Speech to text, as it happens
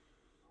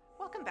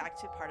Welcome back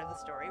to Part of the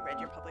Story, Red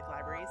Deer Public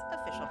Library's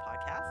official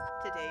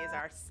podcast. Today is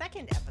our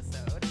second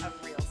episode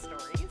of Real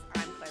Stories.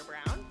 I'm Claire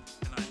Brown.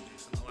 And I'm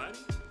Jason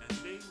Halati, and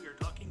today we are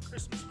talking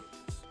Christmas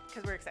movies.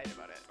 Because we're excited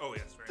about it. Oh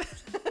yes, very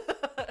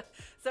much.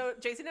 So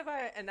Jason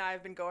and I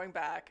have been going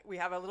back. We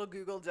have a little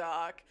Google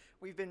Doc.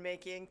 We've been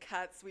making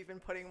cuts. We've been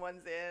putting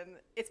ones in.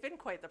 It's been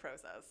quite the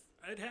process.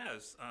 It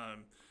has.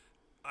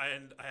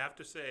 And I have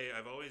to say,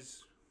 I've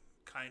always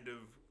kind of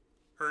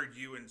heard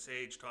you and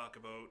Sage talk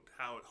about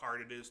how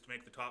hard it is to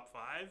make the top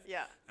five.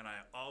 Yeah. And I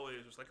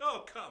always was like,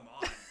 oh, come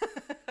on.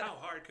 How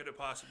hard could it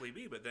possibly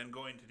be? But then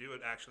going to do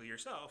it actually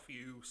yourself,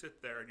 you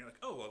sit there and you're like,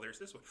 oh, well, there's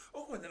this one.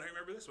 Oh, and then I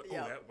remember this one.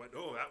 Yeah. Oh, that one.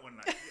 Oh, that one.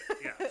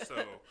 Yeah.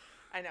 So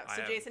I know.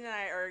 So Jason and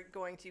I are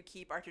going to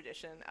keep our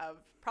tradition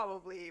of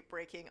probably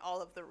breaking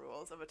all of the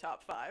rules of a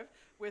top five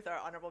with our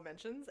honorable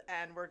mentions.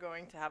 And we're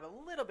going to have a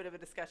little bit of a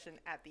discussion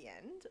at the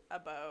end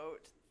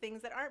about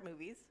things that aren't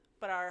movies,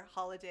 but are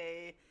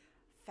holiday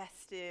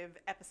festive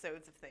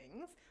episodes of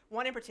things.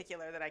 One in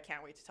particular that I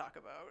can't wait to talk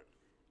about.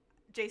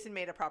 Jason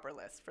made a proper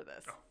list for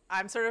this. Oh.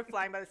 I'm sort of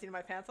flying by the seat of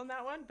my pants on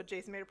that one, but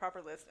Jason made a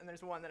proper list, and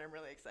there's one that I'm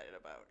really excited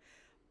about.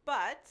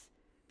 But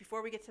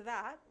before we get to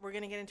that, we're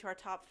going to get into our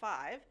top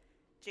five.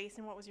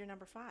 Jason, what was your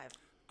number five?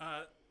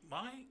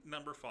 My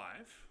number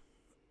five,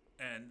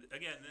 and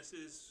again, this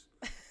is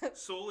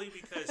solely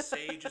because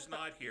Sage is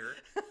not here.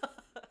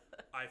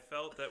 I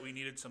felt that we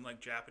needed some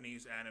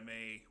Japanese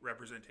anime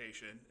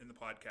representation in the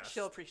podcast.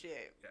 She'll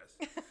appreciate.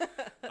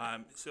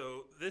 Yes.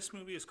 So this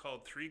movie is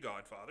called Three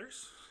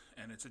Godfathers,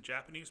 and it's a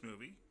Japanese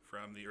movie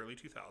from the early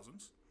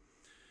 2000s.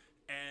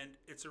 And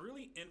it's a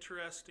really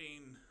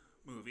interesting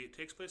movie. It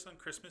takes place on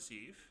Christmas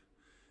Eve.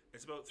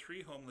 It's about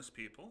three homeless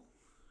people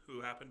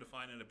who happen to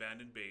find an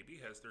abandoned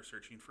baby as they're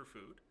searching for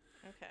food.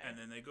 Okay. And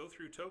then they go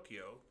through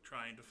Tokyo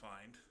trying to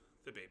find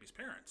the baby's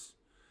parents.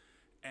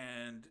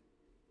 And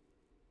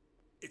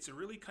it's a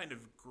really kind of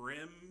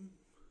grim,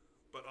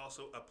 but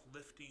also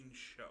uplifting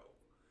show.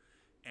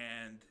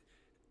 And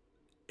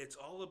it's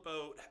all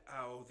about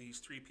how these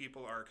three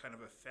people are kind of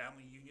a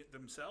family unit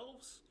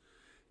themselves.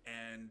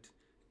 And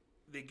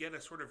they get a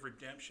sort of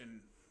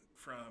redemption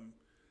from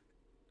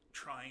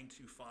trying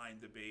to find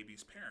the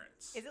baby's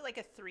parents. Is it like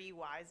a Three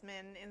Wise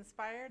Men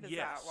inspired? Is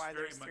yes, that why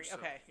very there's much three? so.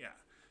 Okay. Yeah.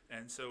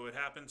 And so it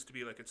happens to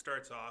be it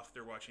starts off,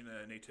 they're watching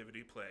a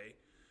nativity play.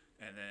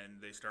 And then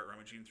they start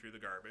rummaging through the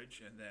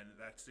garbage, and then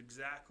that's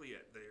exactly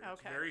it.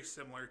 It's very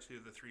similar to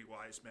the Three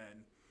Wise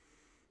Men,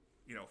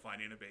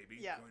 finding a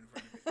baby. Yeah. Going to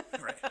find a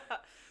baby.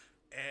 Right.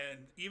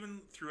 And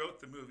even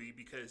throughout the movie,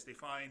 because they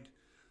find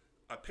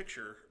a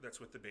picture that's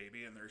with the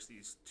baby, and there's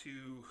these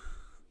two,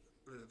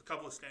 the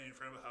couple is standing in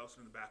front of a house,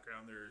 and in the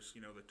background there's,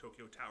 the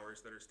Tokyo towers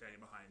that are standing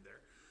behind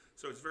there.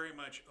 So it's very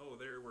much,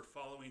 we're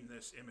following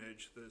this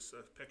image, this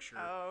picture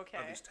of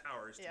these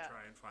towers to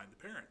try and find the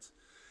parents.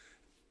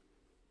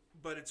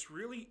 But it's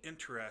really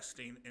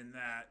interesting in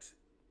that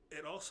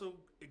it also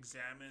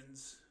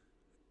examines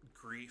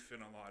grief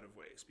in a lot of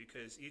ways,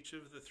 because each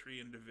of the three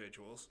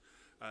individuals,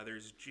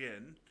 there's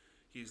Jin,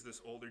 he's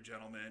this older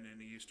gentleman,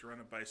 and he used to run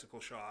a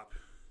bicycle shop,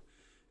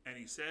 and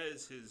he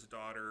says his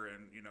daughter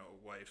and,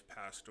 wife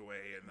passed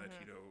away, and that,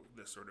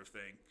 this sort of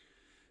thing.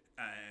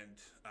 And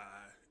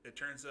it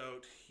turns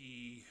out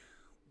he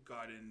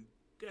got in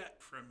debt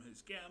from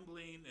his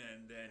gambling,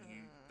 and then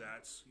he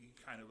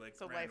kind of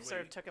so ran life away.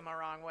 sort of took him a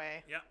wrong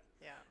way. Yeah.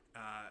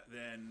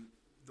 Then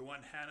the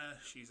one Hannah,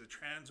 she's a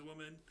trans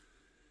woman.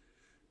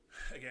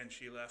 Again,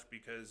 she left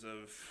because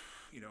of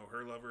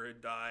her lover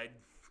had died.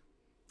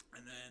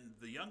 And then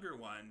the younger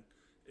one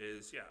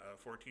is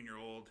a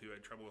 14-year-old who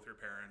had trouble with her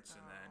parents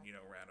and then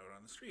ran out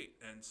on the street.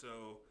 And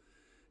so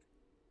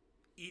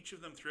each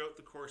of them throughout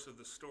the course of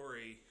the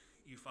story,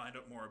 you find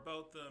out more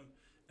about them,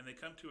 and they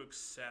come to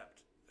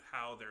accept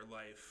how their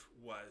life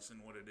was and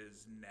what it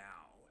is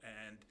now.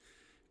 And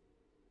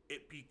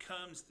it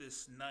becomes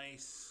this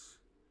nice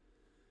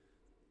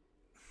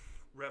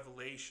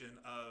revelation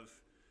of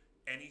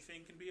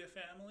anything can be a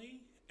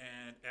family.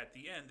 And at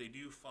the end, they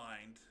do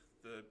find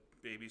the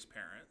baby's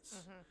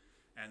parents,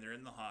 and they're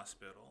in the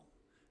hospital,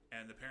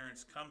 and the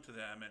parents come to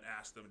them and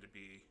ask them to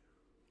be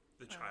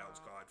the child's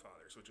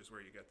godfathers, which is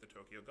where you get the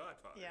Tokyo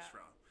Godfathers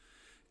from.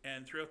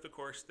 And throughout the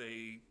course,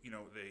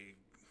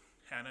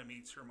 Hannah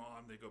meets her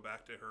mom. They go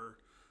back to her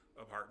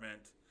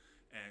apartment,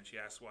 and she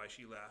asks why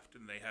she left,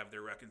 and they have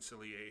their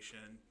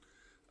reconciliation.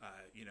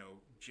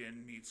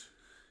 Jin meets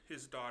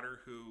his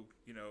daughter, who,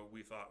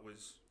 we thought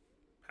was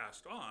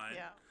passed on.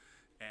 Yeah.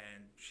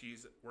 And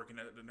she's working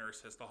as a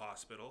nurse at the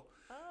hospital.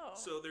 Oh.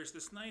 So there's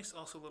this nice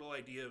also little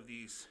idea of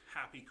these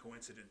happy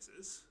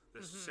coincidences,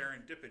 this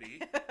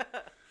serendipity.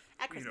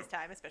 At Christmas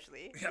time,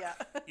 especially.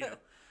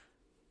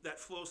 That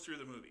flows through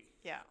the movie.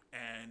 Yeah.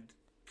 And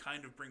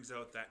kind of brings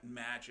out that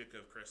magic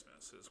of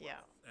Christmas as well.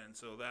 Yeah. And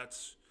so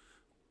that's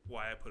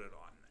why I put it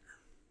on there.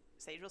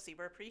 Sage will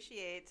super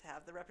appreciate to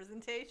have the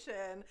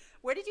representation.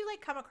 Where did you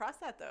come across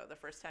that though? The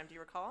first time, do you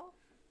recall?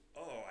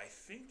 Oh, I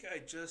think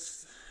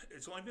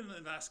it's only been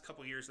in the last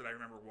couple of years that I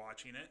remember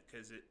watching it,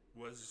 because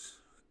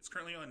it's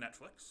currently on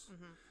Netflix.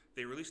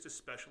 they released a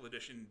special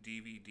edition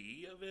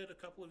DVD of it a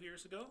couple of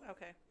years ago.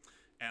 Okay.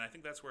 And I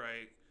think that's where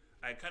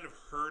I kind of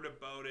heard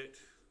about it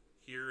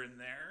here and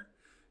there.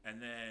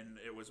 And then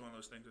it was one of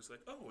those things that's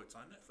like, oh, it's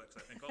on Netflix.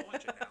 I think I'll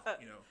watch it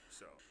now,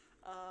 so.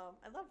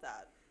 I love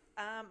that.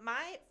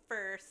 My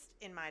first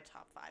in my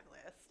top 5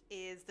 list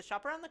is The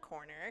Shop Around the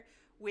Corner,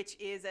 which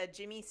is a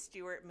Jimmy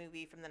Stewart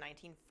movie from the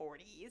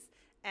 1940s.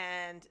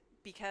 And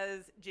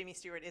because Jimmy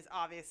Stewart is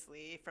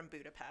obviously from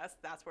Budapest,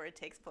 that's where it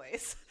takes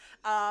place.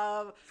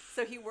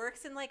 So he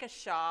works in like a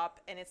shop,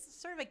 and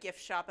it's sort of a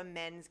gift shop, a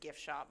men's gift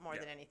shop more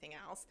than anything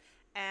else.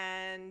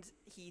 And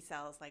he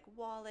sells like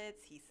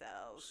wallets, he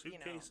sells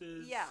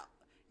suitcases.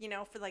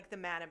 For like the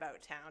man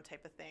about town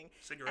type of thing.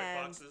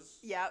 Cigarette boxes.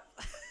 Yep.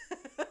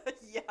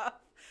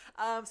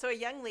 So a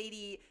young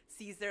lady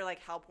sees their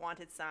like help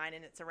wanted sign,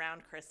 and it's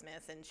around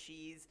Christmas, and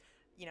she's,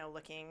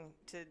 looking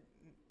to,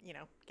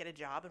 get a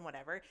job and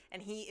whatever.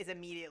 And he is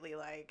immediately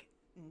like,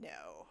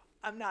 no,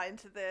 I'm not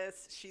into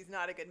this. She's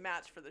not a good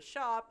match for the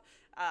shop.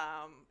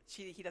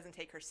 He doesn't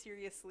take her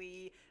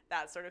seriously,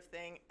 that sort of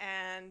thing.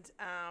 And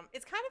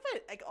it's kind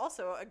of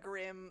also a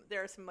grim,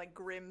 there are some like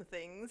grim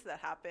things that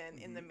happen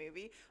in the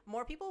movie.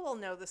 More people will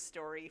know the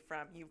story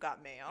from You've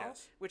Got Mail,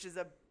 which is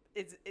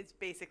it's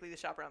basically the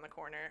shop around the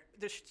corner.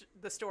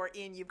 The store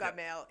in You've Got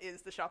Mail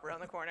is the shop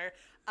around the corner.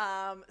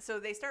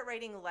 So they start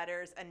writing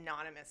letters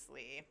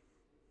anonymously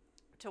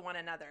to one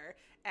another,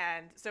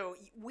 and so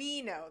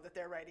we know that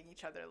they're writing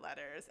each other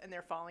letters and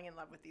they're falling in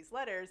love with these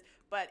letters,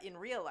 but in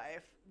real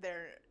life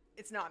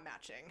it's not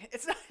matching.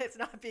 It's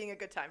not being a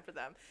good time for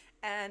them.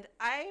 And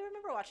I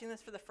remember watching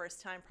this for the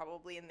first time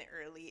probably in the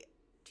early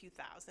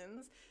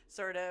 2000s,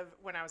 sort of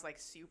when I was like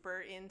super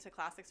into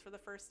classics for the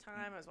first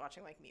time. I was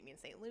watching like Meet Me in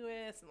St.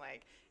 Louis and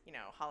like,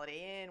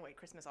 Holiday Inn, White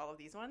Christmas, all of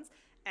these ones.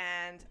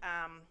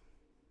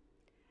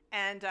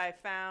 And I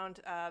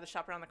found The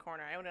Shop Around the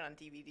Corner. I own it on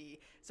DVD.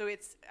 So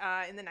it's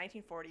in the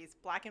 1940s,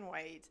 black and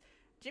white.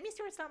 Jimmy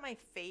Stewart's not my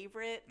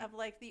favorite of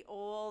like the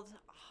old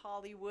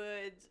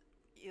Hollywood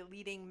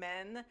leading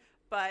men,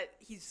 but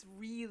he's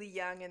really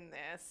young in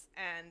this.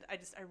 And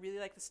I really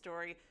like the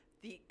story.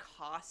 The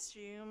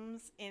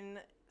costumes in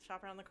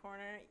Shop Around the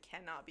Corner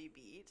cannot be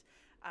beat.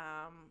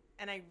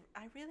 And I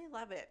really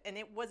love it. And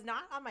it was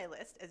not on my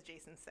list, as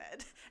Jason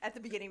said at the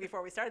beginning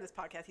before we started this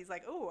podcast. He's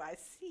like, oh, I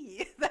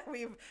see that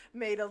we've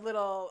made a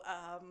little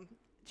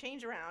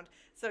change around.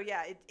 So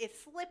yeah, it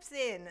slips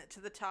in to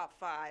the top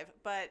 5,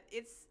 but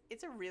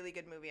it's a really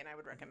good movie, and I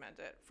would recommend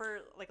it for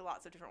like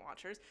lots of different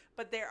watchers.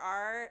 But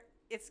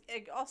it's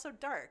also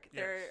dark.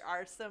 Yes. There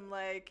are some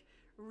like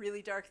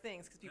really dark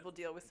things because people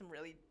deal with some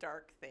really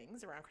dark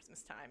things around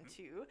Christmas time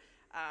too.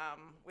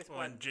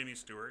 And Jimmy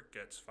Stewart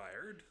gets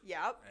fired.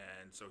 Yep.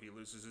 And so he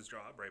loses his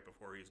job right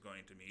before he's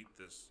going to meet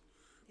this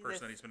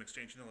person that he's been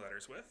exchanging the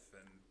letters with.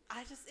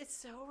 And it's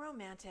so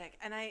romantic.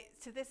 And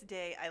to this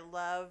day, I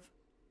love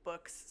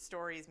books,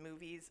 stories,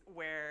 movies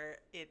where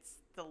it's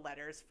the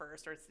letters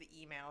first, or it's the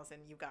emails,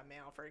 and You've Got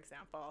Mail, for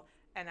example.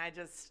 And I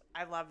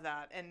love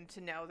that. And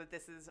to know that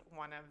this is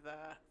one of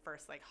the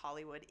first like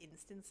Hollywood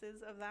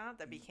instances of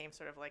that became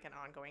sort of like an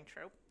ongoing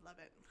trope. Love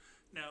it.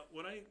 Now,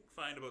 what I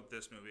find about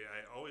this movie,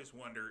 I always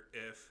wonder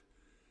if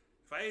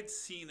I had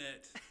seen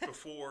it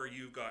before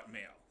You've Got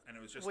Mail, and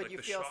it was just like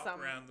the shop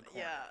around the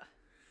corner.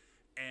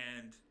 Yeah.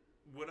 And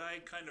would I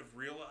kind of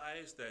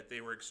realize that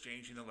they were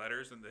exchanging the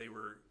letters and they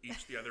were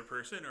each the other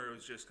person, or it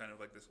was just kind of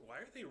like this, why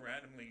are they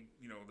randomly,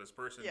 this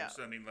person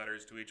sending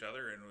letters to each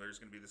other and there's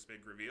going to be this big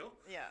reveal?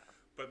 Yeah.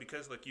 But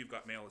because like You've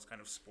Got Mail is kind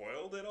of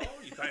spoiled it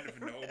all, you kind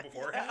of know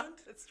beforehand.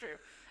 Yeah, it's true.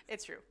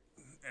 It's true.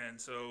 And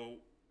so,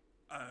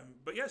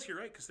 but yes, you're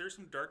right, because there's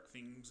some dark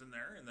themes in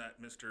there, and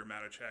that Mr.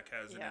 Matichak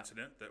has an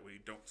incident that we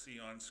don't see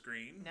on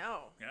screen.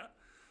 No. Yeah.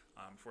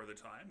 For the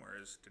time,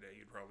 whereas today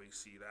you'd probably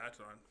see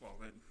that on, well,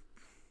 then,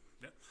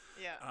 yeah.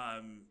 Yeah.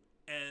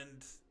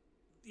 And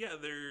yeah,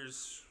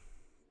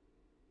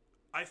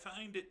 I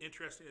find it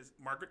interesting as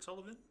Margaret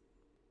Sullivan.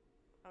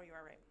 Oh, you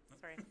are right.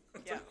 Sorry.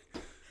 Yeah.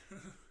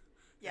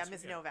 Yeah,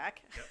 Ms.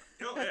 Novak.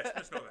 Yeah. Oh, yes,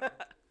 Ms.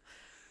 Novak.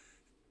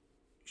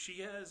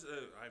 She has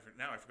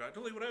now I forgot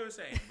totally what I was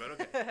saying, but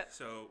okay.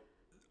 So,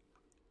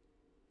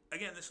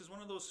 again, this is one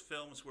of those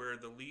films where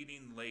the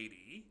leading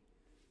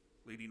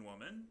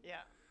woman,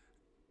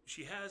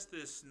 she has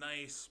this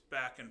nice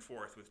back and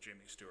forth with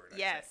Jimmy Stewart.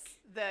 Yes,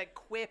 the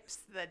quips,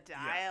 the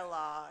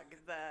dialogue,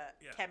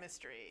 the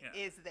chemistry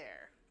is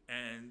there.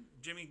 And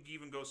Jimmy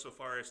even goes so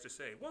far as to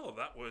say, well,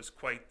 that was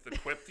quite the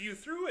quip you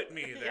threw at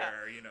me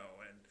there,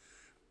 and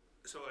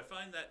so I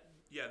find that,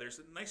 there's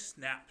a nice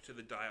snap to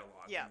the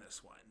dialogue in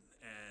this one.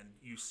 And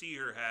you see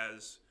her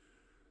as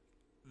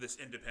this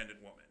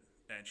independent woman.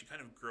 And she kind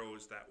of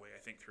grows that way, I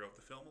think, throughout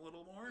the film a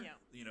little more. Yeah.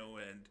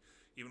 And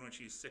even when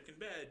she's sick in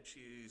bed,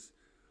 she's,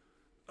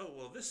 oh,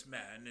 well, this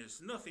man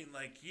is nothing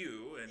like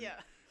you. And,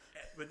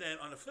 but then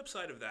on the flip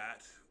side of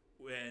that,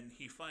 when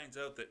he finds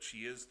out that she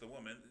is the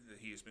woman that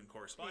he's been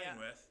corresponding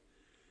with,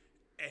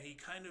 and he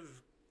kind of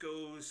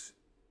goes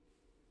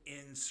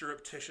in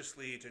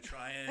surreptitiously to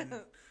try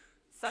and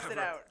Suss it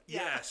out.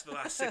 Yeah. Yes, the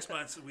last 6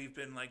 months we've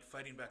been like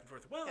fighting back and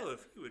forth. Well,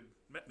 if you had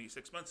met me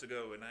 6 months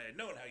ago and I had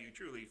known how you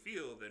truly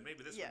feel, then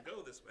maybe this would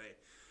go this way.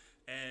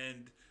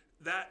 And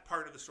that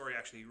part of the story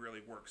actually really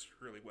works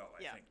really well,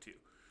 I think, too.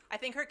 I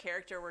think her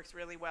character works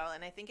really well,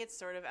 and I think it's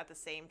sort of at the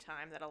same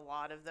time that a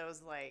lot of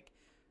those, like,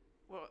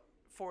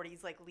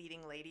 40s, like,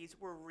 leading ladies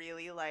were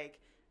really, like,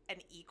 an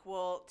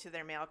equal to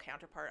their male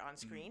counterpart on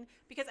screen,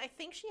 because I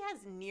think she has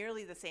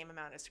nearly the same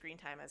amount of screen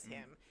time as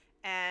him.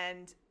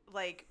 And,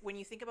 like, when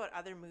you think about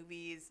other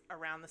movies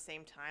around the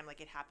same time, like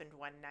It Happened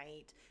One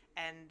Night,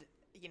 and,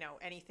 you know,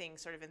 anything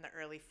sort of in the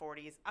early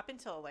 40s up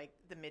until, like,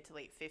 the mid to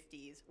late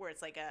 50s, where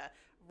it's like a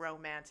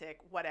romantic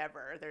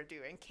whatever they're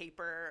doing,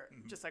 caper,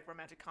 just like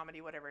romantic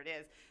comedy, whatever it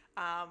is,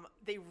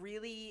 they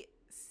really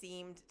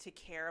seemed to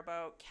care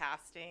about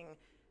casting,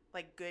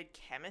 like, good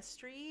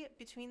chemistry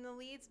between the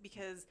leads,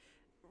 because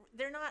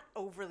they're not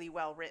overly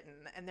well written,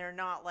 and they're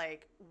not,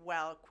 like,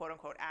 well, quote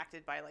unquote,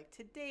 acted by, like,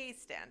 today's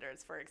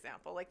standards, for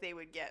example. Like, they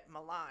would get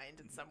maligned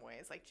in some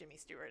ways. Like, Jimmy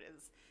Stewart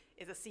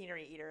is a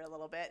scenery eater a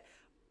little bit.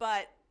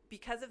 But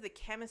because of the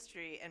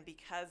chemistry and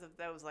because of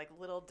those, like,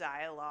 little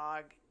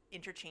dialogue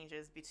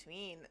interchanges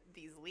between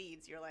these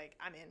leads, you're like,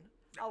 I'm in.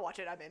 I'll watch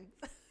it. I'm in.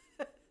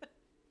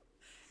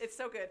 It's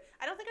so good.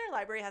 I don't think our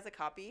library has a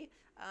copy.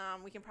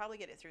 We can probably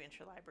get it through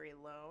Interlibrary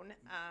Loan.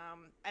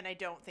 And I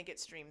don't think it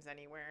streams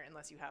anywhere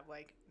unless you have,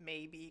 like,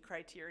 maybe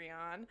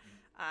Criterion.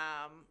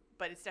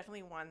 But it's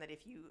definitely one that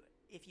if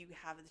you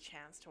have the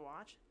chance to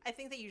watch, I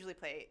think they usually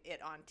play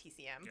it on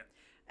TCM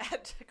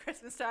at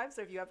Christmas time.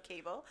 So if you have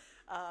cable,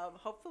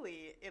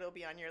 hopefully it'll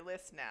be on your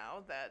list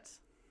now that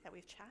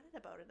we've chatted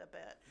about it a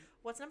bit.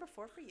 What's number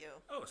 4 for you?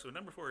 Oh, so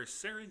number 4 is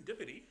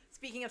Serendipity.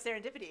 Speaking of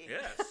serendipity.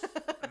 Yes.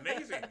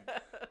 Amazing.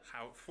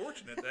 How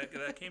fortunate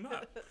that came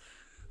up.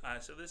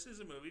 So this is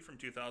a movie from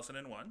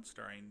 2001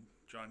 starring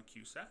John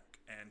Cusack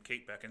and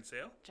Kate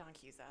Beckinsale. John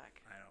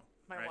Cusack.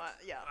 I know.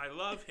 Yeah. I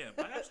love him.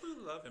 I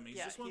absolutely love him.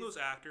 He's just one of those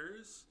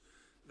actors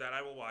that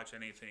I will watch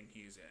anything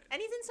he's in. And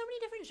he's in so many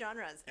different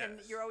genres. Yes. And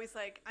you're always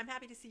like, I'm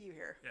happy to see you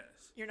here.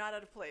 Yes. You're not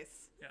out of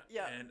place.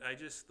 Yeah. And I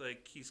just,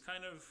 like, he's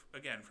kind of,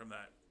 again, from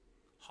that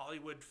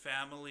Hollywood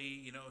family,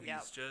 you know,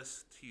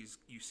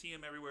 you see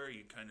him everywhere,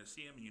 you kind of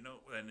see him, and you know,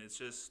 and it's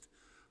just,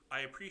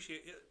 I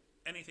appreciate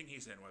anything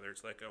he's in, whether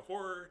it's like a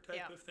horror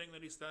type of thing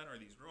that he's done, or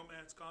these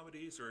romance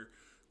comedies, or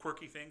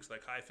quirky things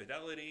like High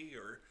Fidelity,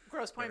 or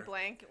Grosse Pointe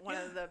Blank, one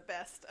of the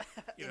best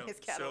in his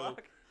catalog.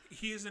 So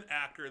he is an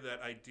actor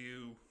that I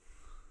do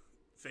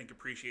think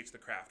appreciates the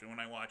craft, and when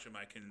I watch him,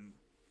 I can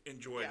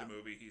enjoy the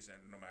movie he's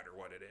in, no matter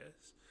what it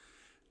is.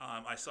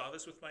 I saw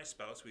this with my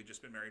spouse. We'd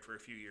just been married for a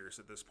few years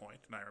at this point,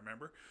 and I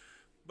remember.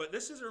 But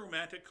this is a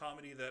romantic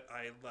comedy that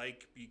I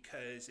like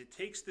because it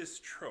takes this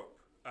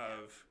trope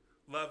of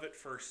love at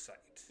first sight,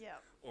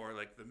 or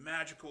like the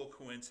magical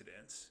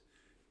coincidence,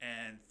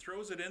 and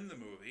throws it in the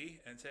movie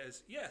and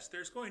says, yes,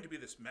 there's going to be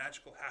this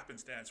magical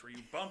happenstance where you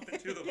bump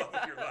into the love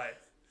of your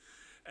life.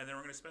 And then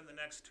we're going to spend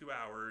the next 2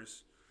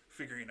 hours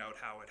figuring out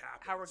how it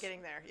happens. How we're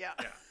getting there, yeah.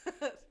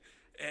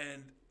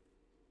 And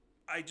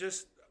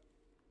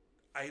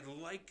I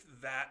like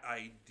that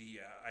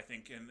idea, I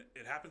think, and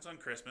it happens on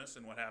Christmas,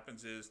 and what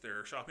happens is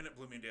they're shopping at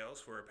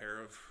Bloomingdale's for a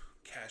pair of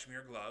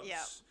cashmere gloves.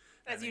 Yeah,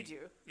 as you do.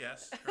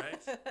 Yes,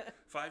 right?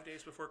 5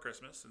 days before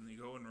Christmas, and you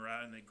go and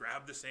run, and they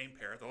grab the same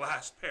pair, the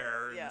last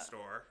pair in the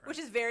store. Right? Which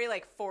is very,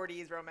 like,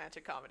 40s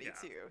romantic comedy,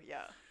 too,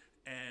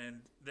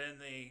 And then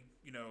they,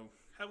 you know,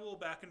 have a little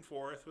back and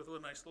forth with a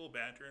nice little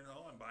banter, and,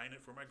 I'm buying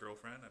it for my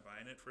girlfriend, I'm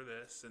buying it for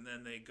this, and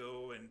then they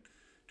go and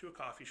to a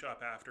coffee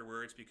shop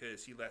afterwards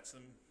because he lets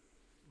them,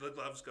 the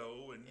gloves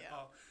go, and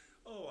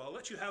I'll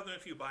let you have them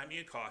if you buy me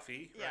a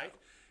coffee, right?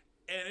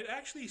 And it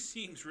actually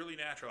seems really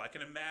natural. I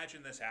can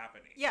imagine this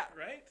happening. Yeah.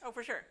 Right? Oh,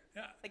 for sure.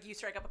 Yeah. Like, you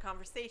strike up a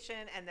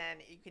conversation, and then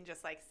you can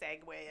just, like,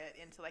 segue it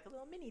into, like, a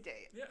little mini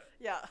date. Yeah.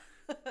 Yeah.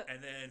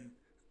 And then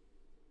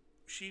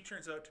she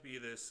turns out to be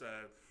this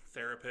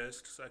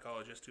therapist,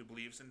 psychologist who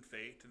believes in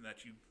fate, and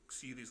that you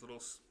see these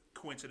little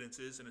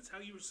coincidences, and it's how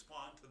you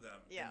respond to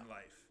them in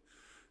life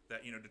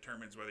that, you know,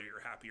 determines whether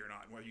you're happy or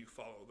not, and whether you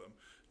follow them.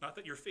 Not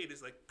that your fate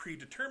is, like,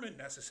 predetermined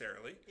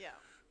necessarily. Yeah.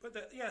 But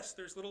that, yes,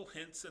 there's little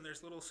hints and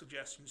there's little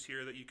suggestions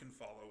here that you can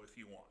follow if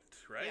you want,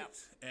 right?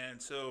 Yeah.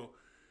 And so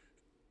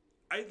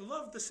I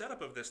love the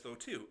setup of this, though,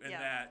 too, in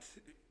that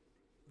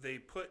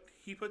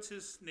he puts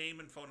his name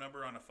and phone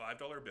number on a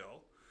 $5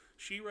 bill.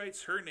 She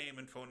writes her name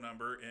and phone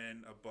number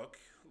in a book,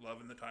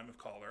 Love in the Time of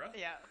Cholera.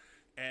 Yeah.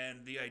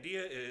 And the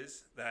idea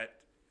is that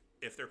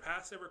if their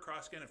paths ever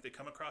cross again, if they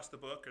come across the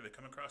book or they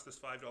come across this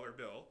 $5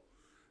 bill,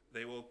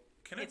 they will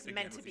connect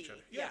again with each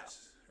other.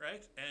 Yes,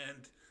 right? And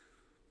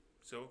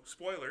so,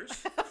 spoilers,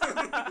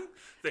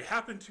 they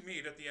happen to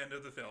meet at the end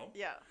of the film.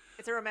 Yeah.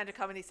 It's a romantic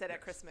comedy set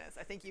at Christmas.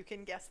 I think you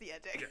can guess the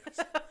ending.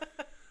 Yes.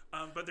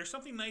 But there's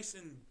something nice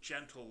and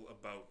gentle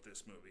about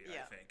this movie,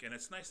 I think. And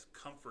it's a nice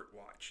comfort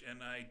watch.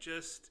 And I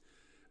just,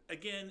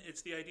 again,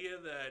 it's the idea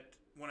that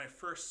when I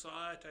first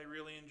saw it, I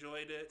really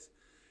enjoyed it.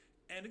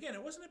 And again,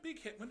 it wasn't a big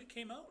hit when it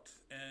came out,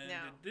 and No.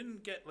 it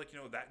didn't get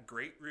that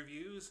great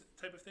reviews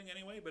type of thing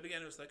anyway. But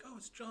again, it was like, oh,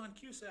 it's John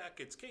Cusack,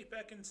 it's Kate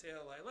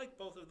Beckinsale. I like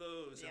both of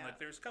those, and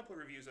there's a couple of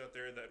reviews out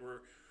there that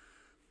were.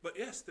 But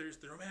yes, there's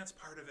the romance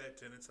part of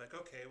it, and it's like,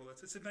 okay, well,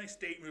 it's a nice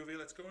date movie.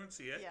 Let's go and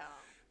see it. Yeah.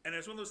 And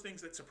it's one of those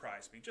things that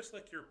surprised me, just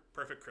like your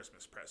perfect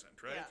Christmas present,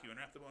 right? Yeah. You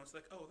unwrap the bow, it's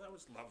like, oh, that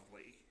was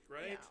lovely,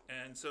 right?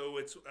 Yeah. And so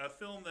it's a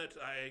film that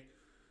I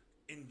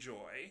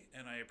enjoy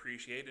and I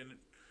appreciate, and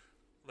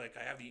like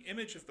I have the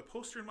image of the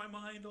poster in my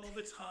mind all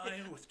the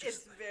time with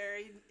just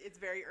it's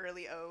very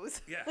early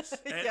O's. yes,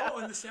 and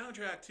and the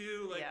soundtrack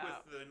too, like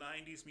with the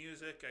 '90s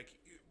music.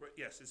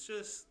 Yes, it's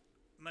just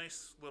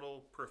nice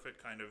little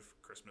perfect kind of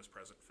Christmas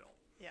present film.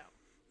 Yeah.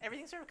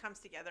 Everything sort of comes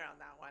together on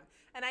that one.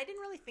 And I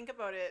didn't really think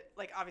about it,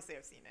 like, obviously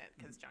I've seen it,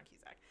 because John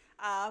Cusack.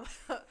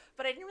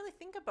 But I didn't really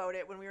think about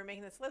it when we were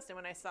making this list. And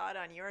when I saw it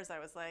on yours, I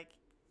was like,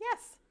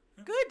 yes,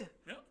 good.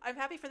 Yeah. I'm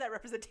happy for that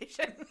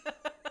representation.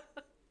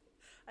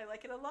 I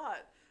like it a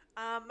lot.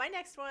 My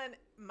next one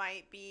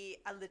might be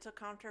a little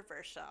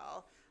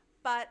controversial.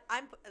 But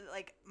I'm,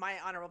 like, my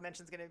honorable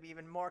mention is going to be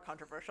even more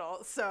controversial.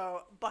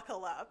 So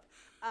buckle up.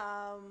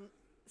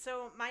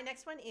 So my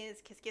next one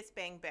is Kiss Kiss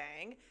Bang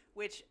Bang,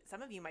 which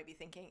some of you might be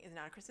thinking is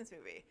not a Christmas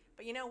movie.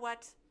 But you know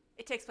what?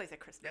 It takes place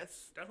at Christmas.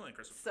 Yes, definitely a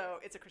Christmas movie. So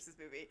it's a Christmas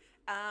movie.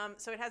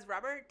 So it has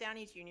Robert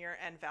Downey Jr.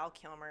 and Val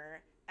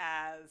Kilmer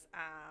as...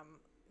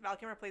 Val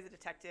Kilmer plays a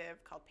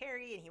detective called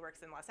Perry, and he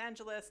works in Los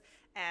Angeles.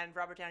 And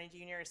Robert Downey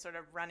Jr. is sort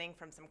of running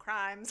from some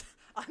crimes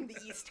on the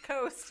East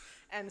Coast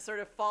and sort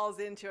of falls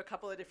into a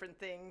couple of different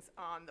things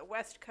on the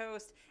West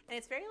Coast. And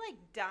it's very like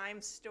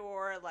dime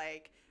store,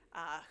 like...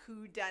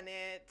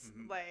 whodunit,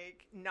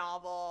 like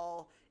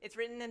novel. It's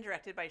written and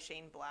directed by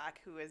Shane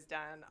Black, who has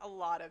done a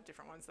lot of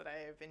different ones that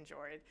I've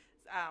enjoyed.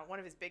 One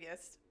of his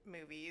biggest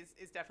movies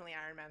is definitely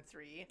Iron Man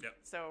 3. Yep.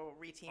 So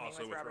reteaming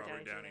Also with Robert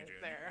Downey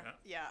Jr. there.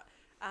 Yeah.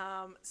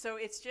 So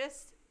it's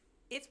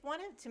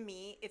to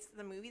me, it's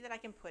the movie that I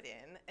can put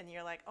in, and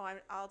you're like, oh,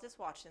 I'll just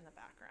watch it in the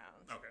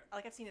background. Okay.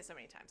 Like, I've seen it so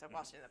many times. I've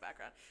watched it in the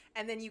background.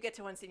 And then you get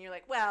to one scene, you're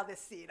like, well, this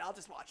scene, I'll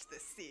just watch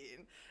this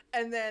scene.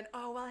 And then,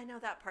 oh, well, I know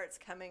that part's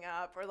coming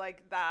up, or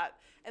like that.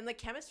 And the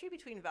chemistry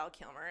between Val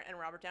Kilmer and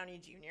Robert Downey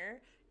Jr.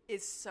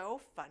 is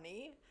so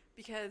funny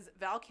because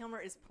Val Kilmer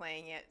is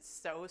playing it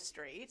so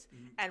straight.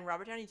 And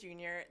Robert Downey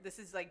Jr., this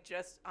is like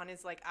just on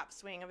his like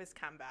upswing of his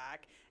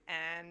comeback.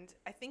 And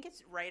I think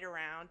it's right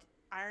around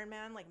Iron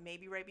Man, like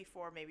maybe right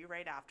before, maybe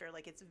right after.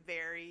 Like it's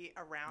very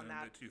around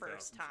that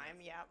first time.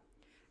 Yeah.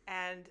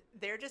 And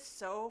they're just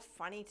so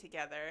funny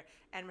together.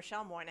 And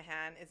Michelle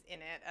Monaghan is in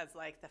it as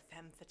like the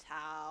femme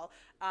fatale.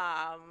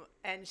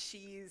 And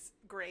she's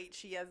great.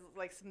 She has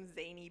like some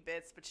zany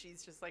bits, but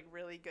she's just like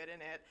really good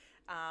in it.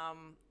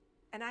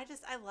 And I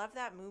love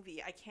that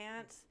movie. I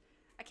can't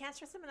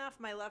stress enough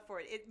my love for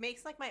it. It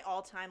makes like my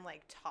all-time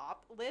like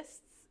top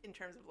lists in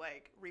terms of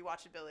like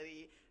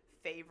rewatchability,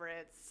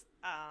 favorites.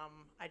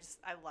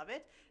 I love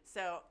it.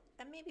 So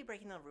I'm maybe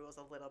breaking the rules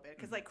a little bit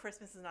because like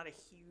Christmas is not a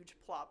huge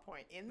plot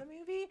point in the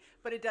movie,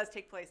 but it does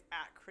take place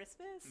at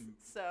Christmas.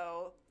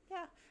 So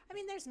yeah, I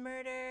mean, there's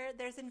murder,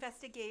 there's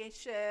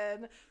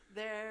investigation,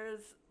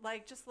 there's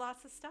like just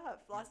lots of stuff.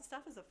 Lots of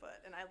stuff is afoot,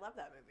 and I love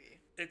that movie.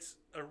 It's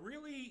a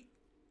really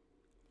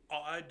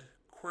odd,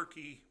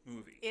 quirky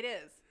movie. It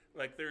is.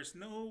 Like, there's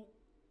no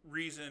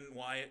reason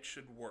why it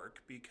should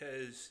work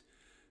because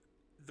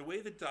the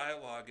way the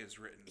dialogue is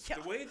written,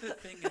 the way the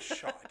thing is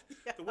shot,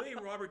 the way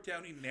Robert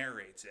Downey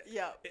narrates it,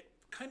 it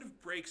kind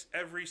of breaks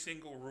every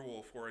single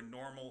rule for a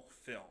normal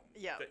film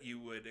that you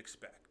would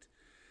expect.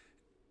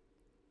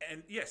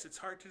 And yes, it's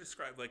hard to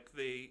describe. Like,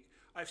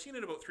 I've seen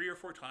it about 3 or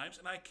 4 times,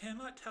 and I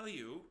cannot tell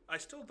you, I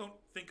still don't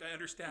think I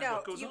understand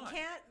what goes on.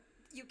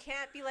 You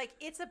can't be like,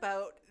 it's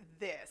about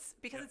this,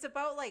 because it's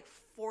about like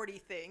 40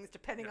 things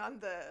depending on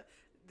the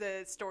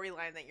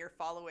storyline that you're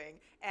following.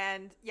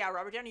 And yeah,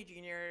 Robert Downey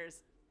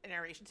Jr.'s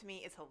narration to me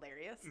is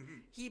hilarious.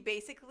 He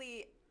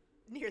basically,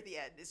 near the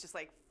end, is just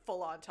like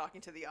full on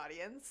talking to the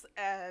audience,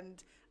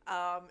 and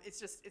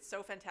it's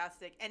so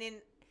fantastic. And in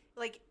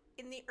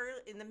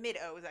the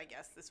mid-O's, I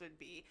guess this would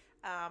be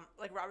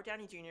like Robert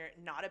Downey Jr.,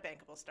 not a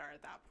bankable star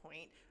at that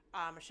point.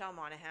 Michelle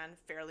Monaghan,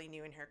 fairly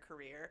new in her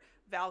career.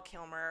 Val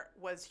Kilmer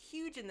was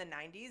huge in the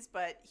 90s,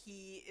 but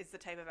he is the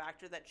type of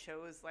actor that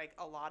chose like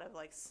a lot of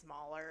like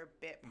smaller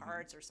bit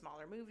parts or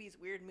smaller movies,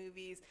 weird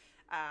movies,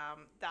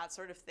 that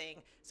sort of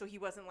thing. So he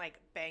wasn't like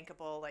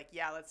bankable, like,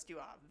 yeah, let's do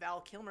a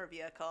Val Kilmer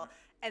vehicle.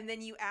 And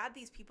then you add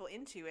these people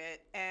into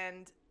it,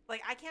 and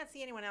like, I can't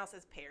see anyone else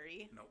as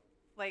Perry. Nope.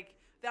 Like,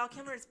 Val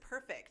Kilmer is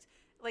perfect.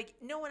 Like,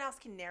 no one else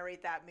can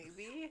narrate that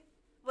movie.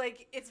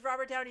 Like, it's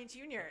Robert Downey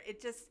Jr.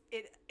 It just,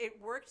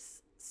 it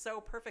works so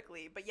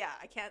perfectly. But yeah,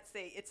 I can't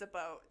say it's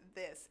about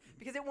this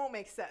because it won't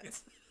make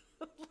sense.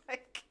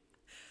 Like,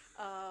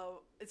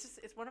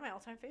 it's one of my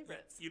all-time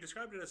favorites. You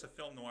described it as a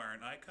film noir,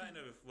 and I kind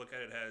of look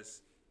at it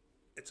as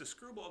it's a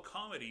screwball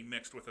comedy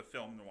mixed with a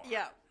film noir.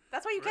 Yeah,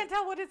 that's why you can't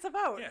tell what it's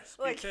about. Yes,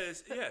 like,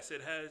 because yes,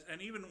 it has,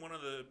 and even one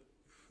of the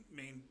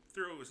main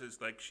throws is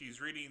like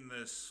she's reading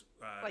this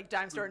like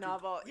dime store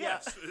novel.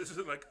 Yes, it's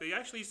like they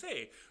actually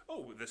say,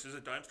 "Oh, this is a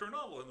dime store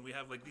novel," and we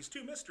have like these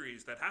two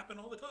mysteries that happen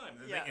all the time,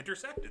 and they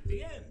intersect at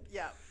the end.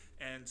 Yeah.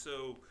 And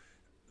so,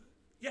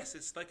 yes,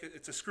 it's like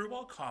it's a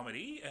screwball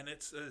comedy, and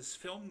it's a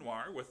film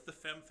noir with the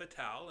femme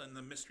fatale and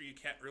the mystery you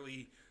can't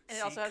really. And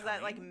it also has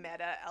that like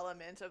meta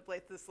element of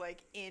like this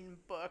like in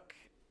book,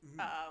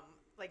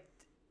 like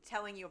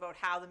telling you about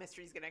how the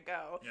mystery's gonna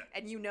go,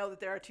 and you know that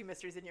there are two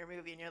mysteries in your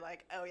movie, and you're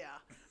like, oh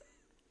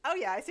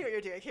yeah, I see what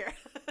you're doing here.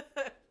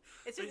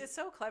 It's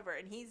so clever,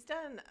 and he's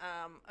done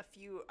a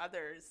few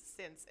others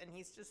since, and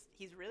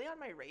he's really on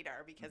my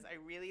radar because I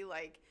really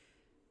like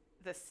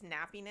the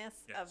snappiness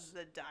of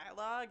the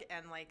dialogue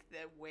and like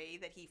the way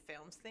that he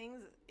films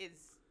things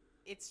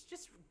it's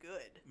just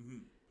good.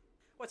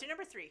 What's your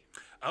number 3?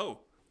 Oh,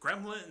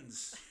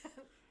 Gremlins.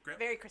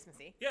 Very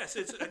Christmassy. Yes,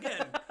 it's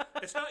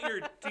not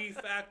your de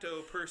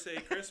facto per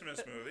se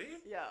Christmas movie.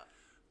 Yeah.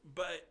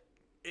 But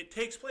it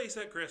takes place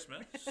at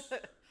Christmas.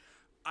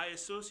 I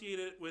associate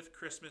it with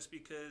Christmas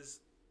because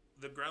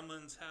the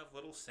Gremlins have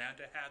little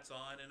Santa hats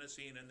on in a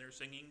scene and they're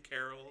singing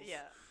carols.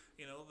 Yeah.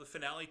 You know, the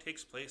finale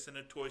takes place in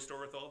a toy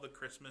store with all the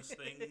Christmas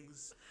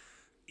things.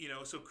 You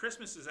know, so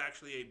Christmas is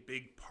actually a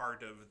big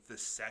part of the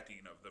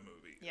setting of the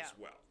movie as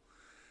well.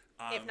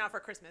 If not for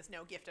Christmas,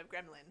 no gift of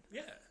Gremlin.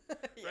 Yeah,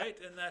 right?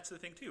 And that's the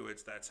thing, too.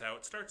 That's how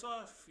it starts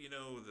off. You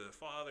know, the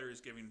father is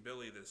giving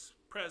Billy this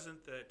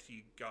present that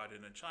he got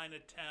in a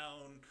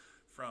Chinatown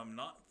from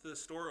not the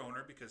store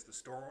owner, because the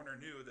store owner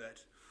knew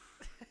that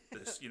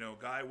this,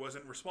 guy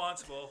wasn't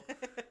responsible,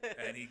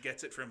 and he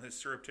gets it from his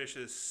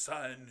surreptitious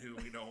son who,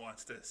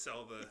 wants to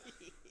sell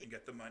and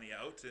get the money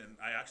out. And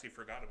I actually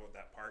forgot about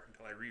that part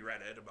until I reread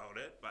it about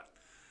it. But,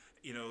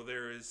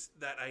 there is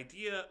that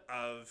idea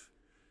of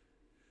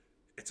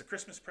it's a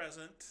Christmas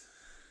present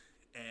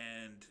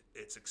and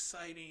it's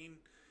exciting.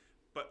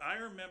 But I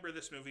remember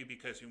this movie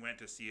because we went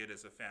to see it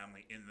as a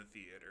family in the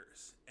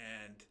theaters.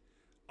 And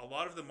a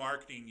lot of the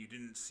marketing, you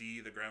didn't see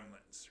the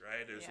Gremlins,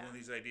 right? It was one of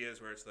these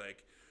ideas where it's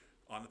like,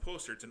 on the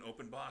poster, it's an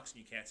open box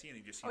and you can't see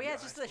anything. You just see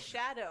just the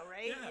shadow,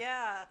 right?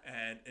 Yeah.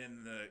 And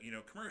in the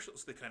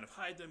commercials, they kind of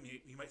hide them.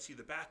 You might see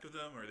the back of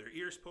them or their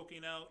ears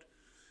poking out.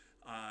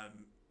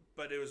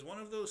 But it was one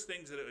of those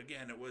things that,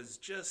 again, it was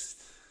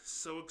just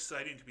so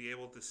exciting to be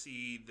able to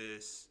see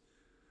this,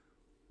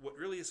 what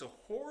really is a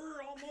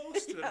horror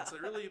almost. It's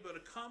really about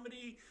a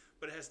comedy,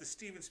 but it has the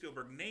Steven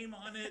Spielberg name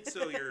on it,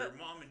 so your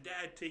mom and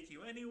dad take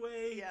you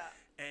anyway. Yeah.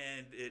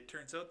 And it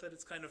turns out that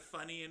it's kind of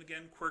funny and,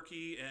 again,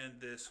 quirky,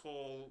 and this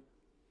whole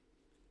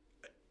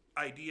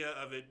idea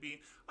of it being,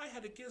 I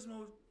had a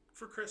gizmo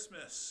for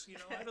Christmas,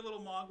 I had a little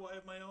mogwai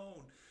of my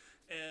own.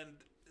 And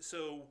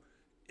so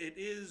it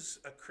is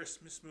a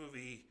Christmas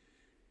movie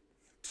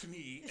to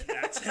me in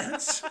that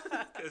sense,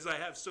 because I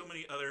have so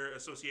many other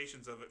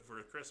associations of it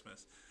for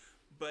Christmas.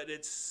 But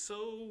it's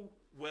so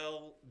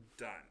well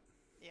done,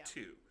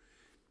 too,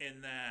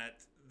 in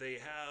that they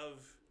have...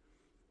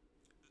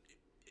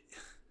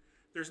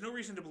 There's no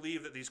reason to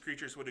believe that these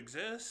creatures would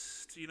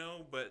exist,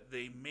 but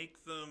they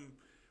make them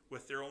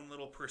with their own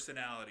little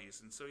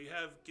personalities. And so you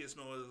have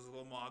Gizmo as a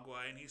little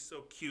mogwai, and he's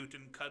so cute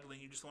and cuddly,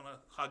 you just want to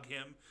hug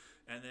him.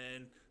 And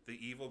then the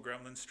evil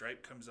gremlin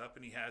Stripe comes up,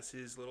 and he has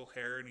his little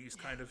hair, and he's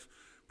kind of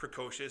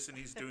precocious, and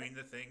he's doing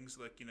the things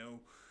like,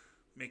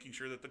 making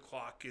sure that the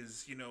clock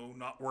is,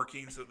 not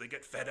working so that they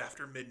get fed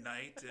after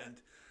midnight. And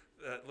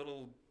that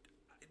little...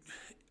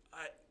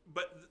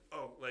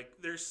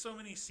 there's so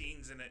many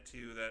scenes in it,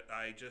 too, that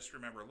I just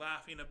remember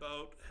laughing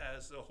about.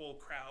 Has the whole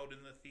crowd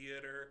in the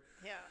theater.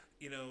 Yeah.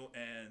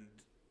 And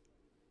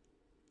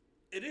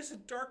it is a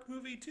dark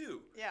movie, too.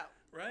 Yeah.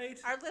 Right?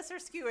 Our lists are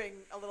skewing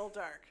a little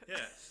dark.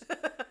 Yes.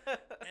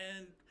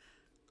 And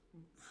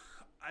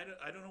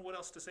I don't know what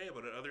else to say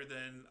about it other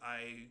than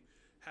I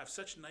have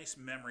such nice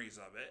memories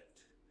of it.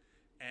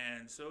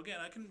 And so, again,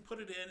 I can put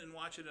it in and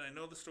watch it, and I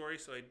know the story,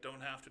 so I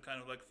don't have to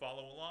kind of,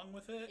 follow along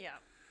with it. Yeah.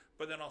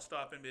 But then I'll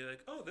stop and be like,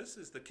 oh, this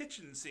is the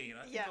kitchen scene.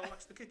 I think I'll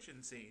watch the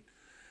kitchen scene.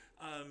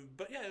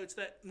 But yeah, it's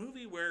that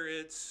movie where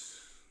it's...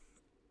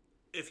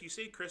 If you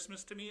say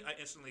Christmas to me, I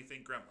instantly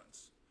think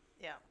Gremlins.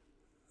 Yeah.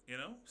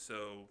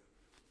 So...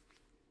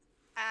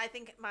 I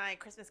think my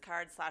Christmas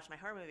card / my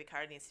horror movie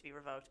card needs to be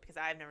revoked because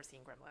I've never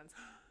seen Gremlins.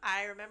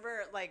 I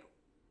remember,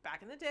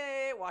 back in the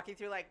day, walking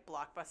through,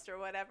 Blockbuster or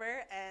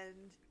whatever,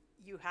 and...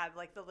 you had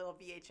the little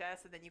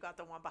VHS and then you got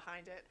the one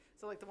behind it.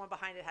 So the one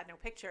behind it had no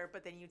picture,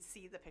 but then you'd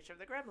see the picture of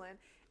the gremlin.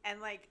 And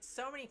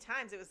so many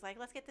times it was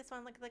let's get this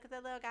one. Look at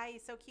the little guy.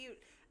 He's so cute.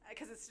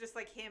 Because it's just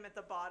him at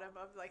the bottom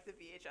of the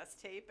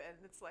VHS tape. And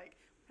it's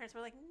parents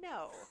were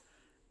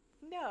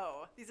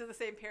no. These are the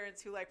same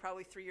parents who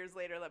probably 3 years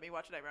later let me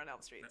watch Nightmare on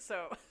Elm Street.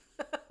 So,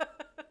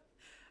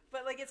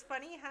 but it's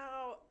funny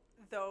how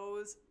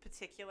those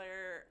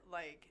particular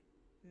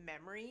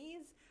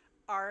memories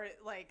are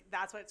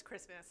that's why it's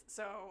Christmas.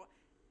 So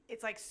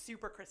it's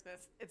super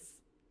Christmas. It's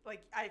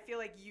I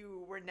feel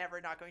you were never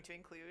not going to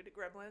include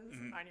Gremlins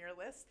on your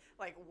list.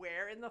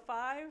 Where in the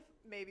 5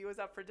 maybe was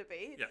up for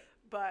debate. Yeah.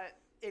 But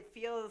it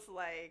feels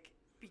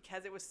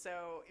because it was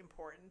so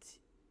important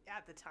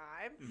at the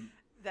time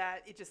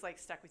that it just like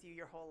stuck with you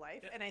your whole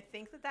life. And I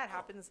think that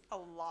happens a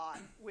lot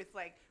with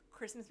like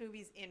Christmas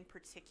movies in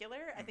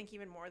particular. I think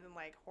even more than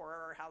like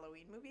horror or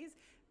Halloween movies,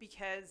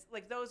 because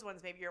like those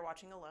ones maybe you're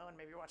watching alone,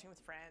 maybe you're watching with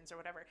friends or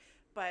whatever,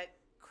 but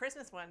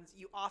Christmas ones,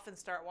 you often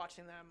start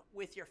watching them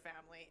with your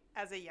family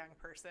as a young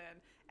person.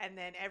 And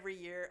then every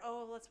year,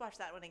 oh, let's watch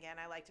that one again.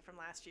 I liked it from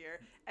last year.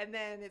 And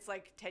then it's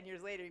like 10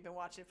 years later, you've been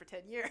watching it for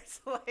 10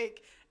 years,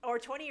 like, or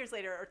 20 years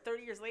later or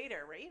 30 years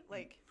later, right?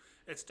 Like,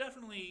 it's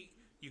definitely,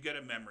 you get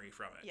a memory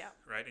from it, yeah,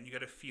 right? And you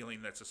get a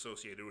feeling that's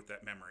associated with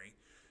that memory.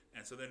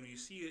 And so then when you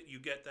see it, you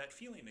get that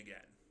feeling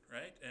again,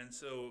 right? And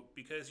so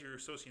because you're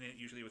associating it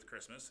usually with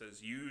Christmas,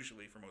 as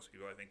usually for most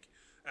people, I think,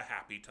 a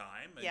happy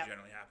time, a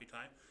generally happy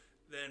time,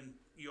 then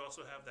you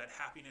also have that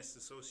happiness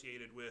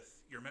associated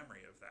with your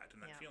memory of that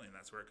and that feeling.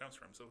 That's where it comes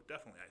from. So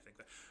definitely, I think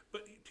that.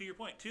 But to your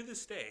point, to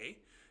this day,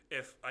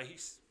 if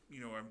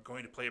I'm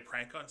going to play a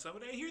prank on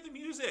somebody, I hear the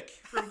music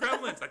from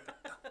Gremlins, like,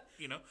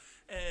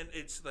 and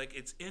it's like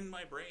it's in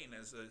my brain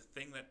as a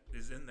thing that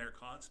is in there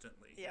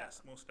constantly. Yeah.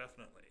 Yes, most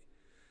definitely.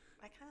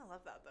 I kind of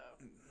love that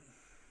though.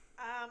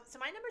 So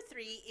my number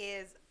 3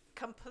 is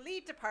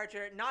complete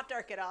departure, not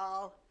dark at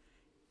all.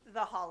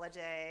 The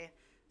Holiday.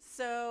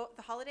 So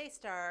The Holiday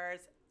stars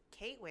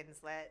Kate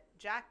Winslet,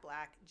 Jack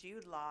Black,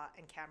 Jude Law,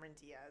 and Cameron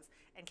Diaz.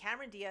 And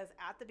Cameron Diaz,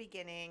 at the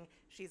beginning,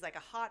 she's like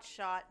a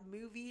hotshot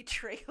movie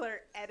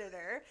trailer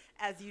editor,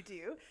 as you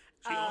do.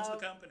 She owns the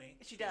company.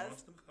 She does.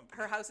 Owns the company.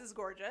 Her house is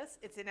gorgeous.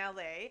 It's in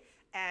LA.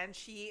 And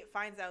she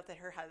finds out that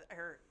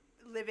her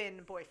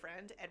live-in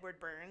boyfriend, Edward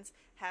Burns,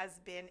 has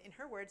been, in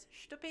her words,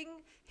 stooping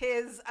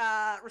his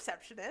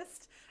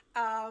receptionist.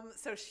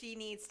 So she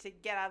needs to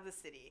get out of the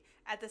city.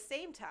 At the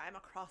same time,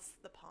 across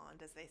the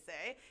pond, as they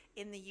say,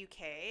 in the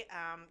UK,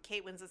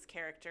 Kate Winslet's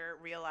character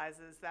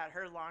realizes that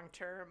her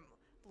long-term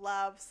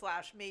love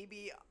 /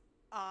 maybe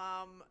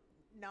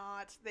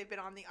not, they've been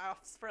on the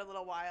offs for a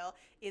little while,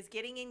 is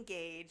getting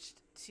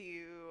engaged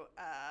to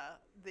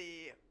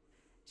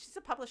she's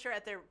a publisher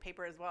at their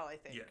paper as well, I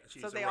think. Yeah,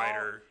 she's a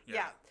writer.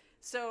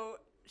 So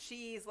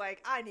she's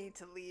like, I need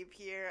to leave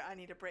here. I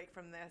need a break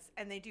from this.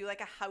 And they do like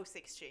a house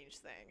exchange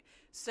thing.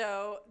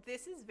 So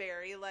this is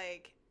very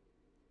like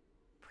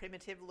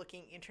primitive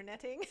looking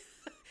interneting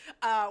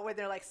when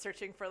they're like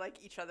searching for like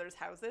each other's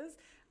houses.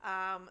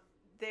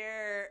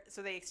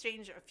 So they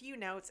exchange a few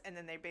notes and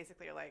then they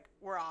basically are like,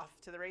 we're off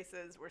to the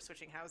races. We're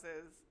switching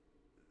houses.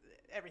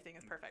 Everything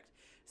is perfect.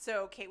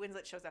 So Kate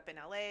Winslet shows up in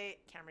LA,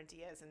 Cameron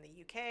Diaz in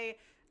the UK,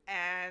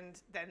 and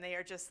then they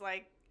are just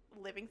like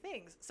living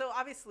things. So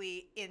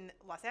obviously in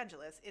Los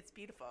Angeles, it's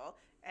beautiful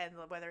and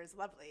the weather is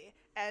lovely.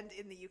 And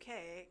in the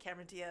UK,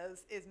 Cameron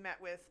Diaz is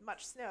met with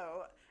much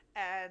snow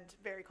and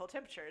very cold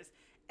temperatures.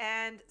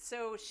 And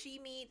so she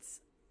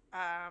meets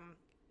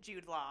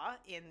Jude Law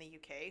in the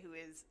UK, who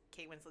is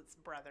Kate Winslet's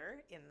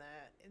brother in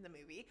the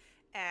movie.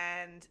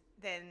 And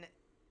then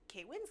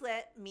Kate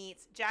Winslet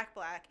meets Jack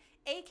Black,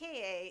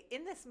 a.k.a.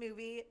 in this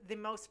movie, the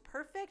most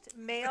perfect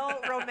male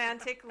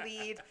romantic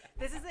lead.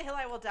 This is the hill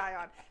I will die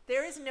on.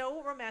 There is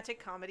no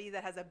romantic comedy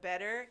that has a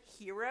better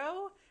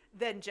hero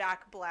than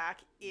Jack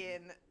Black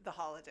in The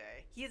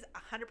Holiday. He is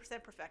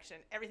 100% perfection.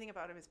 Everything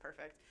about him is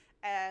perfect.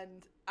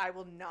 And I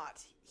will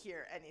not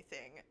hear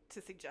anything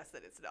to suggest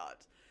that it's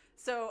not.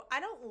 So I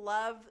don't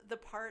love the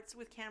parts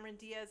with Cameron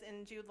Diaz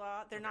and Jude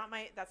Law. That's not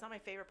my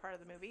favorite part of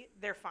the movie.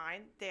 They're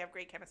fine. They have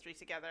great chemistry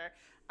together,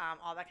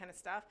 all that kind of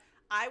stuff.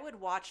 I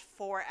would watch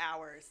 4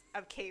 hours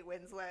of Kate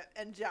Winslet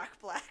and Jack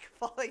Black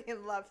falling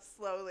in love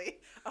slowly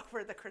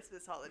over the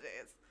Christmas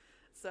holidays.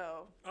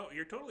 So. Oh,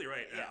 you're totally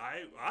right. Yeah.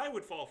 I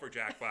would fall for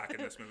Jack Black in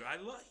this movie.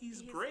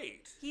 He's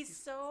great. He's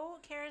so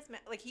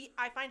charismatic. Like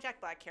I find Jack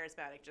Black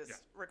charismatic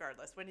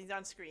regardless. When he's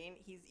on screen,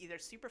 he's either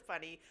super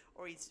funny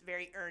or he's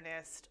very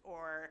earnest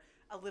or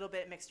a little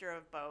bit mixture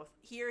of both.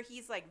 Here,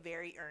 he's like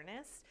very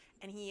earnest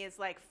and he is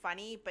like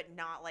funny, but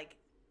not like,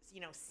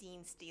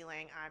 scene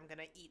stealing, I'm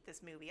gonna eat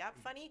this movie up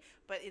funny,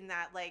 but in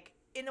that like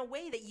in a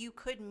way that you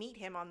could meet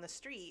him on the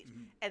street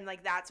and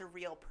like that's a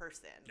real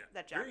person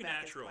that Jack very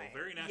Black natural, is playing.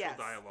 Very natural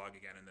dialogue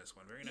again in this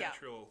one. Very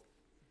natural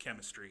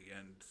chemistry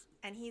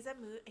and he's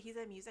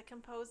a music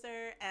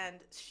composer and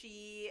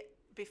she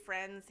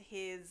befriends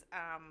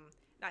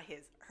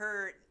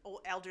her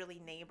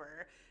elderly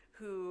neighbor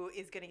who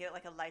is going to get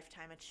like a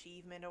Lifetime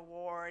Achievement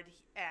Award.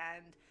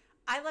 And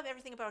I love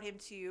everything about him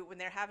too when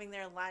they're having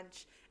their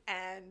lunch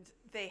and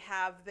they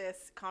have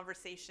this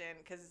conversation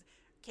because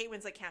Kate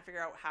Winslet can't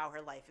figure out how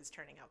her life is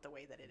turning out the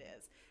way that it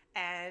is.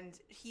 And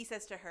he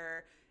says to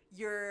her,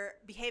 you're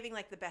behaving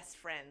like the best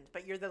friend,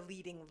 but you're the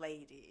leading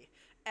lady.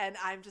 And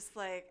I'm just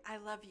like, I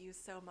love you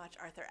so much,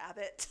 Arthur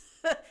Abbott.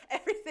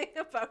 Everything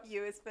about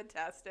you is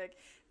fantastic.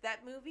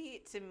 That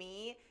movie, to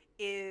me,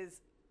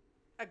 is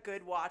a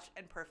good watch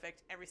and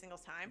perfect every single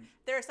time.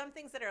 There are some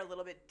things that are a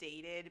little bit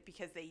dated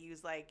because they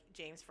use like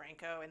James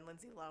Franco and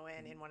Lindsay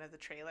Lohan in one of the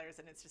trailers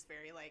and it's just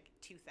very like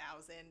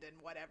 2000 and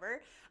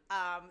whatever.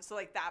 So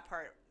like that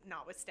part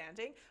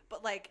notwithstanding,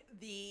 but like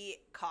the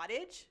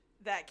cottage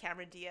that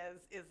Cameron Diaz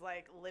is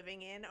like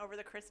living in over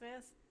the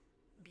Christmas,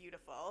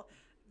 beautiful.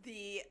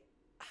 The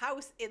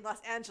house in Los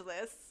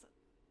Angeles,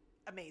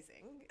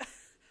 amazing.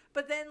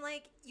 But then,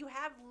 like, you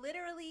have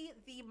literally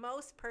the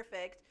most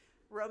perfect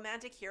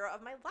romantic hero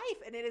of my life,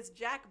 and it is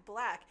Jack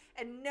Black.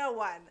 And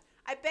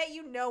I bet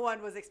you no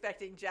one was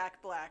expecting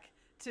Jack Black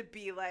to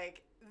be,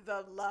 like,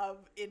 the love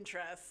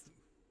interest,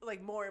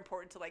 like, more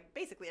important to, like,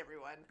 basically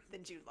everyone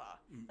than Jude Law.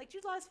 Mm. Like,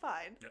 Jude Law is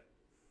fine, yep.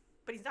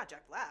 But he's not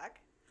Jack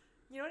Black.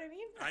 You know what I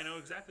mean? I know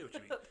exactly what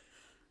you mean.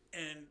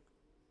 And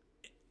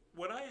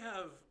what I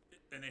have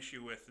an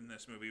issue with in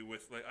this movie,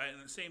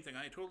 and the same thing,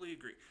 I totally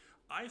agree.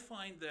 I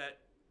find that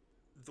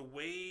the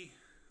way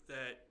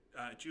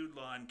that Jude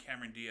Law and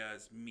Cameron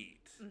Diaz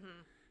meet,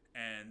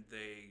 and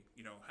they,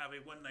 have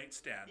a one-night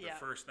stand, the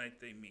first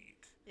night they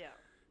meet,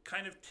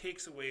 kind of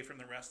takes away from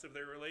the rest of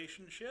their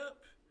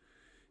relationship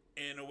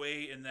in a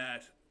way in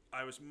that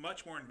I was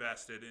much more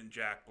invested in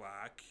Jack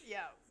Black.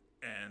 Yeah.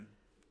 And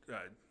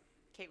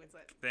Kate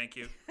Winslet. Thank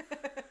you.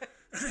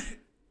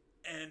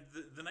 And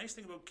the nice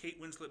thing about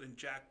Kate Winslet and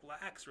Jack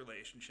Black's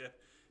relationship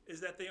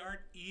is that they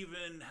aren't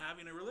even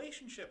having a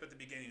relationship at the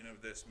beginning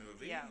of this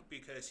movie,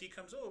 because he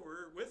comes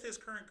over with his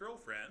current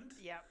girlfriend.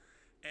 Yeah.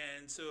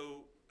 And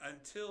so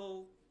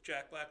until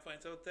Jack Black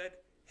finds out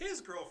that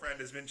his girlfriend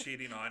has been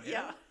cheating on him.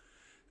 Yeah.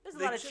 There's a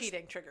lot of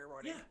cheating, trigger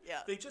warning.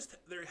 Yeah.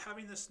 They're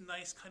having this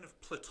nice kind of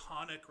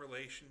platonic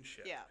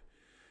relationship. Yeah.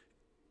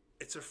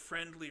 It's a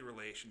friendly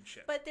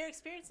relationship. But they're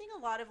experiencing a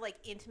lot of, like,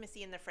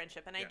 intimacy in the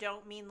friendship. And I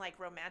don't mean, like,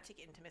 romantic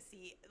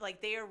intimacy.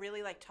 Like, they are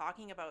really, like,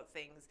 talking about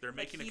things. They're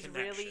making a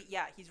connection.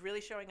 He's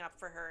really showing up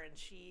for her. And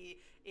she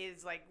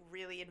is, like,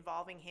 really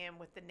involving him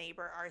with the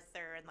neighbor,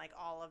 Arthur, and, like,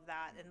 all of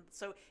that. And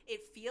so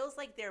it feels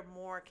like they're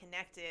more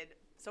connected.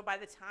 So by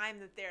the time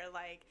that they're,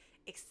 like,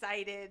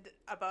 excited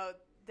about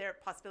their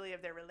possibility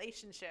of their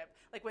relationship,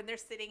 like, when they're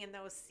sitting in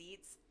those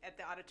seats at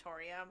the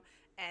auditorium,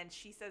 and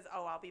she says,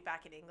 "Oh, I'll be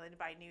back in England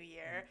by New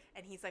Year."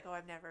 And he's like, "Oh,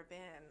 I've never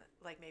been.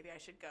 Like, maybe I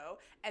should go."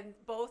 And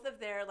both of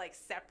their, like,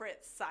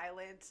 separate,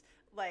 silent,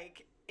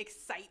 like,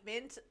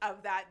 excitement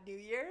of that New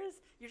Year's,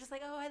 you're just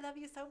like, "Oh, I love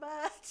you so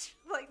much."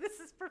 Like,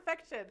 this is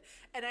perfection.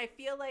 And I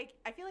feel like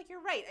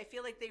you're right. I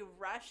feel like they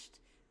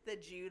rushed the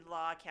Jude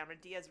Law Cameron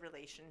Diaz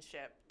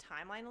relationship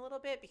timeline a little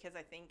bit, because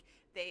I think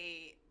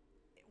they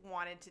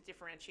wanted to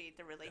differentiate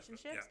the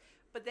relationships. Yeah.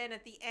 But then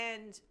at the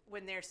end,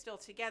 when they're still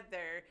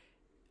together,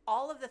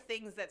 all of the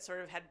things that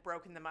sort of had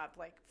broken them up,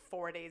 like,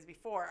 4 days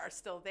before, are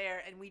still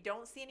there, and we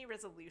don't see any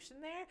resolution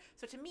there.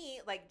 So to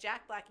me, like,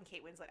 Jack Black and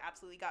Kate Winslet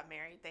absolutely got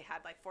married. They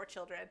had, like, 4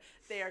 children.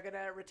 They are going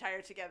to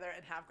retire together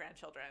and have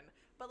grandchildren.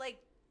 But, like,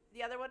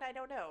 the other one, I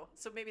don't know.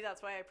 So maybe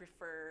that's why I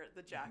prefer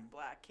the Jack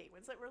Black Kate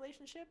Winslet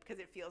relationship, because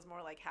it feels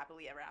more like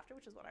happily ever after,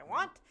 which is what I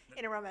want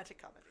in a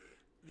romantic comedy.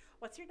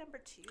 What's your number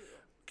 2?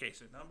 Okay,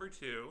 so number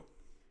 2.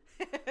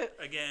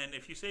 Again,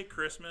 if you say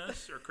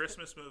Christmas or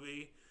Christmas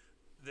movie,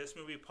 this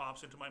movie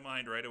pops into my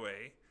mind right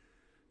away.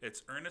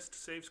 It's Ernest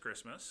Saves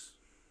Christmas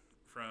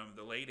from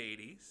the late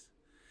 80s.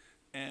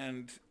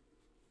 And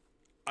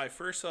I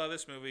first saw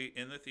this movie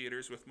in the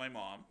theaters with my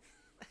mom.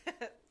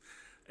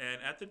 And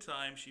at the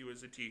time, she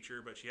was a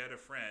teacher, but she had a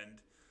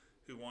friend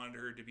who wanted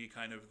her to be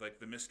kind of like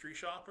the mystery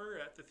shopper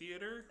at the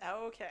theater.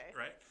 Oh, okay.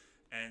 Right?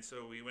 And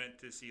so we went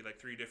to see, like,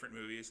 3 different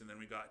movies, and then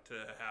we got to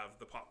have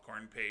the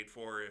popcorn paid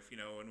for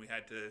and we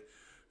had to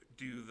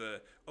do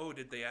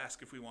did they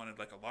ask if we wanted,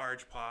 like, a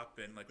large pop,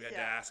 and, like, we had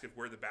to ask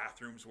where the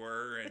bathrooms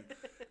were, and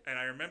and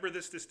I remember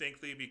this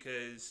distinctly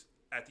because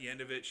at the end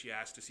of it, she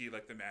asked to see,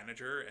 like, the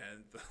manager,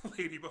 and the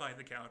lady behind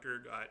the counter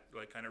got,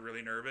 like, kind of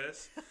really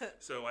nervous.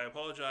 So I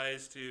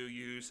apologize to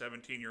you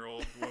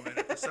 17-year-old woman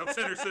at the South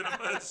Center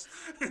Cinemas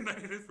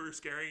for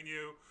scaring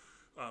you.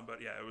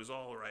 But yeah, it was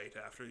all right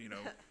after,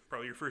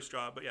 probably your first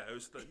job. But yeah, it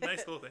was a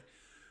nice little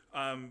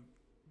thing.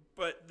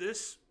 But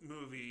this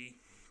movie,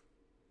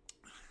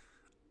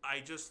 I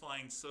just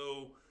find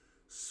so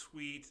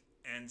sweet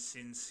and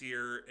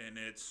sincere in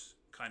its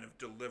kind of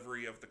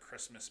delivery of the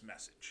Christmas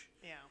message.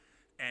 Yeah.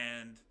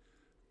 And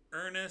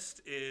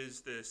Ernest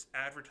is this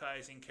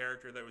advertising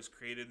character that was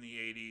created in the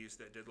 80s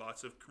that did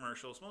lots of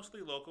commercials,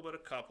 mostly local, but a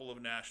couple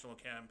of national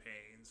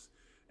campaigns.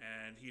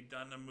 And he'd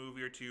done a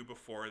movie or 2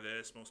 before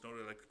this, most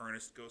notably like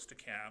Ernest Goes to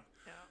Camp.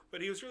 Yeah.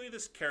 But he was really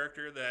this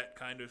character that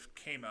kind of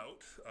came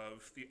out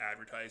of the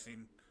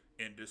advertising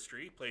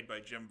industry, played by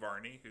Jim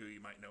Varney, who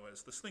you might know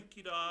as the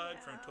Slinky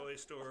Dog from Toy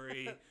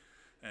Story,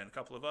 and a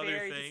couple of other Very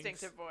things. Very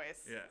distinctive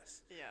voice.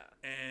 Yes. Yeah.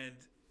 And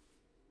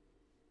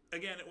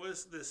again, it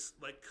was this,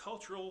 like,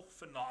 cultural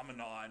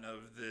phenomenon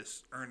of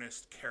this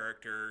Ernest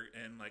character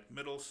in, like,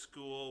 middle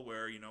school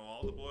where,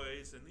 all the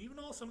boys and even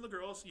some of the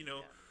girls,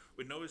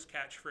 would know his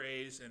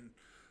catchphrase, and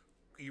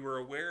you were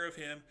aware of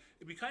him.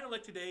 It'd be kind of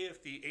like today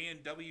if the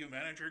A&W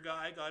manager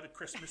guy got a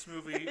Christmas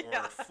movie,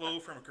 or Flo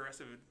from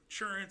Progressive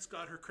Insurance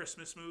got her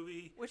Christmas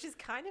movie. Which is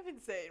kind of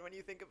insane when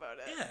you think about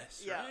it.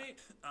 Yes, right?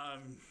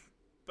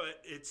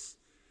 But it's...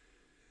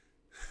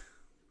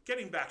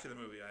 Getting back to the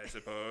movie, I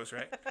suppose,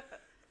 right?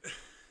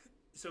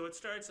 So it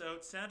starts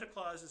out, Santa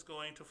Claus is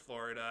going to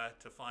Florida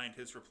to find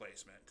his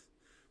replacement.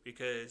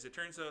 because it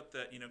turns out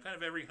that, kind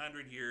of every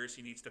 100 years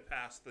he needs to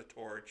pass the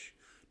torch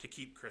to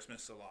keep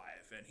Christmas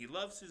alive. And he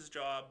loves his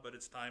job, but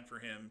it's time for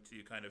him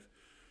to kind of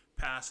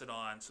pass it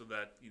on so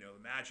that,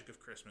 the magic of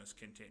Christmas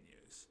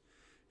continues.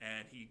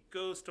 And he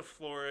goes to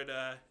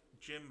Florida.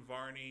 Jim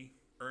Varney,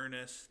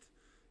 Ernest,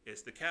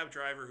 is the cab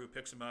driver who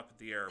picks him up at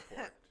the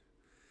airport.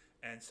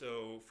 And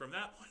so from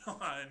that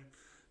point on,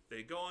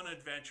 they go on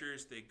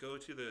adventures. They go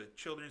to the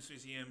Children's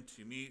Museum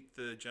to meet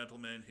the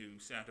gentleman who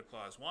Santa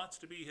Claus wants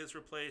to be his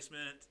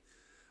replacement.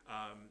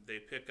 They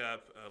pick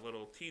up a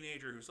little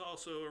teenager who's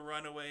also a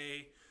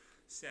runaway.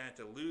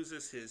 Santa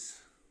loses his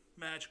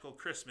magical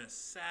Christmas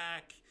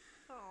sack.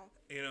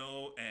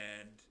 Oh.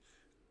 And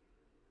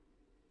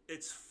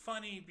it's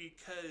funny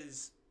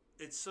because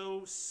it's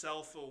so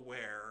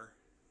self-aware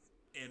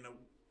in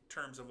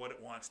terms of what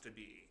it wants to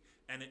be.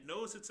 And it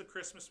knows it's a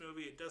Christmas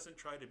movie. It doesn't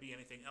try to be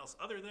anything else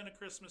other than a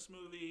Christmas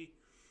movie.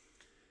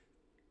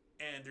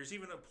 And there's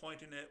even a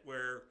point in it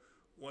where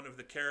one of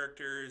the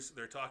characters,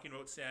 they're talking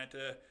about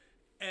Santa,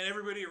 and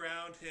everybody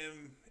around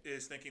him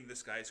is thinking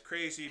this guy's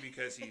crazy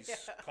because he's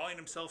calling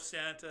himself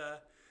Santa.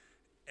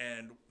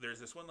 And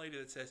there's this one lady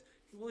that says,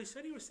 well, he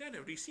said he was Santa,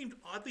 but he seemed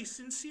oddly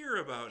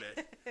sincere about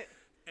it.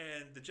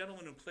 And the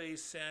gentleman who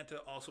plays Santa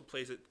also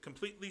plays it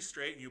completely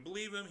straight, and you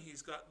believe him.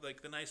 He's got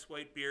like the nice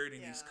white beard,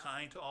 and he's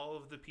kind to all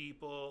of the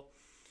people.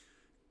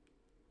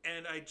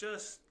 And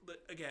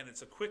again,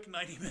 it's a quick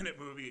 90-minute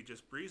movie. It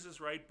just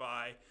breezes right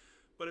by,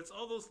 but it's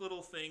all those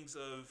little things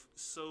of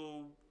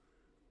so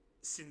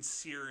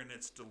sincere in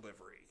its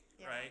delivery,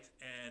 right?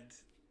 And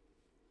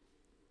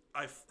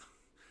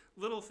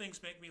little things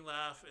make me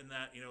laugh in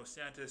that,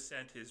 Santa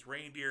sent his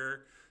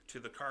reindeer to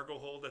the cargo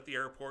hold at the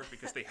airport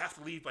because they have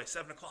to leave by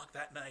 7 o'clock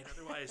that night.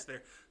 Otherwise,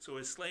 so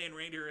his sleigh and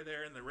reindeer are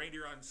there, and the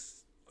reindeer on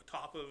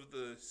top of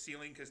the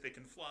ceiling because they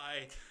can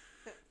fly.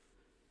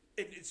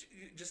 It's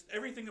just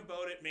everything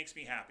about it makes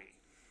me happy.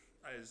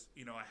 As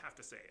I have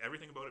to say,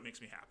 everything about it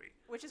makes me happy.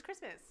 Which is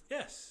Christmas.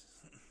 Yes.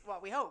 Well,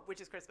 we hope, which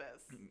is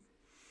Christmas.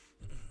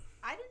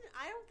 I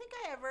don't think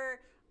I ever,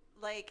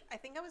 I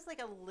think I was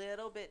a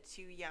little bit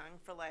too young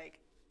for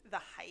the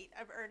height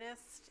of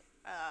Ernest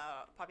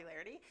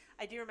popularity.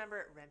 I do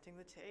remember renting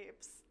the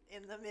tapes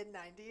in the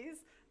mid-90s.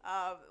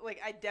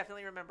 I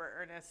definitely remember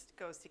Ernest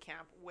Goes to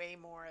Camp way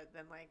more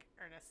than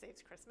Ernest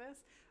Saves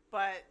Christmas.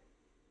 But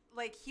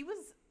he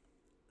was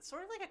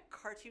sort of like a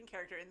cartoon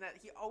character in that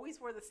he always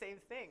wore the same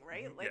thing,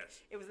 right? Yes.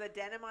 It was the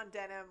denim on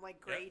denim,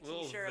 gray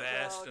t-shirt,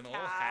 little vest and a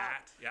little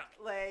hat. Yeah.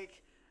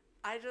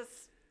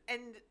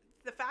 And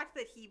the fact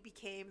that he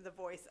became the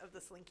voice of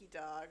the Slinky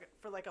Dog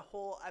for a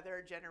whole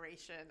other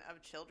generation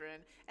of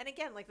children. And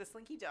again, the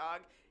Slinky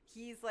Dog,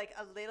 he's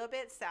a little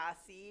bit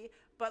sassy,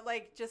 but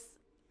just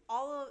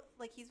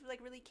he's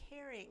really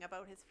caring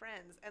about his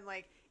friends. And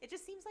it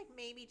just seems like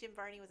maybe Jim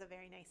Varney was a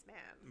very nice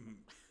man. Mm-hmm.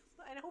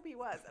 I hope he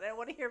was, and I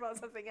want to hear about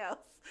something else.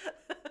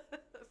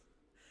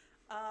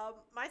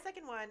 My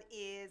second one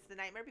is The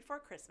Nightmare Before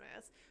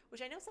Christmas,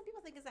 which I know some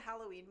people think is a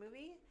Halloween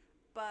movie,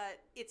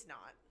 but it's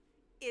not.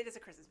 It is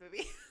a Christmas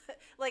movie.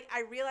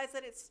 I realize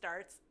that it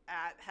starts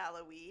at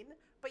Halloween,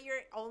 but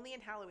you're only in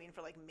Halloween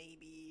for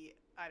maybe,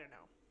 I don't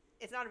know.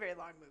 It's not a very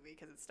long movie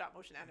because it's stop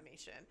motion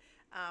animation.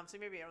 So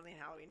maybe you're only in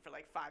Halloween for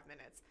 5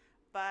 minutes.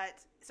 But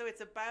so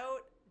it's about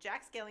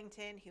Jack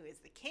Skellington, who is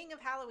the king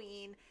of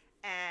Halloween,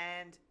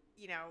 and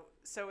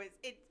so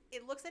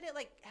it looks at it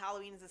like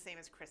Halloween is the same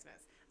as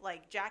Christmas.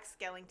 Jack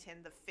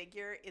Skellington, the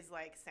figure, is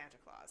Santa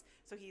Claus.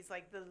 So he's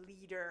the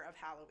leader of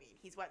Halloween.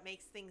 He's what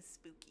makes things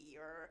spooky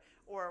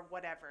or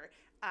whatever.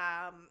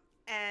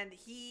 And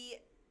he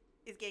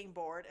is getting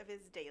bored of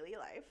his daily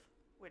life,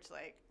 which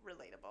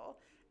relatable.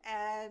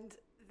 And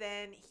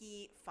then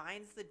he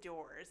finds the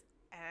doors,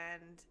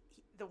 and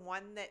the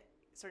one that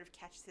sort of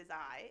catches his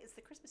eye is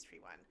the Christmas tree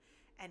one.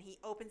 And he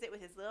opens it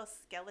with his little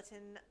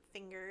skeleton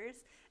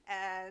fingers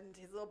and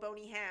his little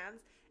bony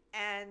hands.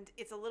 And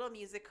it's a little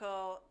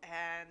musical,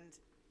 and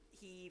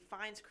he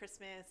finds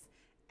Christmas,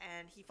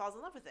 and he falls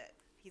in love with it.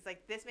 He's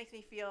this makes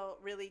me feel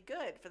really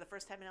good for the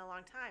first time in a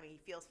long time. And he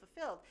feels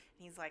fulfilled.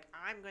 And he's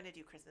I'm going to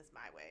do Christmas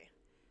my way.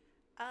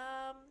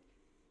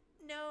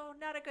 No,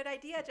 not a good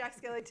idea, Jack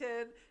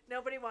Skellington.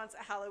 Nobody wants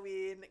a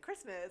Halloween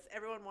Christmas.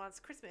 Everyone wants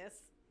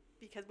Christmas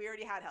because we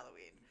already had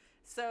Halloween.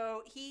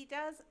 So he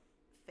does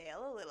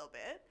fail a little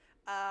bit.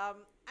 I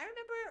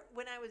remember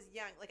when I was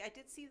young, I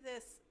did see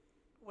this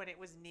when it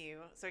was new.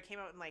 So it came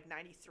out in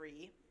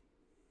 93.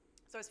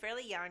 So I was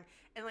fairly young,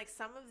 and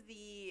some of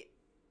the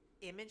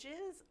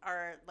images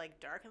are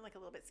dark and a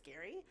little bit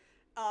scary.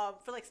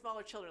 For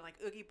smaller children,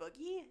 Oogie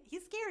Boogie,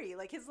 he's scary.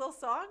 His little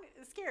song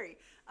is scary.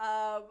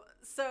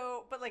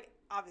 But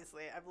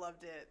obviously I've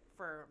loved it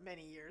for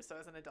many years. So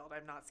as an adult,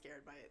 I'm not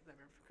scared by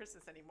Nightmare Before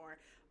Christmas anymore.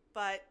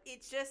 But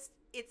it's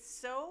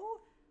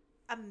so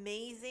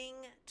amazing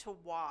to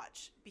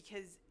watch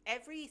because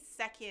every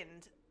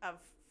second of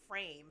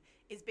frame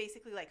is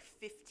basically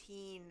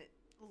 15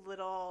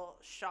 little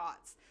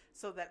shots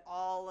so that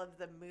all of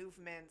the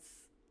movements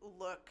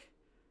look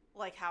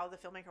like how the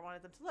filmmaker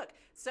wanted them to look.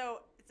 So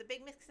it's a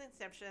big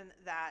misconception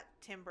that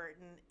Tim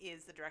Burton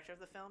is the director of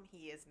the film.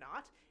 He is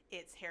not.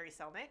 It's Harry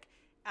Selnick.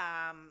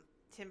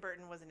 Tim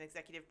Burton was an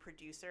executive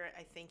producer.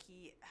 I think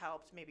he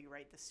helped maybe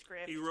write the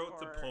script. He wrote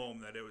the poem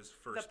that it was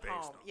first based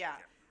on. Yeah.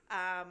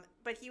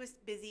 But he was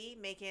busy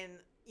making,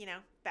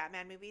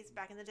 Batman movies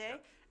back in the day. Yeah.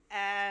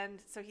 And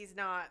so he's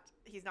not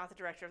the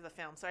director of the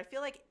film. So I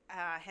feel like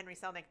Henry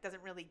Selnick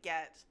doesn't really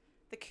get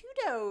the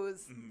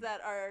kudos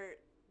that are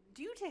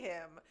due to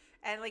him.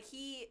 And like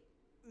he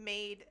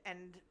made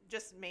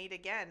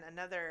again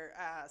another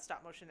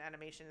stop motion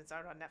animation. It's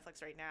out on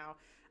Netflix right now.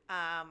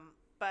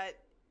 But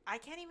I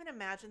can't even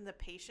imagine the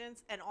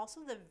patience and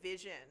also the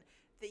vision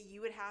that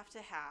you would have to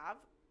have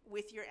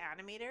with your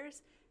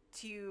animators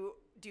to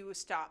do a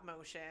stop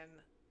motion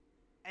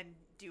and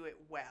do it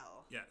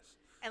well. Yes.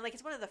 And like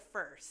it's one of the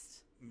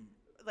first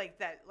like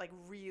that like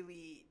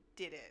really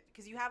did it,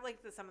 because you have like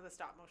some of the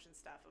stop motion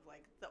stuff of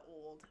like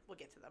we'll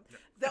get to them,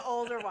 the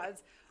older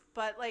ones,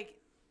 but like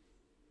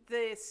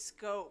the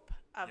scope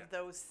of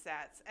those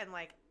sets, and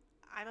like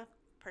I'm a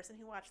person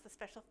who watched the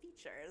special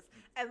features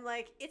and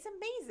like it's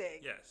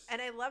amazing. Yes.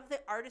 And I love the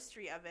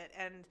artistry of it,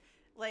 and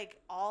like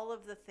all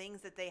of the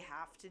things that they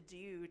have to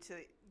do to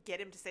get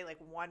him to say like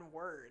one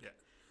word.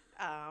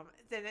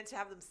 Then to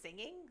have them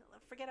singing,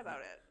 forget about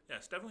it. Yeah,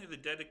 it's definitely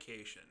the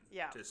dedication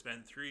to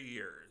spend 3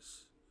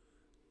 years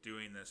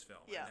doing this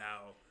film. Yeah.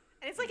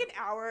 And it's like an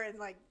hour and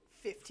like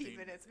 15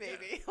 minutes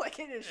maybe. Like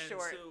it is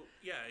short. So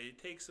it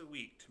takes a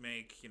week to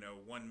make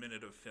 1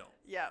 minute of film.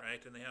 Yeah.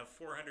 Right, and they have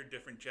 400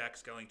 different Jack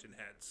Skellington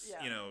heads.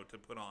 To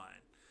put on.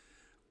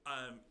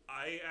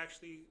 I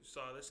actually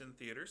saw this in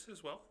theaters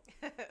as well.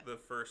 The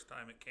first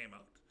time it came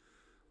out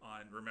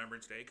on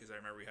Remembrance Day, because I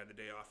remember we had the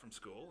day off from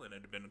school and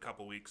it had been a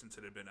couple weeks since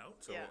it had been out.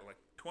 So like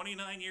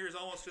 29 years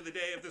almost to the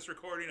day of this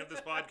recording of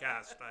this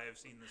podcast, I have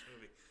seen this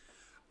movie.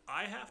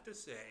 I have to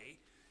say,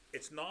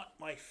 it's not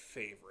my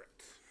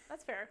favorite.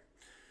 That's fair.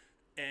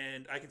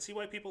 And I can see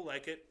why people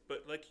like it,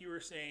 but like you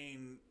were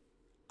saying,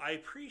 I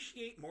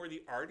appreciate more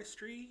the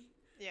artistry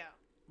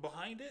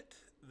behind it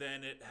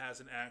than it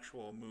has an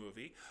actual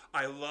movie.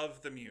 I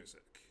love the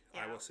music.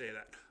 I will say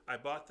that. I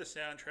bought the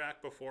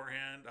soundtrack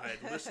beforehand. I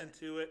had listened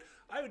to it.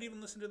 I would even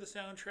listen to the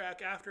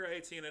soundtrack after I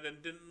had seen it and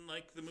didn't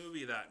like the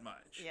movie that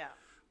much. Yeah.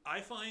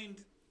 I find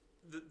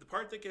the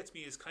part that gets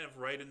me is kind of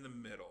right in the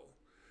middle,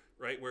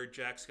 right? Where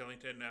Jack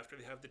Skellington, after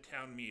they have the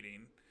town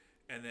meeting,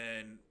 and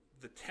then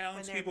the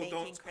townspeople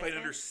don't quite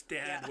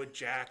understand what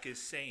Jack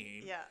is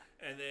saying. Yeah.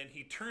 And then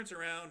he turns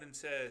around and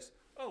says,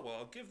 oh, well,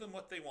 I'll give them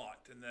what they want.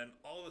 And then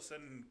all of a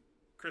sudden,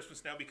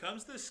 Christmas now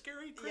becomes this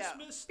scary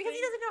Christmas thing. Because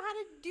he doesn't know how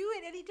to do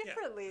it any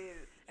differently.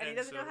 And he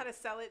doesn't know how to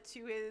sell it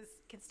to his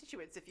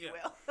constituents, if you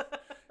will.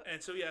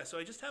 And so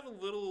I just have a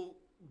little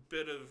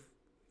bit of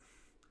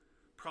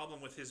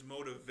problem with his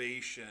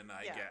motivation,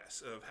 I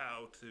guess, of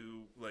how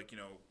to,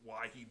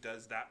 why he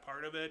does that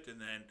part of it. And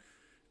then,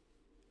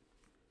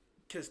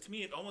 because to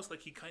me, it almost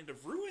like he kind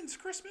of ruins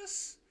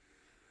Christmas.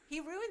 He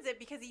ruins it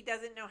because he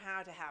doesn't know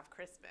how to have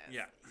Christmas.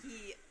 Yeah.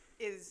 He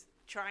is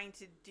trying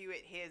to do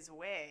it his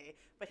way,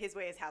 but his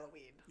way is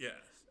Halloween. Yes.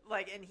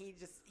 And he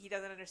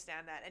doesn't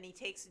understand that, and he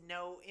takes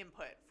no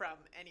input from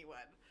anyone.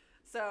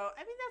 So,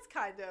 I mean, that's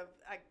kind of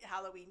a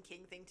Halloween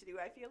King thing to do,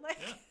 I feel like.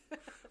 Yeah.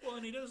 Well,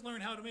 and he does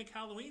learn how to make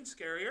Halloween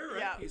scarier, right?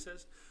 Yeah. He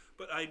says.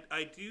 But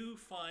I do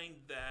find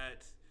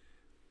that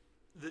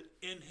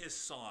in his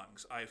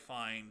songs,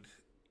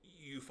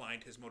 you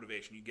find his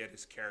motivation. You get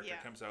his character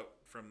comes out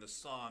from the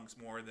songs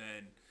more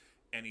than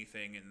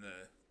anything in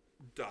the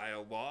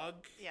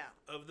dialogue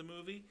of the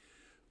movie.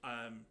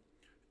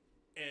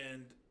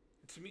 And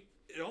to me,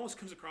 it almost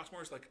comes across more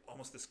as like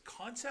almost this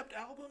concept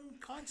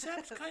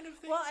kind of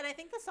thing. Well, and I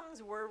think the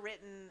songs were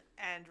written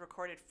and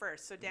recorded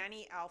first. So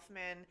Danny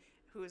Elfman,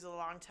 who's a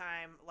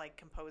longtime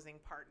composing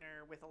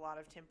partner with a lot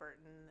of Tim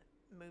Burton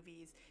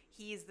movies,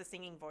 he's the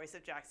singing voice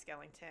of Jack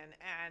Skellington.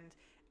 And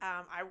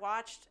I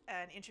watched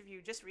an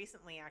interview just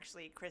recently,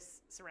 actually.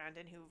 Chris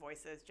Sarandon, who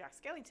voices Jack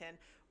Skellington,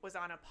 was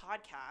on a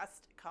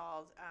podcast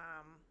called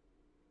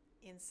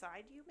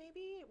Inside You,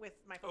 maybe, with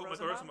Michael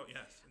Rosenbaum. Michael Rosenbaum,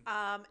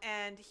 yes.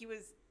 And he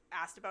was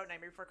asked about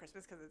Nightmare Before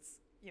Christmas because it's,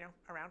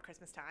 around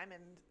Christmas time,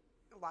 and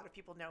a lot of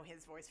people know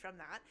his voice from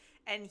that.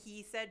 And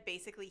he said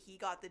basically he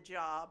got the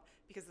job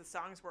because the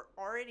songs were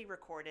already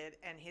recorded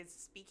and his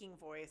speaking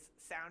voice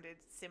sounded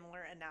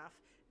similar enough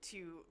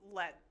to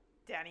let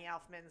Danny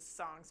Elfman's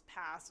songs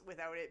pass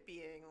without it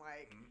being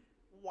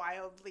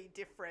wildly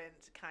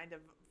different kind of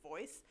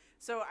voice.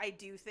 So I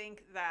do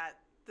think that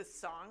the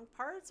song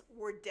parts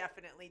were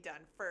definitely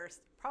done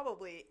first,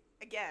 probably,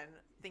 again,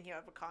 thinking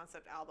of a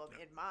concept album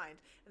in mind.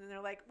 And then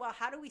they're like, well,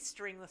 how do we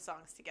string the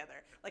songs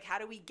together? How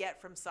do we get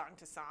from song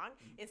to song?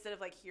 Instead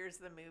of here's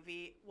the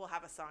movie, we'll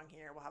have a song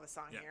here, we'll have a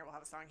song here, we'll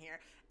have a song here.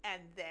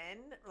 And then,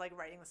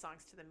 writing the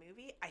songs to the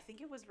movie, I think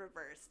it was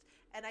reversed.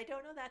 And I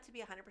don't know that to be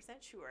 100%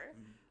 sure,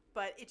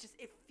 but it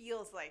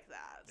feels like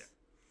that.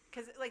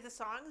 Because, the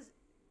songs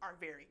are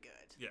very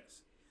good.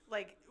 Yes.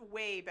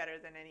 Way better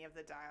than any of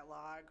the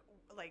dialogue.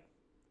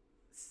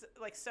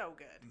 So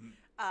good.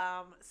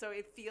 So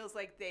it feels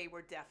like they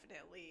were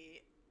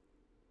definitely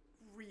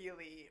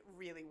really,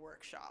 really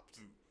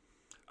workshopped.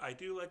 I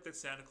do like that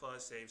Santa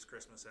Claus saves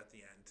Christmas at the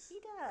end. He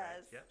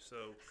does. Right? Yep. So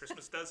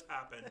Christmas does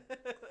happen.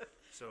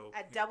 So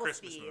At double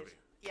Christmas speed. movie.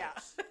 Yeah.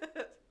 Yes.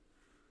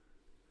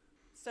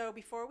 So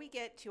before we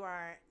get to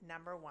our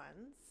number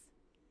ones,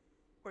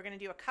 we're going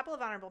to do a couple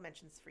of honorable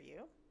mentions for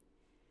you.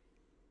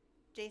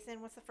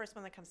 Jason, what's the first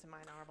one that comes to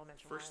mind, honorable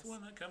mention? First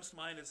one that comes to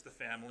mind is The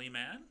Family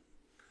Man.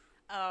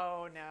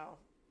 Oh, no.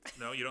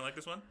 No, you don't like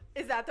this one?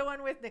 Is that the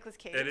one with Nicolas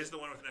Cage? It is the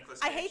one with Nicolas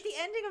Cage. I hate the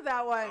ending of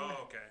that one.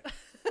 Oh,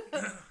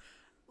 okay.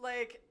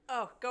 Like,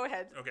 oh, go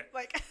ahead. Okay.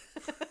 Like,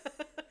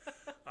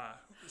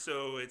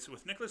 So it's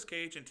with Nicolas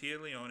Cage and Tia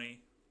Leone.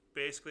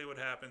 Basically what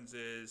happens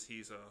is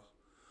he's a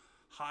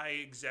high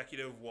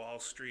executive Wall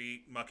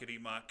Street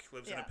muckety-muck,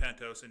 lives in a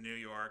penthouse in New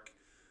York,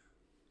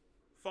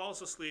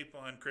 falls asleep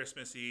on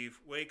Christmas Eve,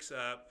 wakes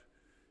up.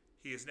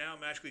 He is now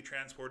magically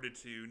transported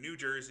to New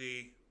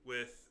Jersey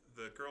with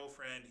the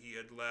girlfriend he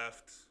had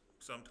left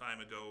some time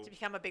ago. to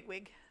become a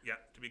bigwig. Yeah,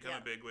 to become Yeah.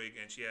 a bigwig,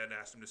 and she had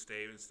asked him to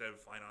stay instead of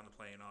flying on the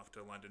plane off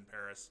to London,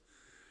 Paris.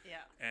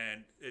 Yeah.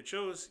 And it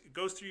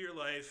goes through your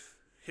life,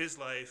 his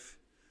life,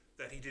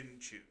 that he didn't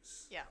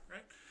choose. Yeah.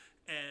 Right?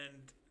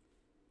 And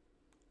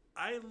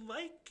I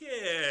like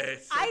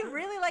it. I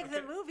really like the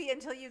Okay. movie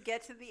until you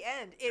get to the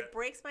end. It Okay.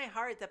 breaks my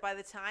heart that by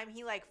the time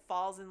he like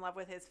falls in love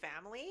with his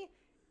family,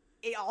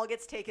 it all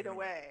gets taken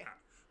away.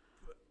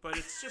 But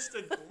it's just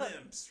a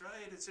glimpse,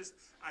 right? It's just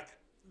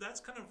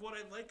that's kind of what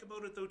I like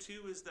about it, though,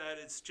 too, is that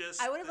it's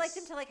just. I would have liked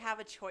him to like have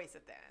a choice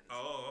at the end.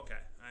 Oh, okay,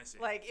 I see.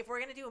 Like if we're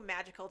gonna do a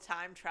magical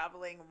time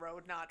traveling,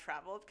 road not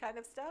traveled kind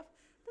of stuff,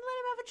 then let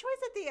him have a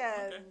choice at the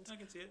end. Okay, I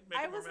can see it. Make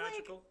it more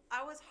magical.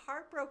 I was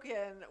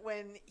heartbroken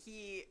when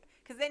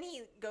because then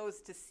he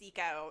goes to seek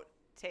out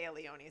Téa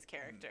Leone's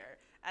character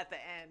at the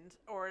end,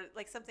 or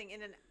like something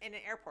in an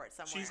airport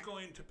somewhere. She's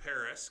going to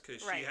Paris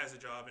because Right. she has a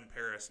job in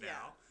Paris now.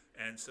 Yeah.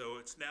 And so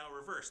it's now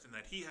reversed in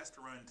that he has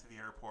to run to the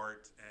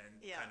airport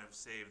and Yeah. kind of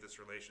save this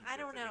relationship. I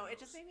don't that he know. It knows.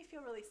 just made me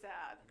feel really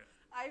sad. Okay.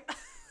 I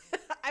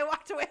I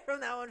walked away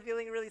from that one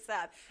feeling really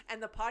sad.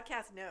 And the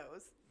podcast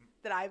knows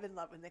that I'm in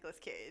love with Nicolas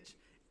Cage.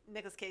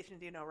 Nicolas Cage can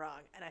do no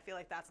wrong, and I feel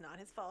like that's not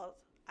his fault.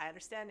 I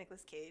understand,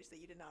 Nicolas Cage, that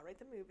you did not write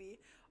the movie,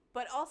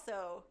 but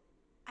also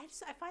I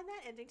find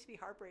that ending to be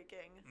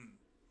heartbreaking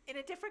in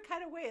a different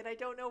kind of way, and I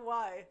don't know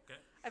why. Okay.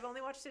 I've only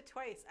watched it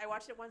twice. I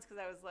watched it once because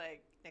I was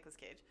like, Nicolas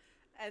Cage.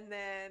 And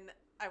then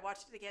I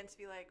watched it again to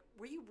be like,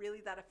 were you really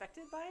that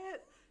affected by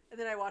it? And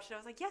then I watched it. I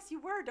was like, yes, you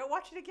were. Don't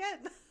watch it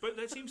again. But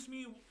that seems to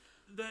me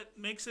that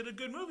makes it a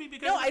good movie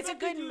because No, it it's a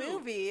affected good you,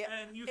 movie.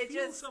 and you It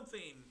feel just-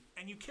 something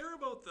and you care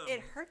about them.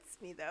 It hurts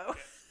me, though.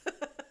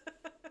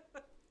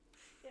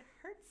 It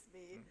hurts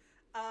me.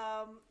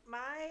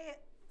 My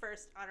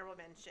first honorable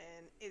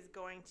mention is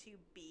going to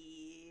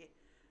be,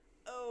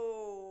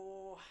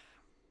 Sound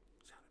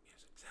of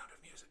Music, Sound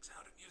of Music,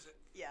 Sound of Music.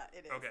 yeah,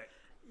 it is. Okay.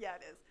 Yeah,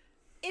 it is.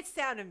 It's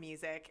Sound of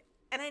Music.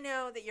 And I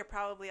know that you're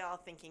probably all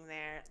thinking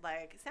there,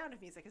 like, Sound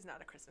of Music is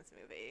not a Christmas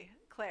movie.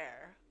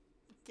 Claire,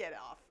 get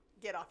off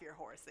your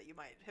horse that you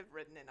might have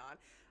ridden in on.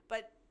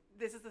 But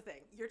this is the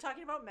thing. You're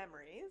talking about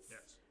memories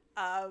Yes.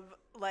 of,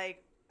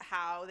 like,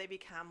 how they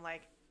become,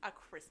 like, a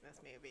Christmas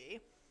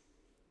movie.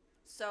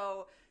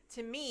 So,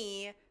 to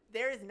me,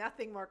 there is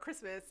nothing more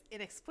Christmas,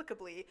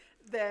 inexplicably,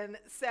 than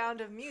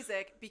Sound of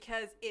Music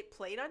because it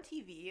played on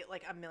TV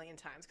like a million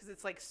times because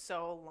it's like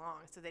so long.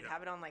 So they'd Yeah.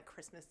 have it on like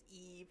Christmas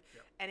Eve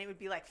Yeah. and it would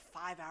be like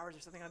 5 hours or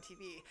something on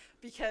TV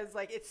because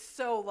like it's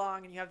so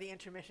long and you have the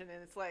intermission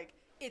and it's like,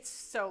 it's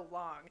so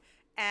long.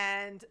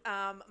 And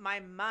my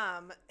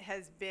mom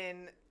has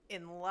been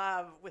in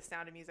love with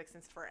Sound of Music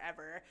since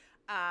forever.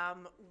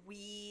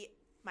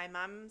 My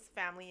mom's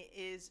family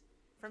is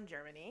from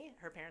Germany.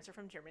 Her parents are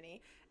from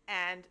Germany.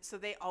 And so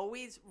they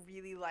always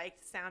really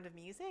liked Sound of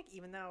Music,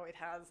 even though it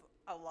has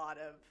a lot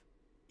of,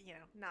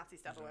 Nazi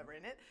stuff or whatever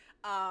in it,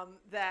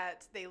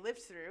 that they lived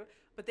through.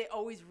 But they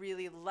always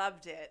really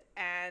loved it.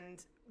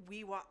 And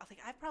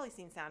I've probably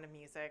seen Sound of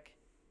Music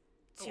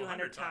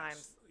 200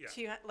 times.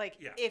 Yeah.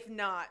 Yeah. If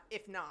not.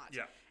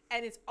 Yeah.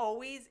 And it's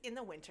always in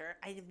the winter.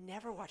 I have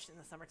never watched it in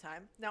the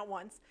summertime, not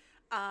once.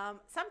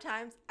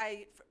 Sometimes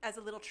as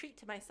a little treat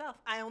to myself,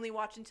 I only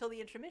watch until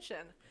the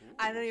intermission. Ooh.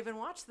 I don't even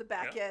watch the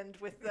back Yeah. end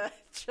with the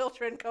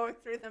children going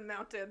through the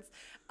mountains.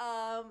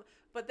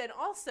 But then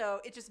also,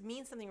 it just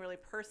means something really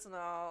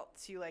personal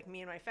to like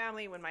me and my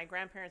family. When my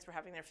grandparents were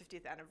having their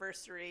 50th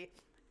anniversary,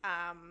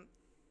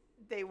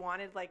 they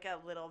wanted like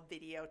a little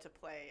video to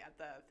play at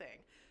the thing.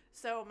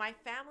 So my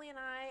family and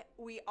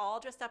we all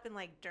dressed up in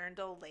like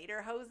Dirndl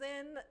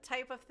Lederhosen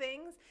type of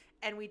things,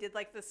 and we did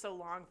like the So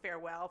Long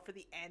Farewell for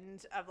the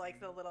end of like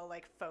the little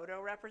like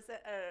photo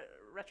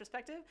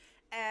retrospective,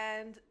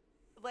 and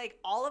like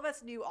all of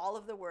us knew all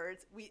of the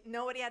words.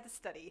 Nobody had to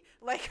study.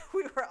 Like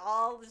we were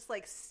all just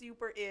like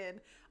super in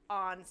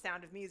on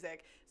Sound of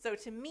Music. So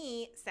to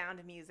me, Sound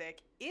of Music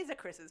is a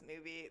Christmas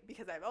movie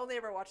because I've only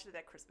ever watched it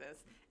at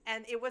Christmas,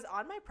 and it was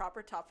on my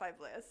proper top 5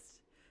 list.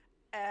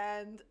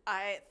 And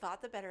I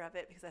thought the better of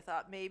it because I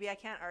thought maybe I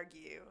can't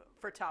argue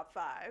for top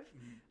 5,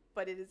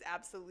 but it is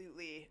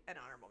absolutely an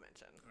honorable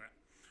mention. All right.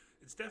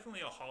 it's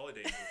definitely a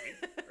holiday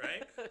movie,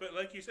 right? But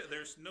like you said,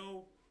 there's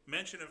no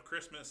mention of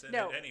Christmas in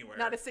No, it anywhere.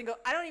 not a single.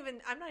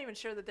 I'm not even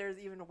sure that there's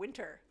even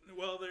winter.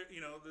 Well,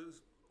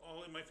 there's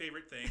all of my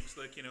favorite things,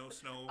 like,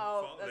 snow. Oh,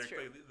 fall. that's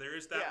true. There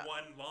is that Yeah.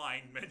 one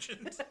line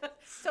mentioned.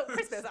 So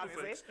Christmas,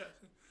 obviously. Snowflakes, yeah.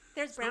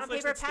 There's brown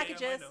Snowflakes paper that stay on my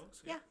packages.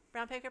 nose, Yeah,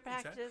 brown paper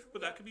packages. Exactly.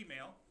 But that could be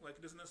mail. Like,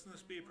 it doesn't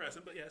necessarily be a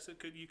present, but yes,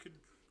 you could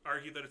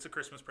argue that it's a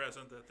Christmas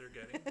present that they're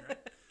getting, right?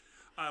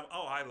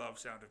 I love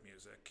Sound of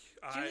Music.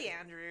 Julie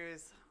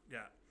Andrews,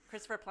 Yeah.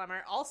 Christopher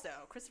Plummer. Also,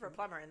 Christopher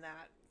Plummer in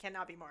that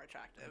cannot be more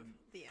attractive.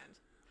 The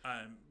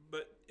end.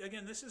 But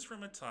again, this is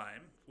from a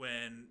time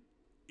when,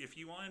 if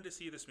you wanted to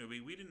see this movie,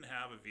 we didn't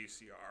have a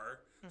VCR,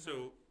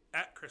 so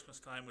at Christmas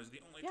time was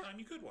the only time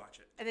you could watch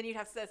it. And then you'd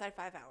have to set aside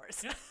 5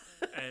 hours. Yeah.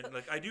 And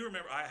like, I do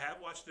remember, I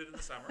have watched it in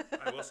the summer.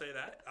 I will say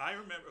that. I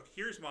remember.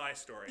 Here's my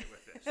story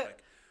with this.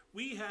 Like,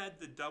 we had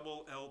the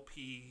double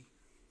LP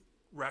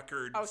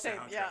record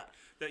soundtrack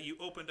that you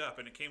opened up,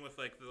 and it came with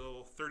like the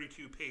little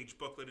 32-page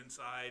booklet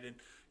inside, and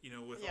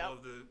with all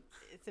of the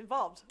it's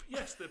involved.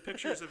 Yes, the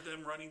pictures of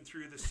them running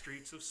through the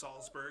streets of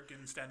Salzburg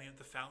and standing at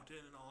the fountain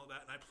and all of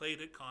that, and I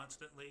played it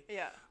constantly.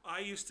 Yeah. I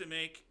used to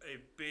make a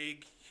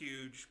big,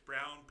 huge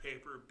brown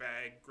paper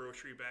bag,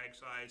 grocery bag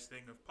size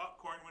thing of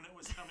popcorn when it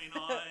was coming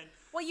on.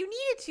 Well, you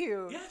needed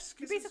to. Yes.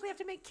 You basically have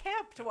to make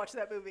camp to watch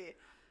that movie.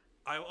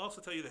 I will also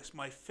tell you this.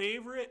 My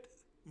favorite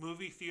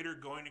movie theater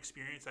going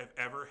experience I've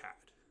ever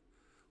had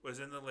was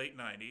in the late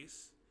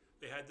 90s.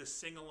 They had the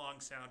sing-along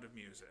Sound of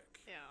Music.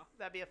 Yeah,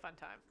 that'd be a fun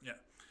time. Yeah.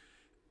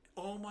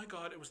 Oh my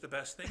God, it was the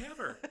best thing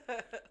ever.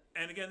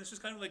 And again, this was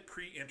kind of like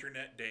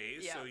pre-internet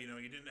days. Yeah. So, you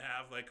didn't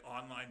have like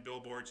online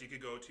billboards you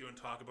could go to and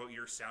talk about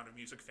your Sound of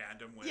Music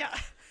fandom with. Yeah.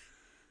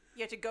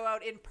 You had to go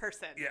out in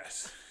person.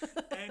 Yes.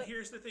 And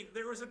here's the thing.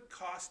 There was a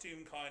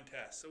costume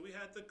contest. So we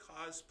had the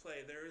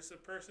cosplay. There was a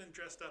person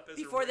dressed up as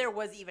Before there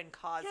was even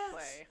cosplay.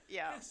 Yes.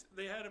 Yeah. Yes.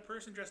 They had a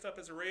person dressed up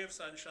as a ray of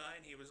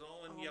sunshine. He was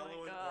all in Oh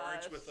yellow my and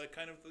orange gosh. with like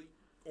kind of the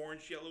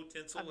orange-yellow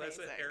tinsel as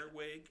a Amazing. hair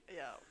wig.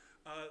 Yeah.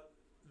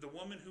 The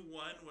woman who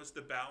won was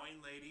the bowing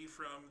lady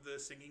from the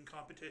singing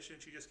competition.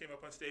 She just came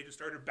up on stage and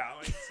started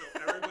bowing,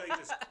 so everybody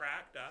just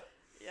cracked up.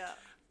 Yeah.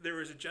 There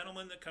was a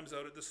gentleman that comes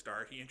out at the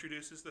start. He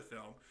introduces the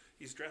film.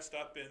 He's dressed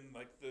up in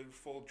like the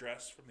full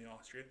dress from the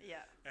Austrian.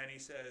 Yeah. And he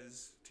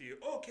says to you,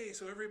 okay,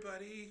 so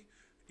everybody,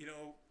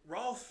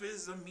 Rolf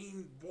is a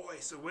mean boy.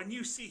 So when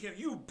you see him,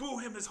 you boo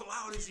him as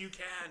loud as you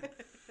can.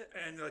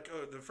 And like,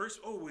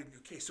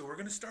 okay, so we're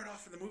going to start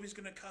off and the movie's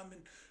going to come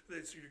and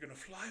so you're going to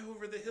fly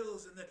over the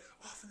hills and then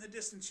off in the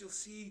distance you'll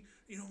see,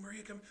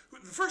 Maria come.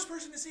 The first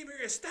person to see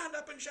Maria stand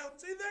up and shout and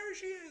say, there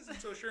she is.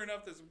 And so sure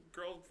enough, this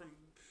girl from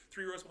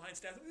 3 rows behind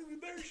stands up,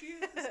 there she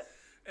is.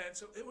 And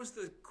so it was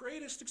the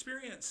greatest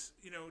experience,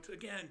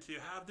 to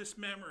have this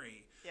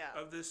memory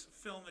of this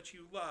film that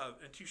you love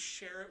and to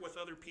share it with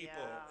other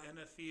people in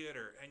a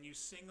theater, and you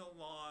sing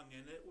along,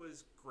 and it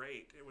was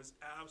great. It was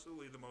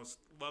absolutely the most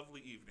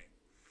lovely evening.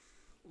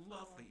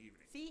 Lovely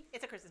evening. See,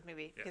 it's a Christmas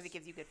movie because it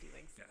gives you good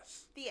feelings.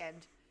 Yes. The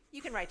end.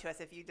 You can write to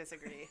us if you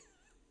disagree.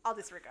 I'll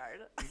disregard.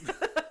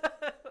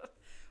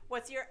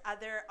 What's your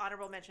other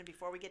honorable mention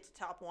before we get to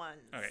top ones?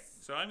 Okay,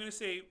 so I'm going to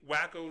say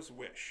Wacko's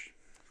Wish.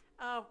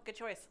 Oh, good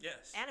choice.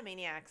 Yes.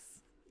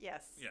 Animaniacs.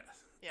 Yes. Yes.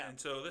 Yeah. And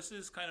so this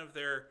is kind of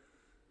their,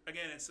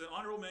 again, it's an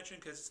honorable mention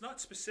because it's not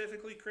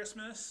specifically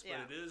Christmas,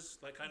 but it is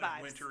like kind Vibes.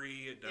 of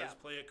wintry. It does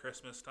play at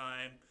Christmas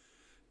time.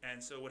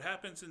 And so what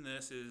happens in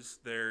this is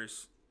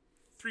there's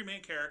 3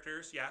 main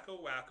characters, Yakko,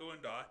 Wacko,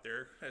 and Dot.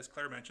 They're, as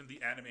Claire mentioned, the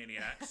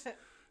Animaniacs.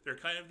 They're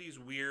kind of these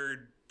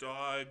weird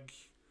dog,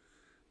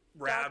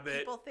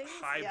 rabbit,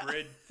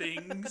 hybrid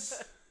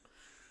things.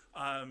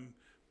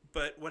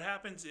 But what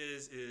happens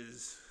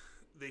is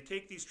they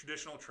take these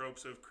traditional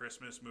tropes of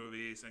Christmas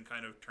movies and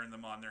kind of turn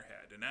them on their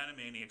head. And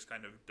Animaniacs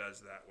kind of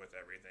does that with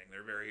everything.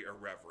 They're very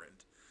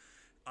irreverent.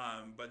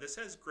 But this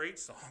has great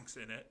songs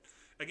in it.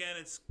 Again,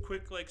 it's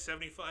quick, like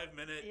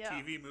 75-minute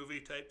TV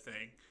movie type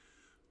thing.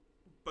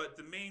 But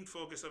the main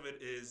focus of it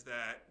is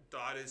that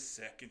Dot is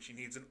sick and she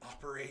needs an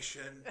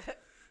operation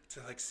to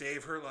like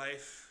save her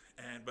life.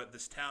 But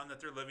this town that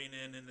they're living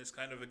in this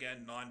kind of,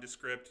 again,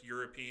 nondescript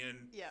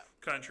European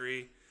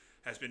country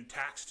has been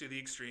taxed to the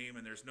extreme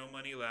and there's no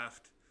money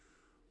left.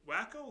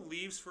 Wacko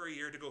leaves for a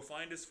year to go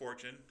find his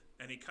fortune,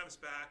 and he comes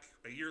back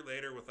a year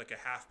later with like a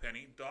half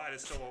penny. Dot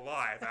is still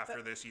alive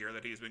after this year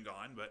that he's been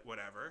gone, but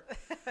whatever.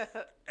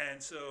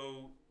 And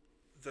so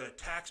the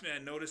tax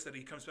man noticed that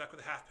he comes back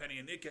with a half penny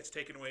and it gets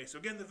taken away. So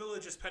again, the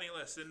village is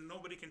penniless and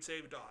nobody can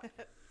save Dot.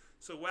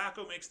 So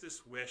Wacko makes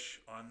this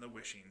wish on the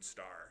wishing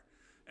star.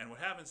 And what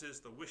happens is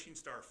the wishing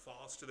star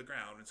falls to the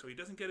ground. And so he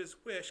doesn't get his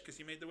wish because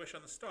he made the wish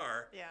on the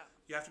star. Yeah.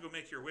 You have to go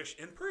make your wish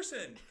in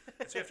person.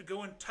 And so you have to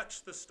go and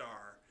touch the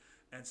star.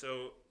 And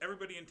so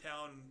everybody in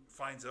town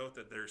finds out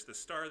that there's the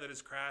star that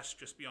has crashed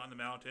just beyond the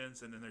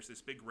mountains. And then there's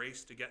this big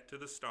race to get to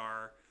the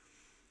star.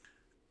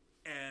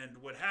 And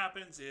what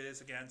happens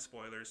is, again,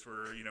 spoilers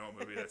for, a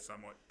movie that's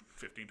somewhat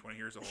 15, 20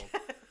 years old.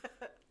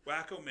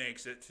 Wacko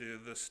makes it to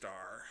the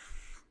star.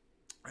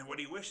 And what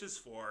he wishes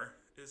for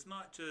is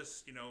not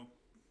just,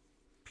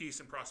 peace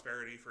and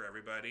prosperity for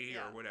everybody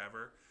Yeah. or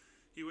whatever.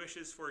 He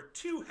wishes for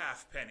 2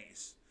 half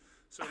pennies.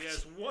 So he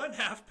has 1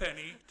 half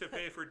penny to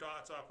pay for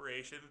Dot's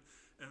operation,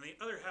 and the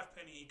other half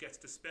penny he gets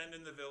to spend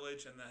in the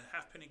village, and the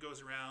half penny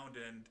goes around,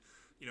 and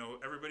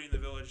everybody in the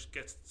village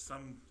gets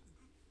some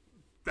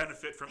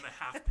benefit from the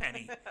half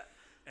penny.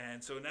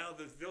 And so now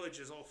the village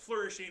is all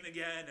flourishing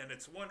again, and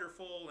it's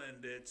wonderful,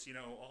 and it's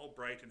all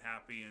bright and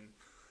happy and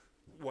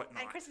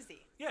whatnot. And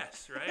Christmassy.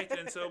 Yes, right.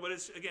 And so, but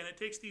it's again, it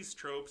takes these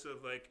tropes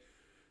of like,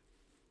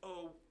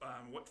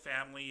 what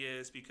family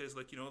is, because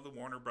the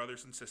Warner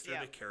brothers and sister,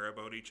 they care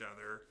about each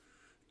other,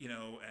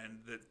 and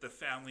the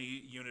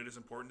family unit is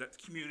important, that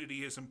the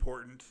community is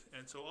important,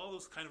 and so all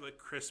those kind of like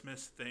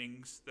Christmas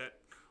things that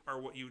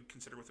are what you would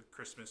consider with a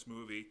Christmas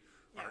movie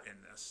are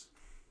in this.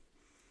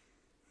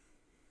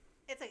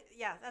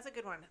 That's a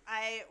good one.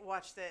 I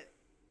watched it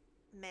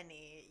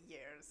many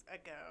years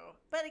ago,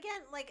 but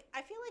again,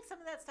 I feel like some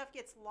of that stuff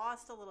gets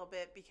lost a little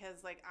bit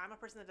because I'm a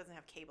person that doesn't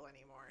have cable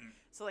anymore.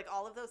 So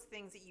all of those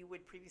things that you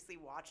would previously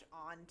watch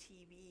on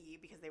TV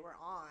because they were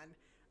on,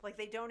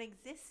 they don't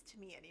exist to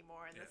me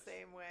anymore in the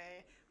same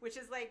way, which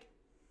is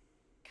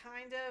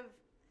kind of,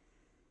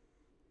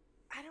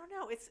 I don't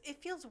know, it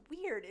feels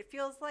weird. It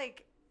feels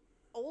like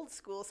old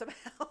school somehow.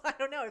 I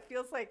don't know. It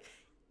feels like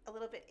a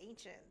little bit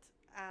ancient.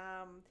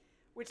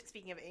 Which,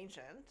 speaking of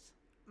ancient,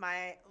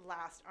 my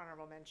last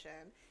honorable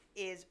mention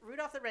is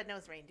Rudolph the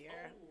Red-Nosed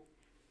Reindeer. Oh.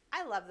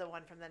 I love the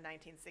one from the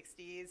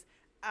 1960s.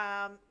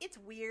 It's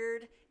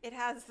weird. It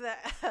has the,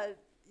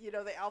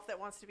 the elf that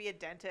wants to be a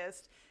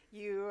dentist.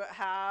 You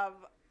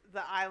have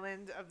the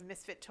island of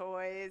misfit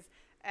toys,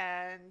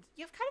 and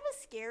you have kind of a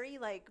scary,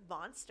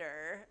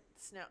 monster,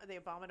 the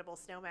abominable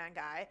snowman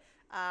guy.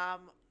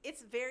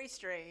 It's very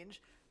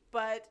strange,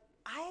 but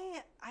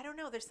I don't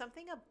know. There's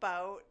something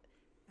about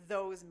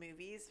those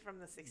movies from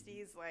the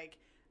 60s,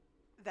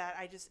 that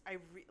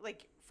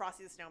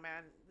Frosty the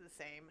Snowman, the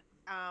same.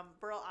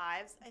 Burl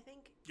Ives, I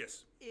think,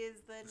 yes,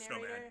 is the narrator.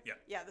 Snowman,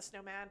 yeah, the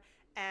Snowman,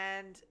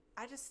 and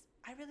I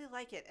really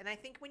like it. And I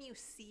think when I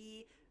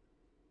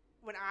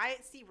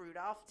see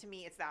Rudolph, to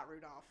me, it's that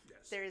Rudolph.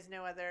 Yes. There is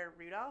no other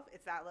Rudolph.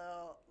 It's that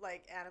little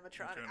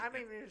animatronic. I'm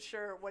not even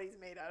sure what he's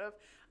made out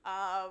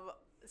of.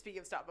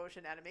 Speaking of stop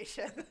motion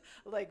animation,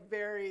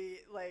 very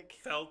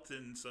felt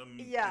and some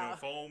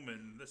foam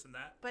and this and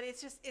that. But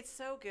it's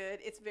so good.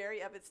 It's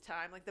very of its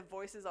time. The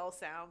voices all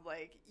sound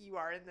like you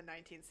are in the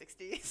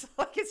 1960s.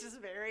 It's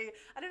just very,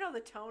 I don't know, the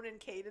tone and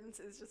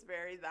cadence is just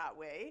very that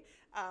way.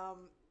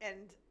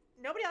 And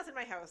nobody else in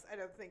my house, I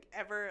don't think,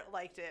 ever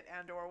liked it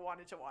and or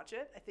wanted to watch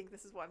it. I think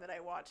this is one that I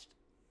watched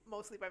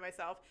mostly by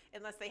myself,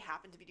 unless they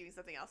happened to be doing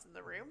something else in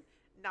the room.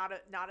 Not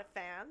a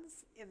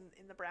fans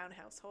in the Brown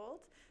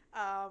household.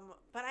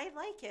 But I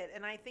like it,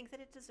 and I think that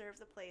it deserves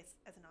a place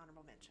as an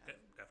honorable mention. Yeah,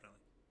 definitely.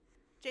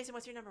 Jason,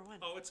 what's your number one?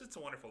 Oh, It's a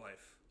Wonderful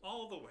Life.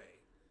 All the way.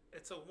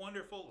 It's a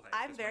Wonderful Life.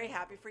 I'm very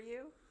happy for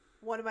you.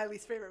 One of my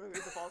least favorite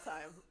movies of all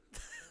time.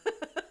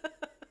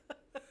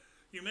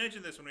 You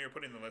mentioned this when we were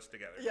putting the list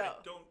together. Yeah.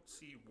 I don't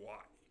see why.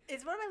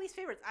 It's one of my least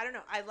favorites. I don't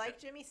know. I like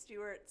Jimmy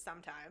Stewart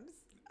sometimes.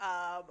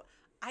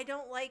 I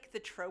don't like the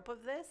trope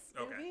of this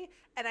movie,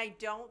 and I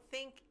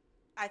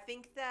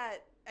think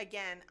that,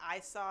 again,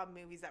 I saw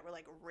movies that were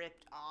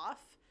ripped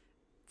off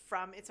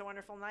from It's a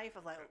Wonderful Life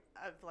of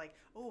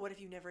oh, what if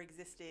you never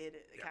existed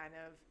kind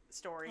of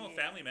story. Well,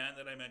 Family Man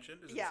that I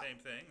mentioned is the same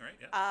thing, right?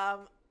 Yeah.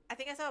 I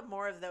think I saw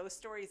more of those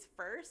stories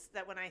first,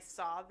 that when I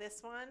saw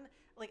this one,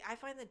 I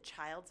find the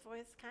child's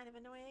voice kind of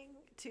annoying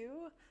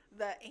too.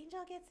 The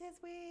angel gets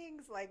his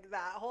wings,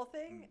 that whole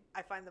thing.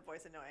 I find the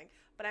voice annoying,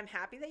 but I'm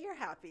happy that you're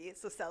happy,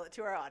 so sell it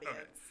to our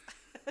audience.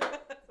 Okay.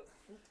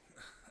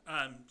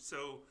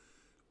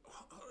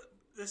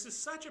 This is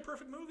such a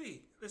perfect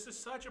movie. It's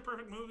such a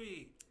perfect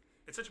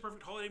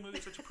holiday movie.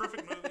 It's such a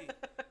perfect movie.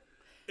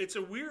 It's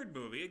a weird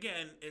movie.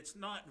 Again, it's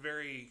not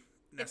very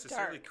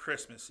necessarily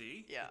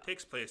Christmassy. Yeah. It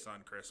takes place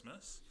on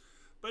Christmas.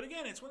 But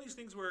again, it's one of these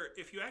things where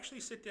if you actually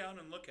sit down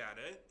and look at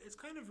it, it's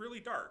kind of really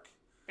dark.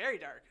 Very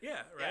dark.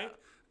 Yeah, right? Yeah.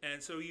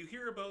 And so you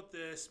hear about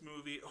this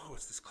movie,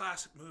 it's this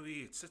classic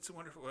movie, it's a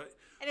wonderful life.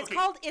 And it's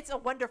called It's a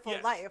Wonderful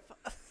Life.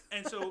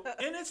 And so,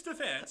 in its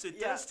defense, it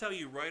does tell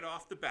you right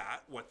off the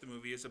bat what the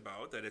movie is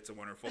about, that it's a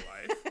wonderful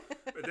life.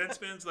 But then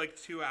spends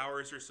 2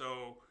 hours or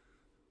so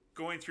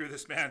going through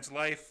this man's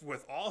life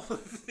with all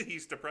of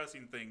these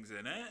depressing things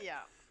in it. Yeah.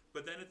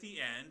 But then at the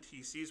end,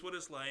 he sees what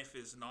his life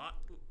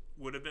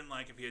would have been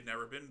like if he had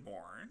never been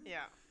born.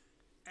 Yeah.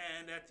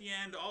 And at the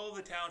end, all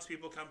the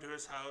townspeople come to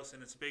his house,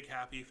 and it's a big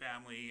happy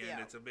family,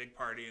 and it's a big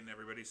party, and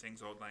everybody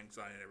sings Auld Lang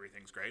Syne, and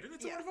everything's great, and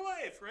it's a wonderful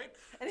life, right?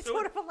 And it's a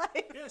wonderful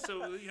life. Yeah,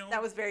 so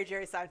that was very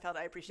Jerry Seinfeld.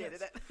 I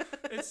appreciated it.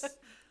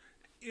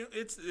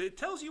 It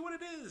tells you what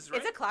it is, right?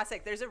 It's a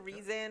classic. There's a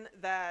reason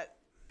that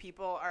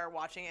people are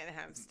watching it and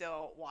have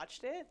still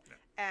watched it,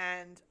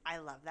 and I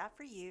love that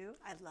for you.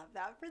 I love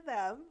that for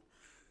them.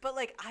 But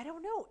I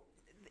don't know.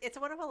 It's a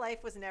Wonderful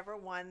Life was never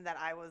one that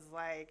I was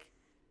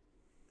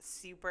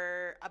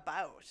super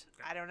about.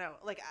 I don't know.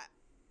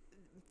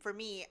 for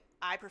me,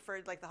 I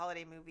preferred like the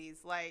holiday movies,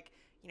 like,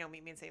 you know,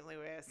 Meet Me in St.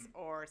 Louis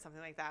or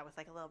something like that with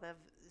like a little bit of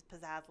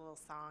pizzazz, a little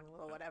song, a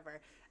little whatever.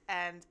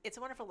 And It's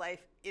a Wonderful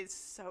Life is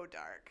so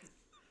dark.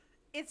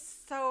 It's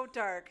so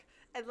dark.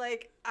 And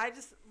like, I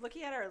just,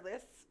 looking at our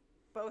lists,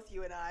 both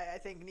you and I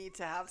think, need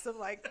to have some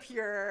like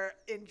pure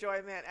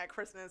enjoyment at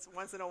Christmas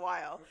once in a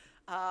while.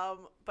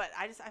 But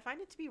I find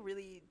it to be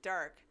really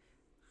dark,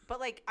 but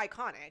like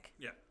iconic.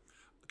 Yeah.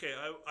 Okay,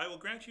 I will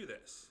grant you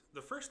this.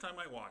 The first time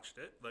I watched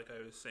it, like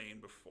I was saying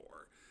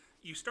before,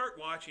 you start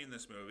watching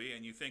this movie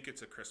and you think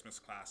it's a Christmas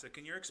classic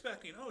and you're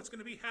expecting, oh, it's going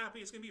to be happy,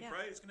 it's going to be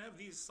bright, it's going to have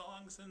these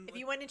songs. And if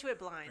you went into it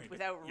blind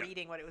without yeah.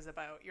 reading what it was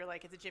about, you're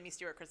like, it's a Jimmy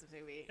Stewart Christmas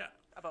movie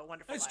about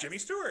wonderful It's lives. Jimmy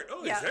Stewart.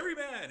 Oh, he's every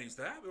man. He's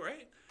that,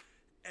 right?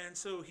 And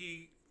so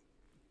he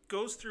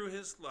goes through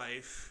his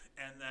life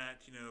and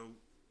that, you know,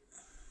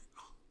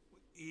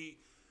 he...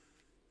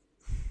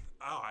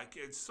 I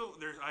can't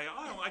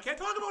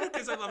talk about it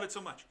because I love it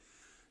so much.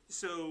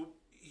 So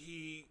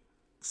he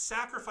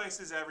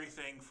sacrifices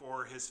everything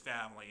for his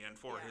family and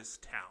for his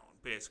town,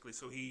 basically.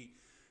 So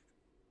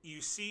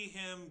you see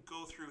him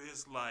go through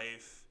his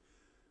life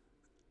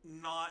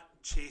not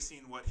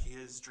chasing what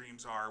his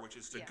dreams are, which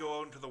is to go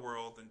out into the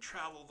world and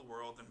travel the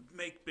world and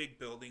make big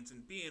buildings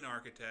and be an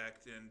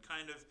architect and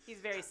kind of... He's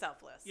very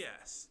selfless.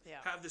 Yes. Yeah.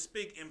 Have this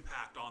big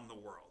impact on the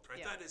world, right?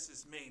 Yeah. That is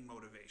his main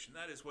motivation.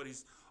 That is what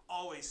he's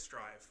always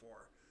strived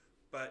for.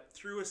 But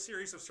through a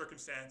series of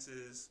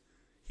circumstances,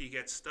 he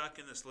gets stuck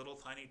in this little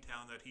tiny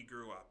town that he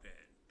grew up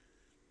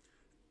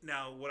in.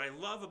 Now, what I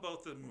love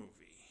about the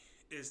movie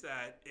is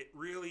that it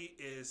really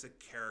is a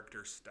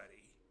character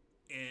study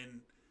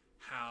in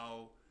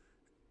how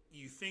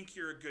you think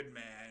you're a good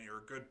man, you're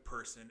a good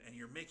person, and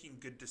you're making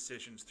good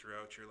decisions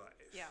throughout your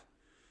life. Yeah.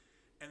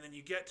 And then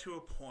you get to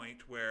a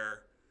point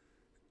where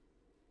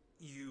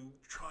you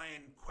try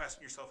and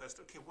question yourself as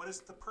to, okay, what is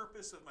the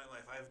purpose of my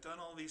life? I've done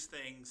all these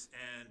things,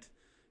 and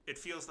it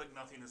feels like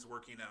nothing is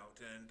working out,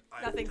 and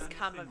nothing's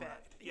come of it. Right.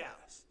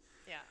 Yes.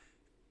 Yeah.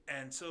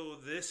 And so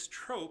this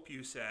trope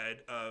you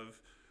said of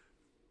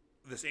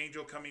this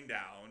angel coming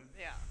down.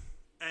 Yeah.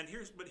 And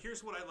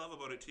here's what I love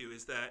about it too,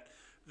 is that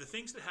the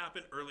things that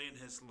happen early in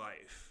his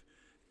life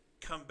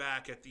come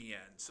back at the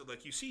end. So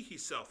like you see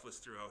he's selfless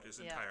throughout his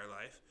entire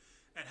life.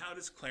 And how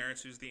does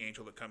Clarence, who's the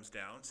angel that comes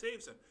down,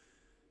 saves him?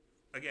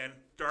 Again,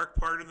 dark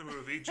part of the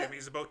movie.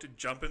 Jimmy's about to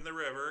jump in the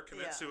river,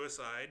 commit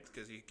suicide,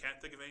 because he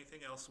can't think of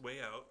anything else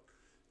way out.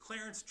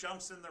 Clarence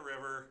jumps in the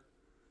river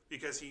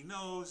because he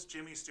knows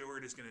Jimmy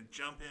Stewart is going to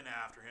jump in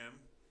after him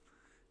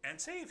and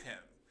save him.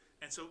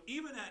 And so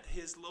even at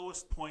his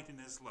lowest point in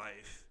his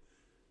life,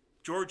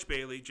 George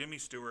Bailey, Jimmy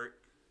Stewart,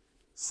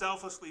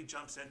 selflessly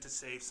jumps in to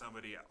save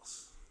somebody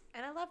else.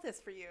 And I love this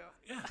for you.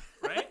 Yeah,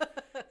 right?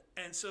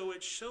 And so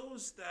it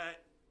shows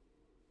that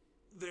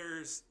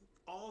there's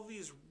all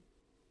these...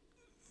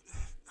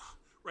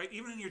 Right,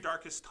 even in your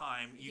darkest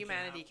time,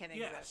 humanity can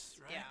exist. Yes,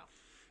 right?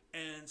 Yeah.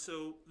 And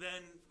so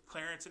then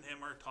Clarence and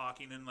him are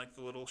talking in like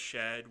the little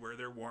shed where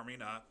they're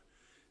warming up,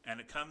 and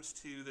it comes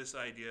to this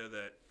idea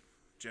that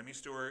Jimmy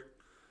Stewart,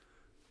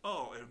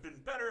 it would have been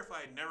better if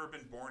I had never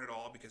been born at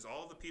all, because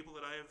all the people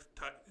that I have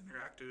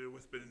interacted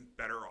with been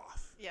better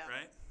off. Yeah.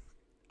 Right?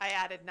 I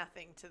added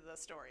nothing to the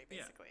story,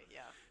 basically.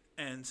 Yeah.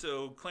 And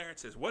so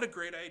Clarence says, what a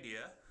great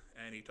idea.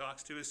 And he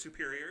talks to his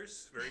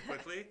superiors very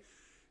quickly.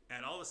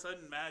 And all of a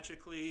sudden,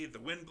 magically, the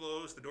wind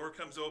blows, the door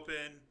comes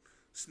open,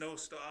 snow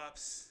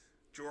stops,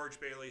 George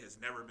Bailey has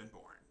never been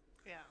born.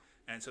 Yeah.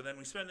 And so then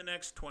we spend the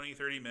next 20,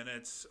 30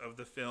 minutes of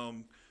the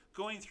film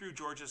going through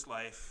George's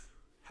life.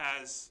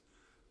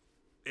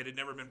 It had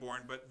never been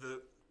born, but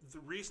the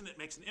reason it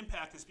makes an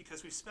impact is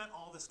because we spent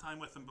all this time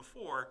with him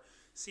before,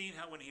 seeing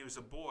how when he was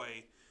a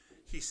boy,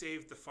 he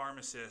saved the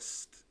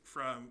pharmacist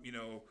from,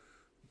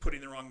 putting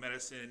the wrong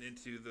medicine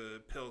into the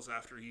pills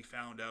after he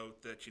found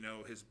out that,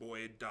 his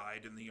boy had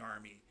died in the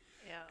army.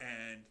 Yeah.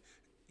 And,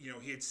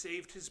 he had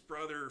saved his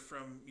brother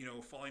from,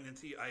 falling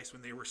into the ice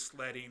when they were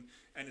sledding.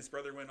 And his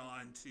brother went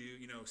on to,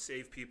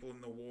 save people in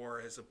the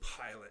war as a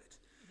pilot.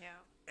 Yeah.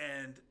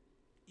 And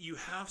you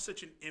have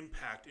such an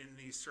impact in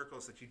these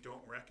circles that you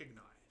don't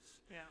recognize.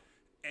 Yeah.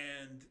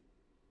 And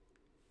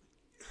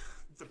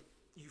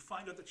you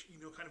find out that,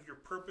 kind of your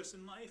purpose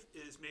in life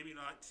is maybe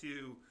not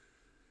to...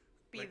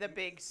 be the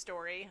big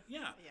story.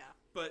 Yeah. Yeah.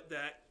 But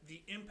that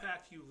the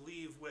impact you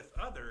leave with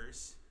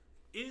others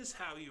is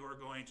how you are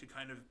going to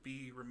kind of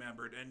be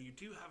remembered, and you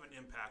do have an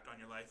impact on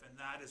your life, and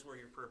that is where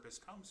your purpose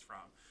comes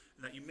from.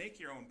 And that you make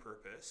your own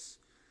purpose,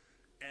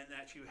 and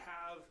that you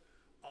have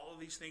all of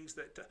these things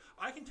that...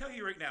 I can tell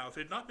you right now, if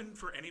it had not been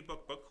for Any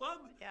Book Club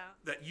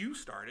that you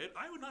started,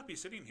 I would not be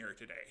sitting here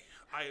today.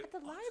 At the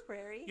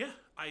library? Yeah,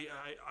 I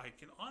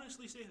can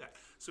honestly say that.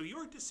 So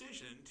your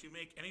decision to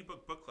make Any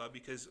Book Club,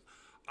 because...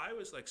 I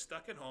was like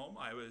stuck at home.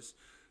 I was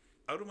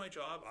out of my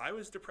job. I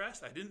was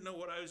depressed. I didn't know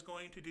what I was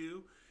going to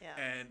do. Yeah.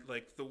 And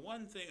like the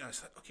one thing I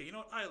was like, okay, you know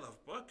what? I love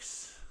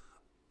books.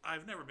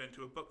 I've never been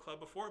to a book club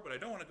before, but I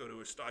don't want to go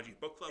to a stodgy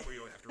book club where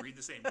you have to read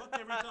the same book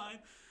every time.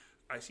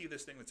 I see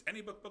this thing that's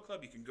Any Book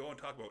Club. You can go and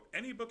talk about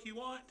any book you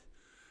want.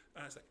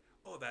 And I was like,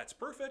 oh, that's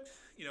perfect.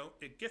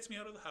 It gets me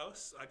out of the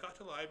house. I got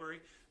to the library,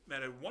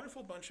 met a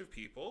wonderful bunch of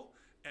people,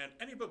 and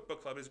Any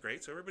Book Club is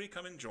great, so everybody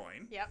come and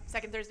join. Yep,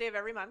 second Thursday of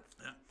every month.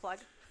 Yeah. Plug.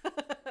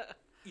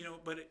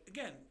 But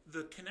again,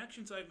 the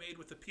connections I've made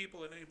with the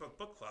people at Any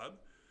Book Club,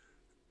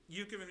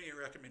 you've given me a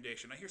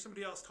recommendation. I hear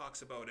somebody else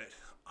talks about it.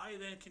 I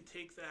then can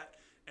take that,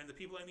 and the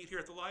people I meet here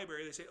at the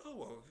library, they say, oh,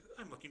 well,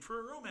 I'm looking for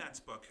a romance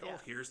book. Yeah. Oh,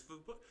 here's the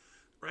book.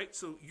 Right?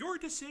 So your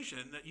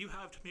decision that you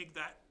have to make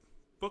that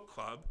book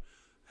club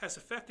has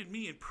affected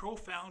me in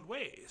profound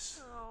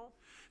ways. Oh.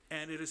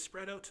 And it has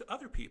spread out to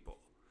other people.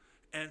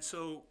 And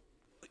so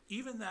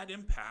even that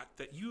impact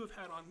that you have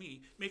had on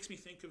me makes me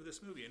think of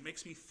this movie and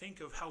makes me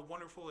think of how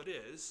wonderful it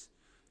is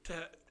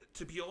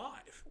to be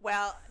alive.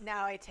 Well,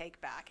 now I take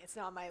back. It's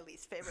not my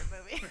least favorite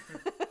movie.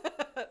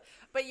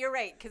 But you're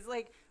right, because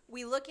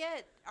we look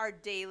at our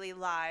daily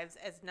lives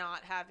as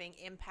not having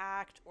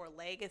impact or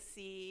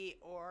legacy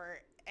or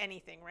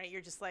anything, right?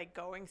 You're just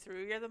going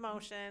through the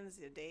motions.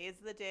 The day is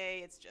the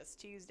day. It's just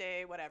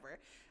Tuesday, whatever.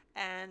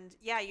 And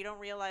yeah, you don't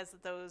realize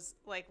that those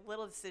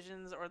little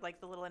decisions or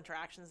the little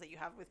interactions that you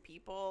have with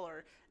people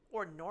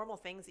or normal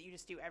things that you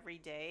just do every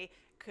day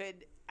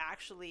could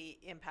actually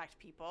impact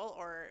people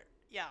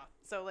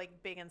so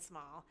big and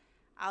small.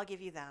 I'll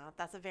give you that.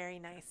 That's a very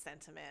nice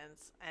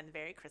sentiment and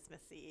very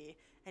Christmassy.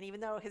 And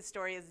even though his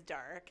story is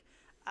dark,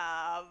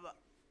 I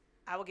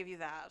will give you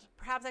that.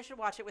 Perhaps I should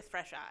watch it with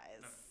fresh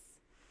eyes.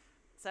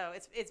 So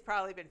it's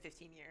probably been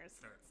 15 years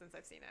since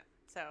I've seen it.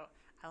 So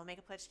I will make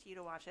a pledge to you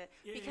to watch it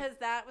because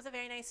that was a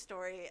very nice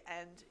story,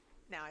 and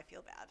now I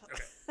feel bad.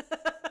 Okay.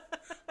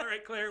 All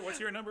right, Claire, what's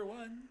your number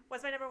one?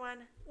 What's my number one?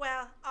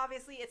 Well,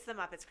 obviously it's The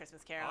Muppets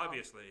Christmas Carol.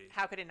 Obviously.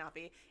 How could it not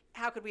be?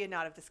 How could we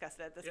not have discussed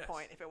it at this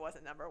point if it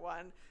wasn't number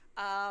one?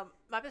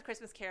 Muppets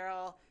Christmas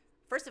Carol,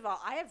 first of all,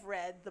 I have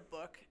read the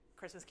book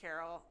Christmas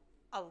Carol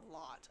a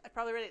lot. I've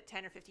probably read it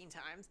 10 or 15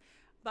 times.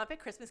 Muppet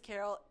Christmas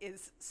Carol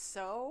is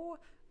so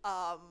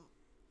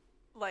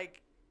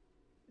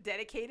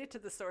dedicated to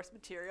the source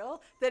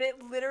material that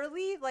it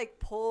literally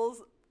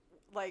pulls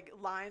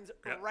lines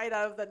right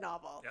out of the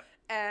novel. Yep.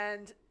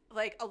 And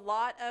a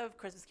lot of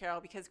Christmas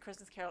Carol, because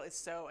Christmas Carol is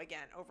so,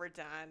 again,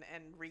 overdone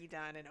and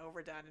redone and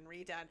overdone and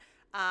redone,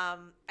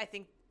 I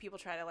think people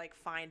try to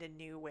find a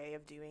new way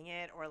of doing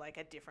it, or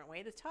a different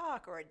way to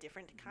talk, or a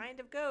different kind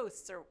of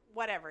ghosts, or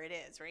whatever it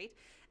is, right?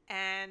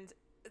 And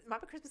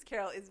Muppet Christmas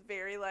Carol is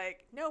very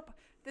nope,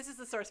 this is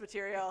the source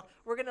material.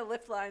 We're going to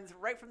lift lines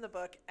right from the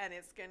book, and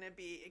it's going to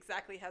be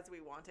exactly as we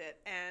want it.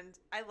 And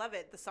I love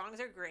it. The songs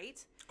are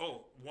great.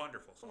 Oh,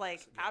 wonderful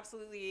songs.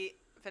 Absolutely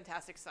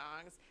fantastic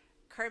songs.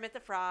 Kermit the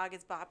Frog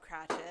is Bob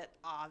Cratchit,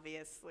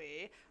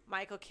 obviously.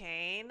 Michael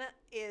Caine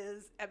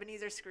is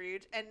Ebenezer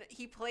Scrooge, and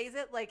he plays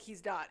it like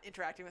he's not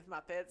interacting with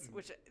Muppets,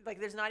 which,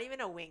 there's not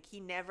even a wink. He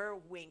never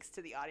winks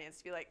to the audience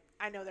to be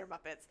I know they're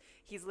Muppets.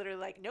 He's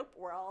literally nope,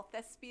 we're all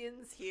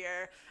thespians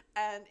here,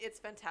 and it's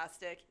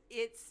fantastic.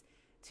 It's,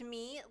 to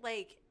me,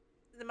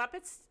 the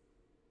Muppets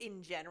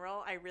in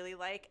general, I really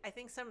like. I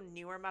think some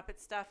newer Muppet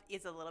stuff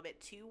is a little bit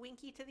too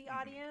winky to the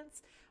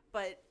audience,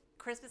 but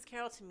Christmas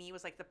Carol to me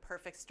was the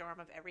perfect storm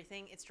of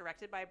everything. It's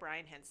directed by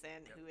Brian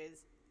Henson, who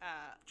is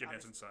Jim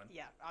Henson's son.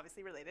 Yeah,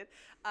 obviously related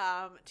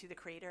to the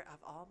creator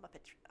of all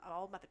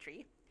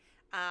Muppetry,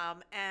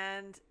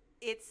 and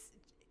it's,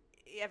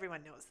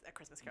 everyone knows A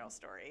Christmas Carol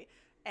story,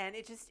 and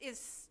it just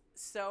is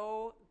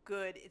so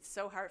good. It's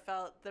so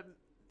heartfelt. The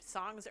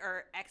songs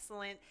are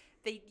excellent.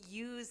 They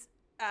use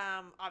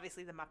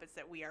obviously the Muppets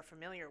that we are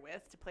familiar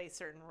with to play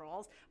certain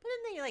roles, but then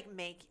they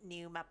make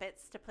new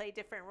Muppets to play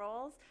different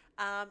roles.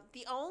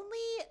 The only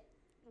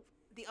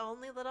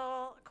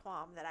little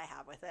qualm that I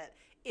have with it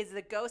is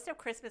the Ghost of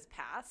Christmas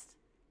Past.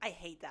 I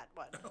hate that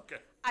one. Okay.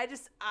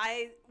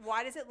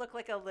 Why does it look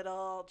like a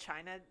little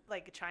China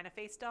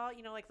face doll?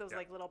 Those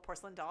little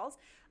porcelain dolls.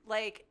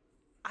 I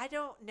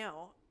don't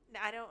know.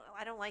 I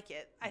don't like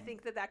it. I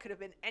think that could have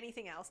been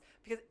anything else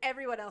because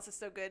everyone else is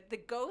so good. The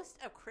Ghost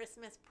of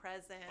Christmas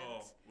Present.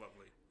 Oh,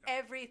 lovely.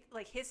 Yeah.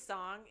 His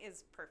song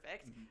is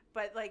perfect,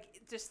 but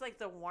just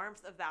the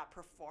warmth of that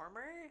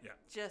performer,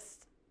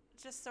 just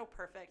so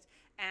perfect.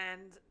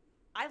 And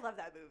I love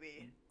that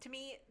movie. To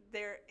me,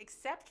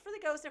 except for the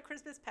Ghost of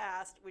Christmas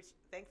Past, which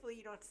thankfully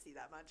you don't have to see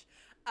that much,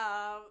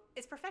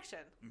 it's perfection.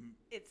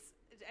 It's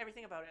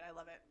everything about it. I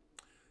love it.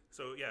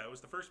 So yeah, it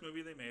was the first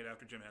movie they made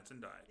after Jim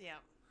Henson died. Yeah.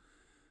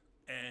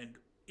 And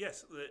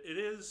yes, it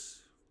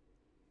is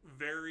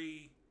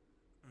very,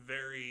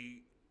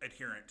 very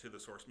adherent to the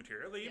source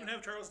material. They even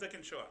have Charles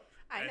Dickens show up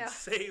and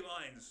say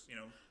lines.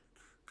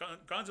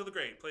 Gonzo the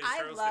Great plays Charles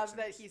Dickens. I love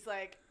that he's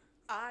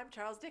I'm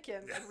Charles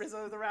Dickens, and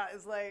Rizzo the Rat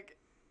is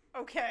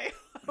okay,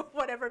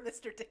 whatever,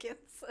 Mr.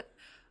 Dickens.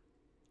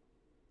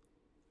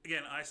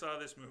 Again, I saw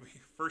this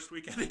movie first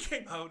weekend it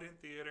came out in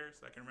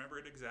theaters. I can remember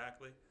it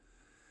exactly.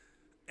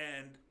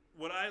 And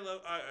what I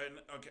love,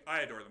 I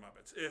adore the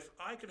Muppets. If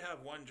I could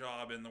have one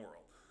job in the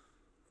world,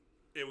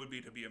 it would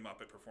be to be a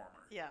Muppet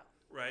performer. Yeah.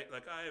 Right?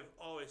 I've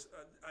always,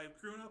 I've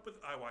grown up with,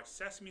 I watched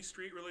Sesame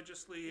Street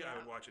religiously. Yeah. I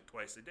would watch it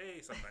twice a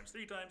day, sometimes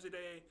 3 times a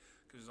day,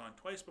 because it was on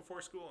twice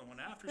before school and one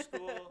after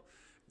school.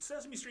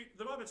 Sesame Street,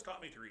 the Muppets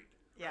taught me to read.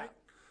 Yeah. Right?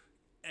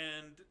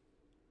 And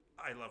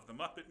I love the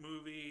Muppet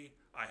movie.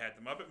 I had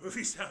the Muppet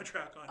movie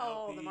soundtrack on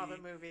LP. The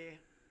Muppet movie.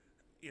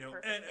 You know,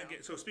 Perfect and film.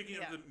 again, so speaking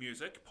of the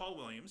music, Paul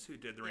Williams, who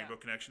did the Rainbow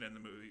Connection and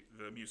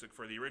the music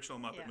for the original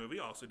Muppet movie,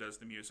 also does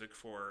the music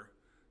for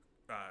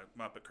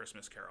Muppet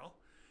Christmas Carol.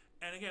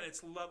 And again,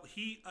 it's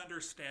he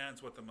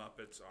understands what the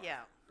Muppets are. Yeah.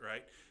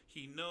 Right?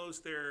 He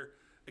knows their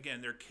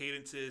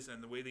cadences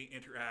and the way they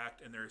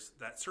interact, and there's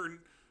that certain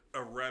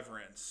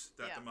irreverence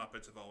that the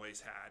Muppets have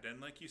always had. And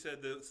like you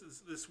said,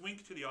 this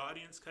wink to the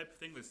audience type of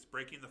thing, this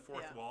breaking the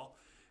fourth wall,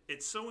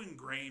 it's so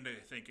ingrained,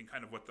 I think, in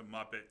kind of what the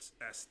Muppets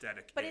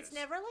aesthetic is. But it's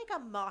never like a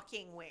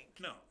mocking wink.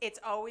 No. It's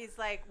always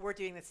like, we're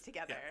doing this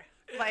together.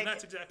 Yeah. Like, and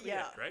that's exactly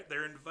it, right?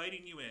 They're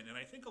inviting you in. And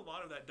I think a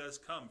lot of that does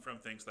come from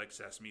things like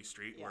Sesame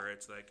Street, where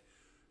it's like,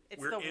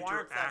 we're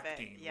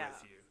interacting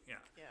with you. Yeah.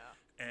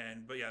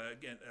 But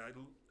again,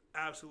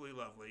 absolutely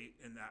lovely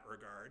in that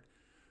regard.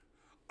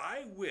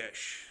 I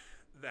wish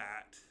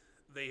that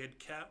they had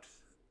kept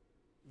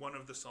one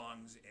of the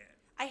songs in.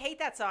 I hate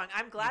that song.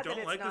 I'm glad that it's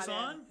not in. You don't like the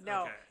song?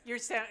 No. Okay.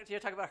 You're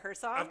talking about her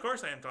song? Of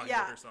course I am talking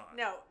about her song.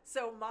 No.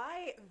 So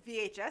my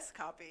VHS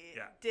copy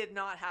did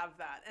not have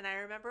that. And I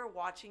remember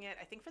watching it,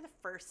 I think for the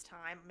first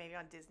time, maybe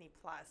on Disney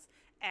Plus,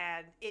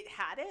 and it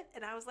had it,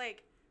 and I was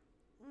like,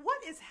 what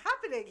is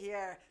happening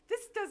here?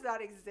 This does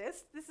not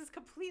exist. This is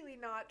completely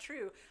not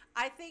true.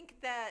 I think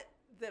that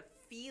the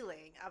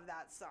feeling of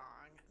that song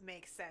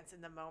makes sense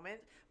in the moment,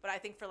 but I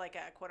think for like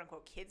a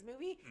quote-unquote kids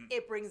movie,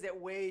 it brings it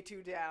way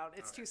too down.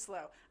 It's too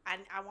slow.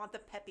 And I want the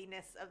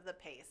peppiness of the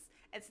pace.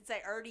 And since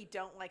I already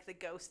don't like the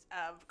Ghost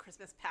of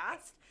Christmas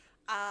Past,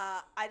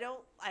 I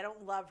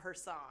don't love her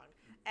song.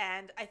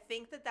 And I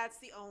think that that's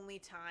the only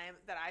time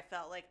that I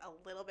felt like a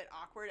little bit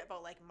awkward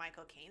about like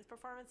Michael Caine's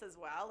performance as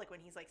well, like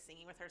when he's like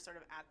singing with her sort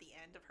of at the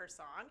end of her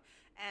song.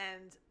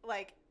 And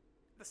like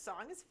the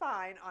song is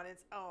fine on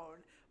its own,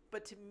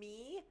 but to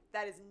me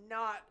that is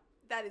not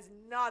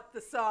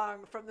the song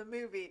from the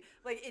movie.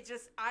 Like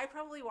I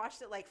probably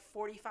watched it like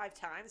 45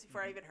 times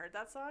before I even heard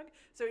that song,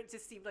 so it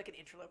just seemed like an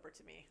interloper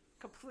to me.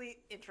 Complete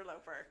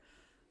interloper.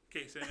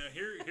 Okay, so now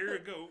here we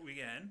go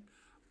again.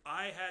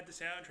 I had the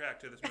soundtrack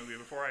to this movie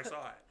before I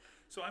saw it.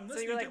 So I'm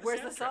listening so you're like, to the where's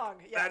soundtrack. the song?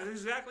 Yeah. That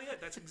is exactly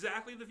it. That's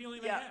exactly the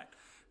feeling I had.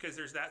 Because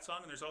there's that song,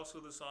 and there's also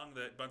the song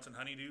that Bunsen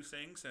Honeydew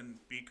sings and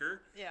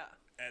Beaker. Yeah.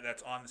 And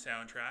that's on the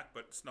soundtrack,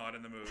 but it's not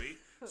in the movie.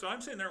 So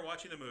I'm sitting there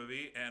watching the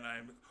movie, and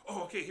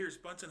here's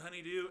Bunsen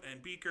Honeydew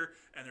and Beaker,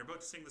 and they're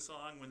about to sing the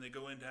song when they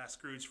go in to ask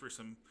Scrooge for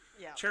some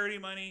charity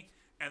money,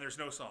 and there's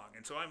no song.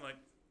 And so I'm like,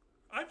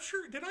 I'm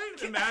sure, did I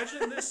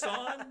imagine this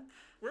song?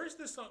 Where's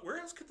this song? Where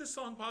else could this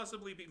song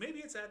possibly be? Maybe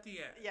it's at the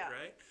end,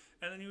 right?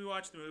 And then we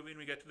watch the movie, and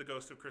we get to the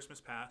Ghost of Christmas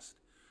Past,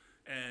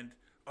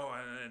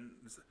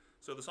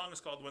 so the song is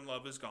called When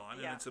Love Is Gone,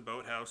 and it's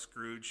about how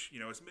Scrooge,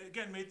 has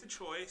again made the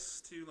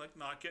choice to like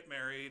not get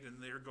married,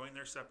 and they're going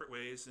their separate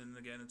ways, and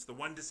again, it's the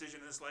one decision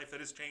in his life that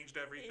has changed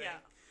everything. Yeah.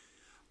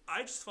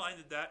 I just find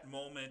that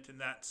moment in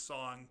that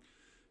song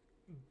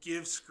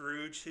gives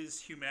Scrooge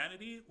his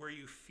humanity, where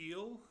you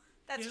feel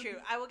That's him. true.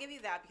 I will give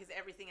you that, because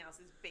everything else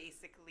is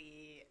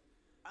basically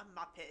a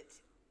Muppet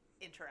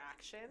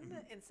interaction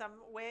in some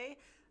way.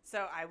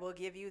 So I will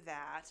give you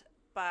that.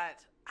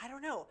 But I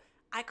don't know.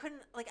 I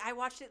couldn't, like, I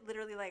watched it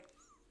literally like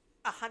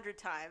 100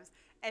 times.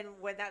 And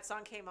when that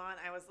song came on,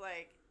 I was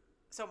like,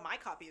 so my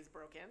copy is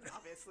broken,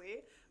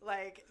 obviously.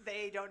 Like,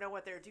 they don't know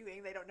what they're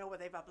doing. They don't know what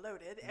they've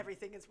uploaded.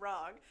 Everything is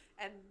wrong.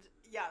 And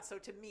so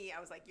to me,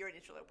 I was like, you're an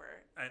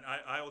interloper. And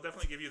I will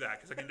definitely give you that,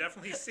 because I can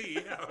definitely see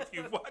how if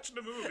you've watched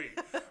a movie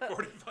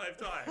 45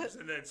 times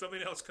and then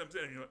somebody else comes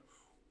in and you're like,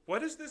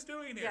 what is this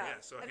doing here? Yeah.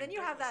 So and then you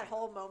have that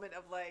whole moment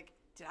of like,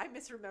 did I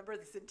misremember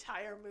this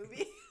entire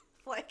movie?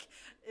 Like,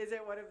 is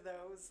it one of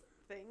those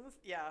things?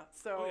 Yeah.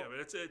 So. Oh yeah, but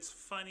it's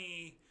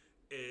funny.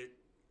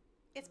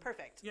 It's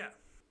perfect. Yeah.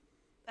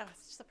 Oh,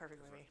 it's just a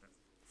perfect movie.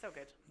 So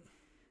good.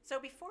 So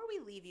before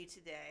we leave you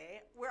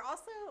today, we're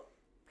also,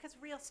 because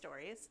Real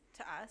Stories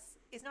to us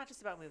is not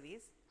just about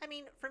movies. I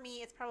mean, for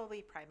me, it's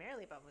probably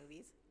primarily about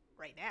movies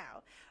right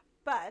now,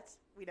 but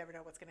we never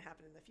know what's going to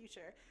happen in the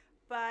future.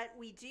 But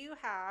we do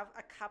have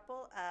a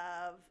couple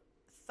of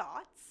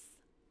thoughts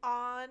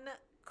on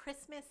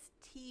Christmas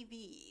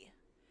TV.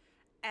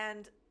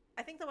 And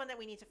I think the one that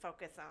we need to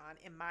focus on,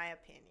 in my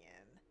opinion,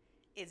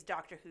 is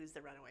Doctor Who's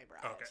The Runaway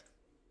Bride. Okay.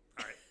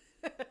 All right.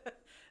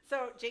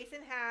 So Jason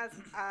has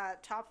a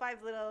top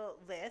 5 little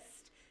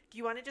list. Do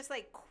you want to just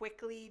like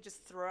quickly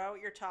just throw out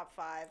your top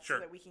 5 Sure. so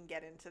that we can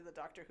get into the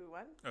Doctor Who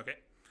one? Okay.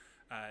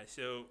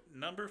 So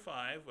number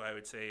 5, I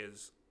would say,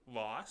 is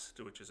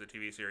Lost, which is a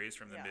TV series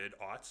from the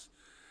mid-aughts.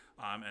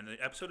 And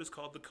the episode is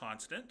called The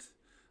Constant.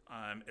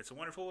 It's a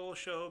wonderful little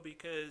show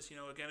because,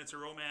 again, it's a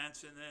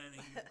romance, and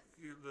then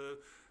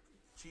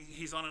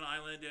he's on an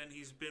island, and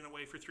he's been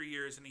away for 3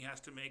 years, and he has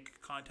to make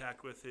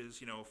contact with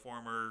his,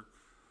 former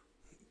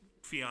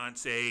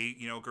fiance,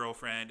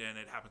 girlfriend, and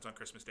it happens on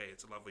Christmas Day.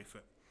 It's a lovely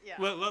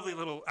lovely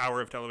little hour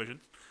of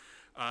television.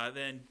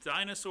 Then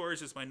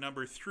Dinosaurs is my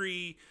number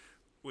 3.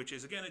 which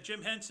is again a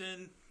Jim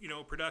Henson,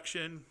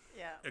 production,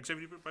 Yeah.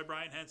 executed by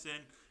Brian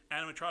Henson.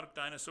 Animatronic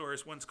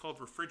dinosaurs. One's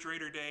called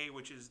Refrigerator Day,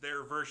 which is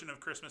their version of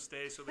Christmas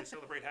Day, so they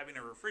celebrate having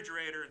a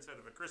refrigerator instead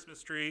of a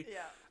Christmas tree.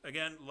 Yeah.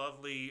 Again,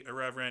 lovely,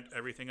 irreverent,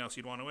 everything else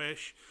you'd want to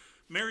wish.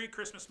 Merry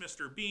Christmas,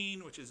 Mr.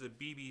 Bean, which is a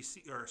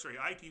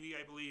ITV,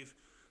 I believe,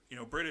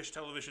 British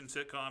television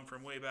sitcom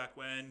from way back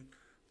when.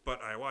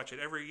 But I watch it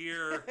every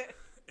year.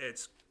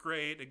 It's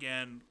great.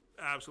 Again,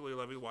 absolutely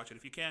lovely. Watch it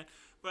if you can.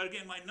 But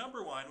again, my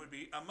number one would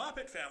be A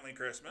Muppet Family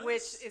Christmas.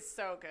 Which is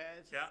so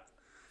good. Yeah.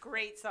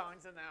 Great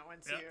songs in that one,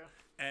 too. Yep.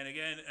 And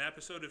again, an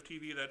episode of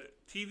TV that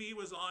TV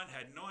was on,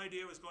 had no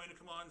idea it was going to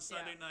come on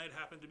Sunday night,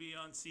 happened to be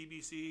on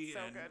CBC. So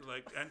and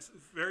good. And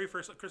very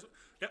first Christmas.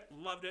 Yep,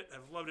 loved it.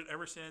 I've loved it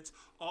ever since.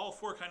 All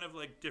four kind of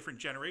different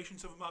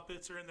generations of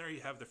Muppets are in there. You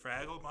have the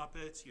Fraggle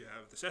Muppets, you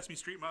have the Sesame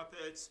Street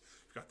Muppets,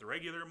 you've got the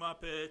regular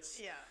Muppets.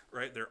 Yeah.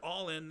 Right, they're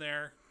all in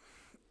there.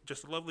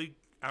 Just a lovely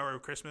hour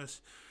of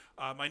Christmas.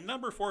 My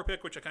number 4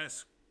 pick, which I kind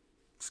of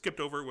skipped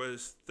over,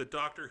 was the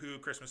Doctor Who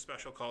Christmas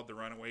special called The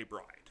Runaway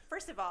Bride.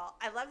 First of all,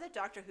 I love that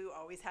Doctor Who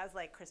always has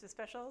Christmas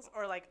specials,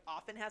 or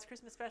often has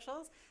Christmas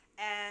specials.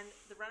 And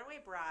The Runaway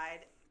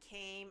Bride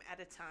came at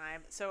a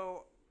time.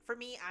 So for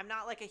me, I'm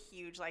not a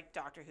huge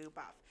Doctor Who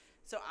buff.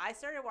 So I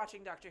started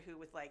watching Doctor Who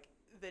with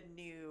the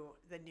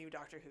new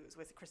Doctor Who's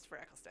with Christopher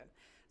Eccleston.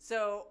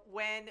 So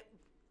when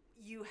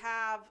you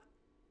have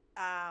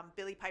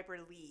Billie Piper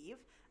leave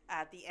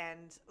at the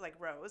end,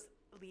 Rose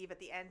leave at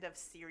the end of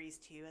series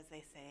 2, as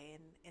they say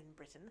in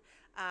Britain,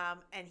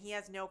 and he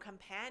has no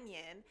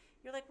companion,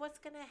 you're like, what's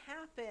gonna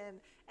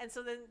happen? And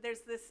so then there's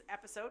this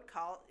episode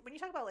called, when you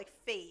talk about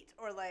fate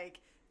or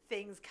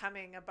things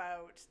coming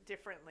about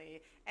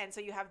differently, and so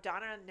you have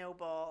Donna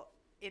Noble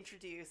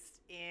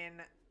introduced in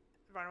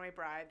Runaway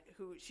Bride,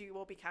 who she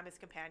will become his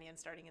companion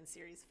starting in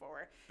series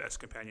 4. Best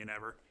companion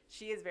ever.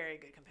 She is very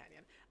good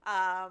companion.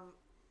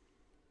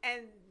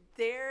 And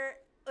they're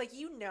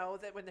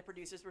that when the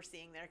producers were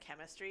seeing their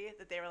chemistry,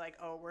 that they were like,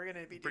 oh, we're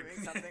going to be doing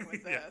something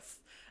with this.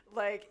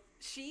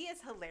 She is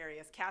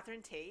hilarious.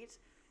 Catherine Tate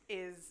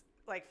is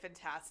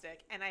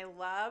fantastic. And I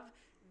love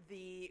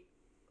the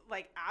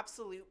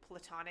absolute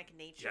platonic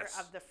nature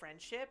of the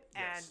friendship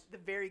and the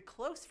very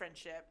close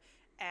friendship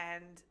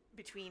and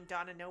between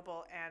Donna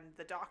Noble and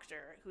the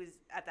Doctor, who's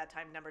at that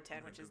time number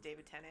 10, which is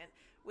David Tennant,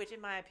 which in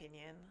my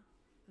opinion,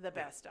 the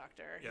best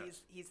Doctor.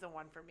 Yes. He's the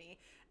one for me.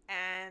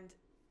 And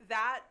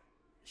that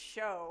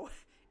show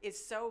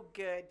is so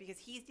good because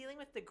he's dealing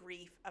with the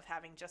grief of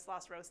having just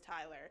lost Rose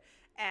Tyler,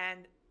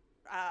 and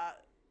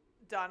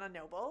Donna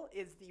Noble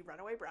is the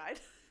runaway bride.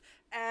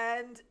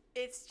 And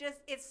it's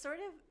sort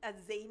of a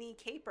zany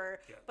caper,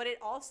 but it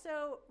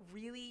also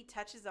really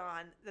touches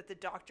on that the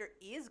Doctor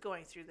is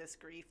going through this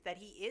grief, that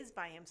he is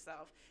by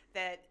himself,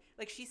 that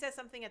she says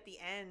something at the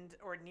end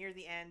or near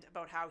the end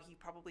about how he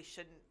probably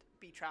shouldn't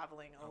be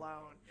traveling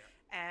alone.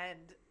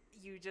 And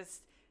you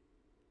just,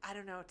 I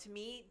don't know, to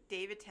me,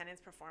 David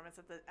Tennant's performance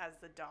as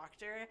the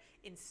Doctor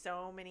in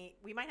so many,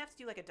 we might have to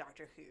do a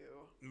Doctor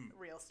Who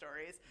real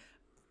stories,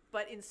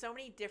 but in so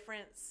many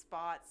different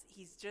spots,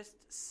 he's just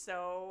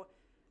so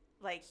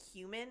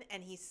human,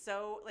 and he's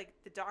so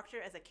the Doctor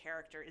as a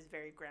character is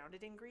very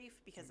grounded in grief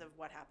because of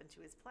what happened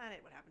to his planet,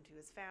 what happened to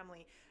his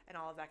family, and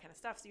all of that kind of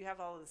stuff. So you have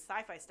all of the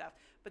sci-fi stuff,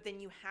 but then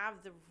you have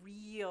the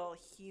real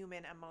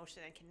human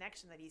emotion and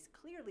connection that he's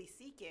clearly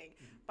seeking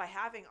by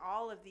having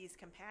all of these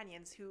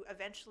companions who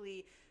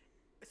eventually,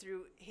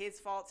 through his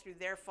fault, through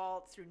their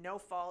fault, through no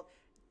fault,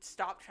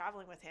 stop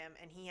traveling with him,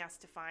 and he has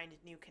to find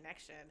new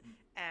connection.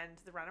 And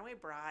The Runaway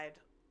Bride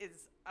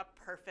is a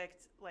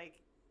perfect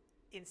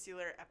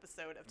insular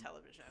episode of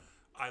television.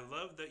 I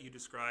love that you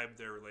described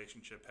their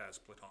relationship as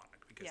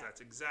platonic, because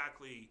that's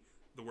exactly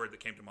the word that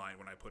came to mind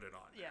when I put it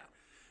on there.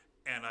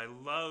 And I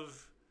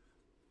love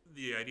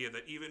the idea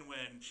that even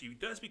when she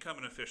does become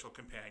an official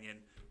companion,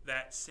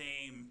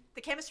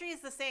 the chemistry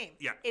is the same.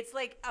 Yeah. It's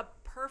a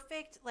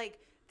perfect,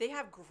 they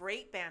have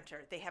great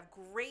banter, they have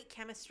great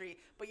chemistry,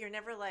 but you're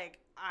never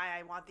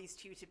I want these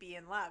two to be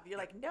in love.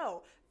 You're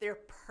no, they're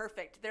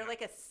perfect. They're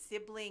a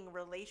sibling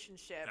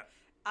relationship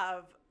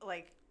of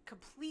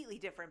completely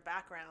different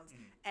backgrounds.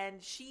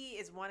 And she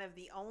is one of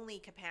the only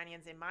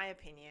companions, in my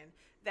opinion,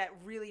 that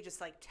really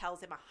just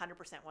tells him 100%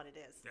 what it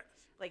is.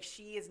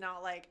 She is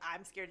not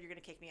I'm scared you're gonna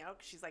kick me out.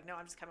 She's no,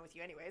 I'm just coming with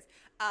you anyways.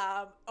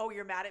 Oh,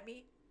 you're mad at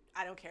me?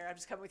 I don't care. I'm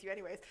just coming with you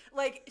anyways.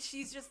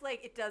 She's just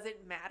it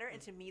doesn't matter.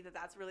 And to me,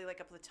 that's really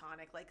a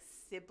platonic,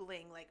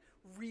 sibling,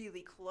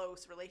 really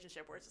close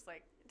relationship where it's just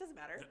it doesn't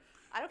matter.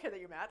 I don't care that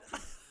you're mad.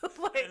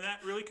 And that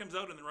really comes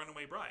out in The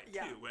Runaway Bride, too,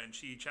 Yeah. when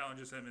she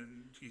challenges him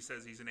and he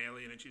says he's an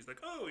alien, and she's like,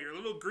 oh, you're a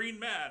little green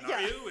man,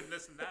 are you? And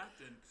this and that.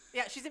 And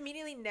yeah, she's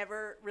immediately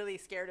never really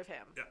scared of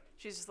him. Yeah.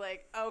 She's just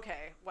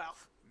okay, well,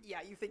 yeah,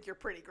 you think you're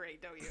pretty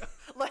great, don't you?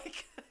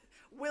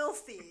 We'll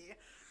see.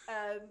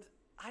 And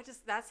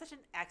that's such an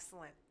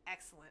excellent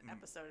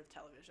episode of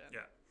television.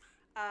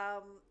 Yeah.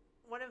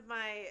 One of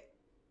my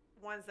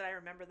ones that I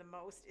remember the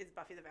most is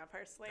Buffy the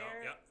Vampire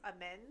Slayer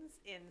Amends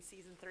in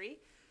season 3.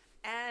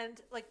 And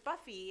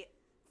Buffy,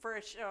 for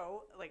a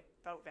show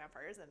about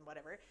vampires and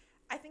whatever,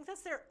 I think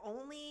that's their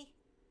only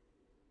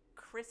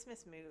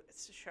Christmas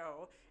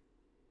show.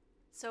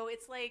 So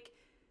it's like,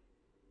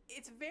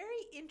 it's very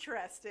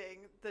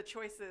interesting, the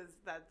choices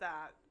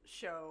that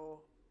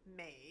show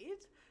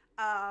made.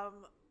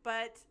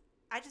 But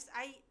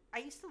I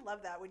used to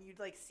love that when you'd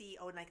like see,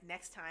 oh, like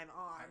next time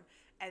on,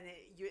 and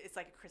it's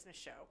like a Christmas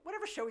show,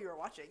 whatever show you were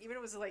watching, even if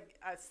it was like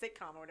a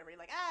sitcom or whatever. You're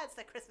like, it's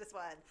the Christmas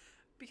one,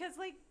 because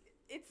like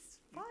it's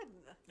fun.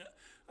 Yeah.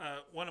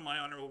 One of my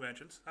honorable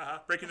mentions,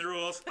 breaking the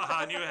rules.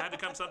 I knew it had to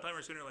come sometime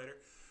or sooner or later.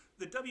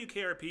 The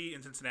WKRP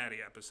in Cincinnati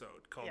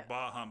episode called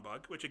Bah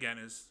Humbug, which again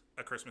is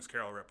a Christmas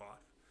Carol ripoff.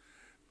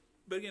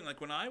 But again, like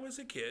when I was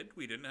a kid,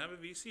 we didn't have a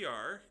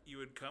VCR. You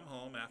would come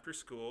home after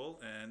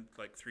school and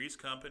like Three's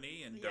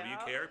Company and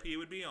WKRP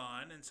would be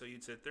on. And so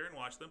you'd sit there and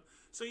watch them.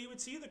 So you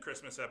would see the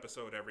Christmas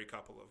episode every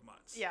couple of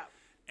months. Yeah.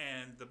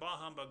 And the Bah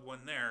Humbug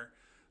one there,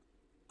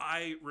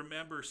 I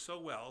remember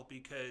so well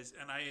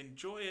and I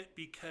enjoy it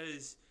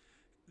because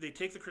they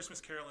take the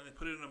Christmas Carol and they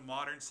put it in a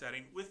modern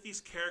setting with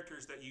these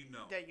characters that you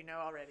know. That you know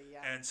already,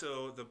 yeah. And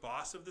so the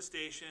boss of the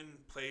station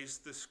plays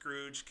the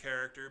Scrooge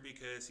character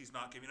because he's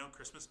not giving out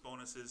Christmas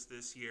bonuses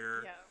this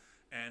year.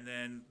 Yeah. And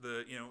then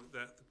the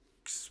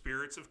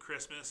spirits of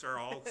Christmas are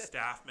all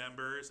staff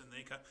members, and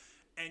they come.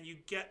 And you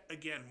get,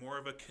 again, more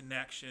of a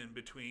connection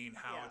between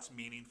how it's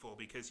meaningful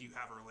because you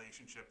have a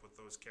relationship with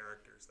those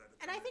characters.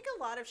 And I think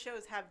a lot of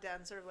shows have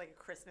done sort of like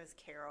a Christmas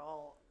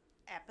Carol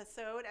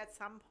episode at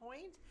some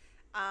point.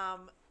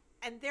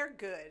 And they're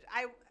good.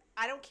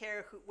 I don't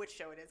care which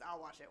show it is. I'll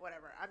watch it.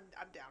 Whatever.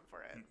 I'm down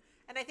for it.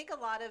 And I think a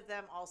lot of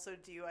them also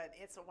do an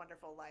It's a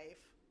Wonderful Life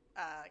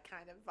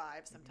kind of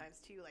vibe sometimes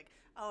too. Like,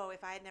 oh,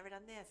 if I had never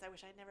done this, I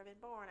wish I'd never been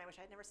born. I wish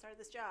I'd never started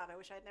this job. I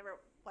wish I'd never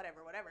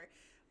whatever.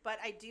 But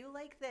I do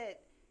like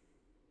that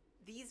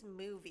these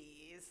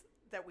movies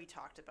that we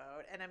talked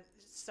about, and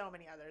so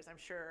many others, I'm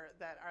sure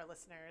that our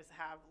listeners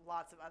have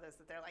lots of others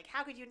that they're like,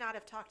 how could you not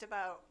have talked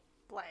about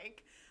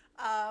blank?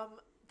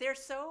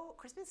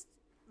 Christmas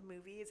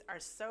movies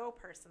are so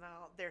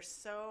personal. They're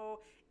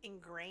so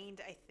ingrained,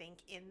 I think,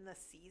 in the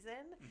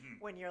season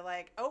when you're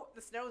like, oh,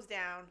 the snow's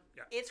down.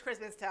 Yeah. It's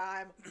Christmas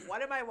time.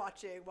 What am I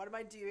watching? What am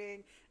I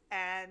doing?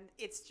 And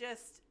it's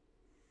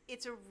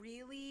a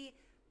really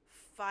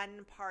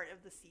fun part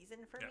of the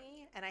season for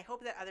me. And I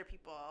hope that other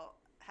people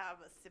have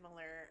a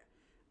similar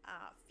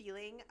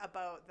feeling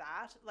about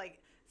that.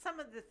 Like some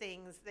of the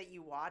things that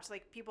you watch,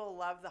 like people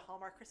love the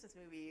Hallmark Christmas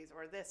movies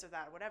or this or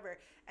that, whatever.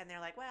 And they're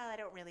like, well, I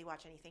don't really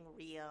watch anything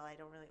real. I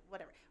don't really,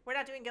 whatever. We're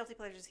not doing guilty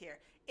pleasures here.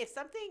 If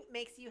something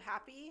makes you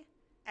happy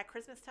at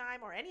Christmas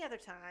time or any other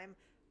time,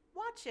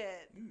 watch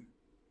it.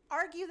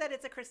 Argue that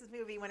it's a Christmas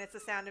movie when it's The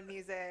Sound of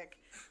Music.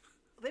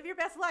 Live your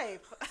best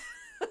life.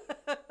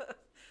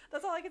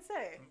 That's all I can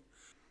say.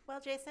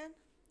 Well, Jason,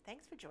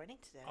 thanks for joining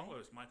today. Oh, it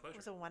was my pleasure. It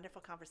was a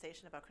wonderful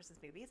conversation about Christmas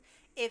movies.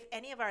 If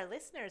any of our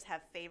listeners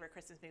have favorite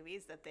Christmas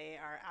movies that they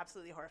are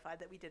absolutely horrified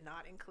that we did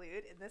not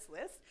include in this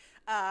list,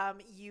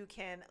 you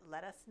can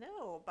let us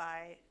know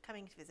by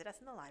coming to visit us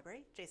in the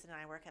library. Jason and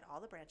I work at all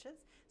the branches,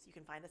 so you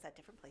can find us at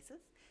different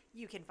places.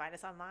 You can find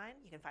us online.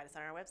 You can find us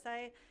on our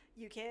website.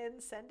 You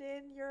can send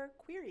in your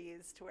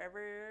queries to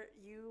wherever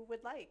you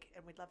would like,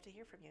 and we'd love to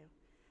hear from you.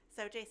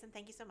 So, Jason,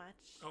 thank you so much.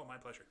 Oh, my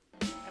pleasure.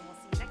 And we'll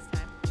see you next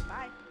time.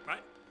 Bye. Bye.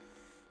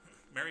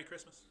 Merry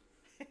Christmas.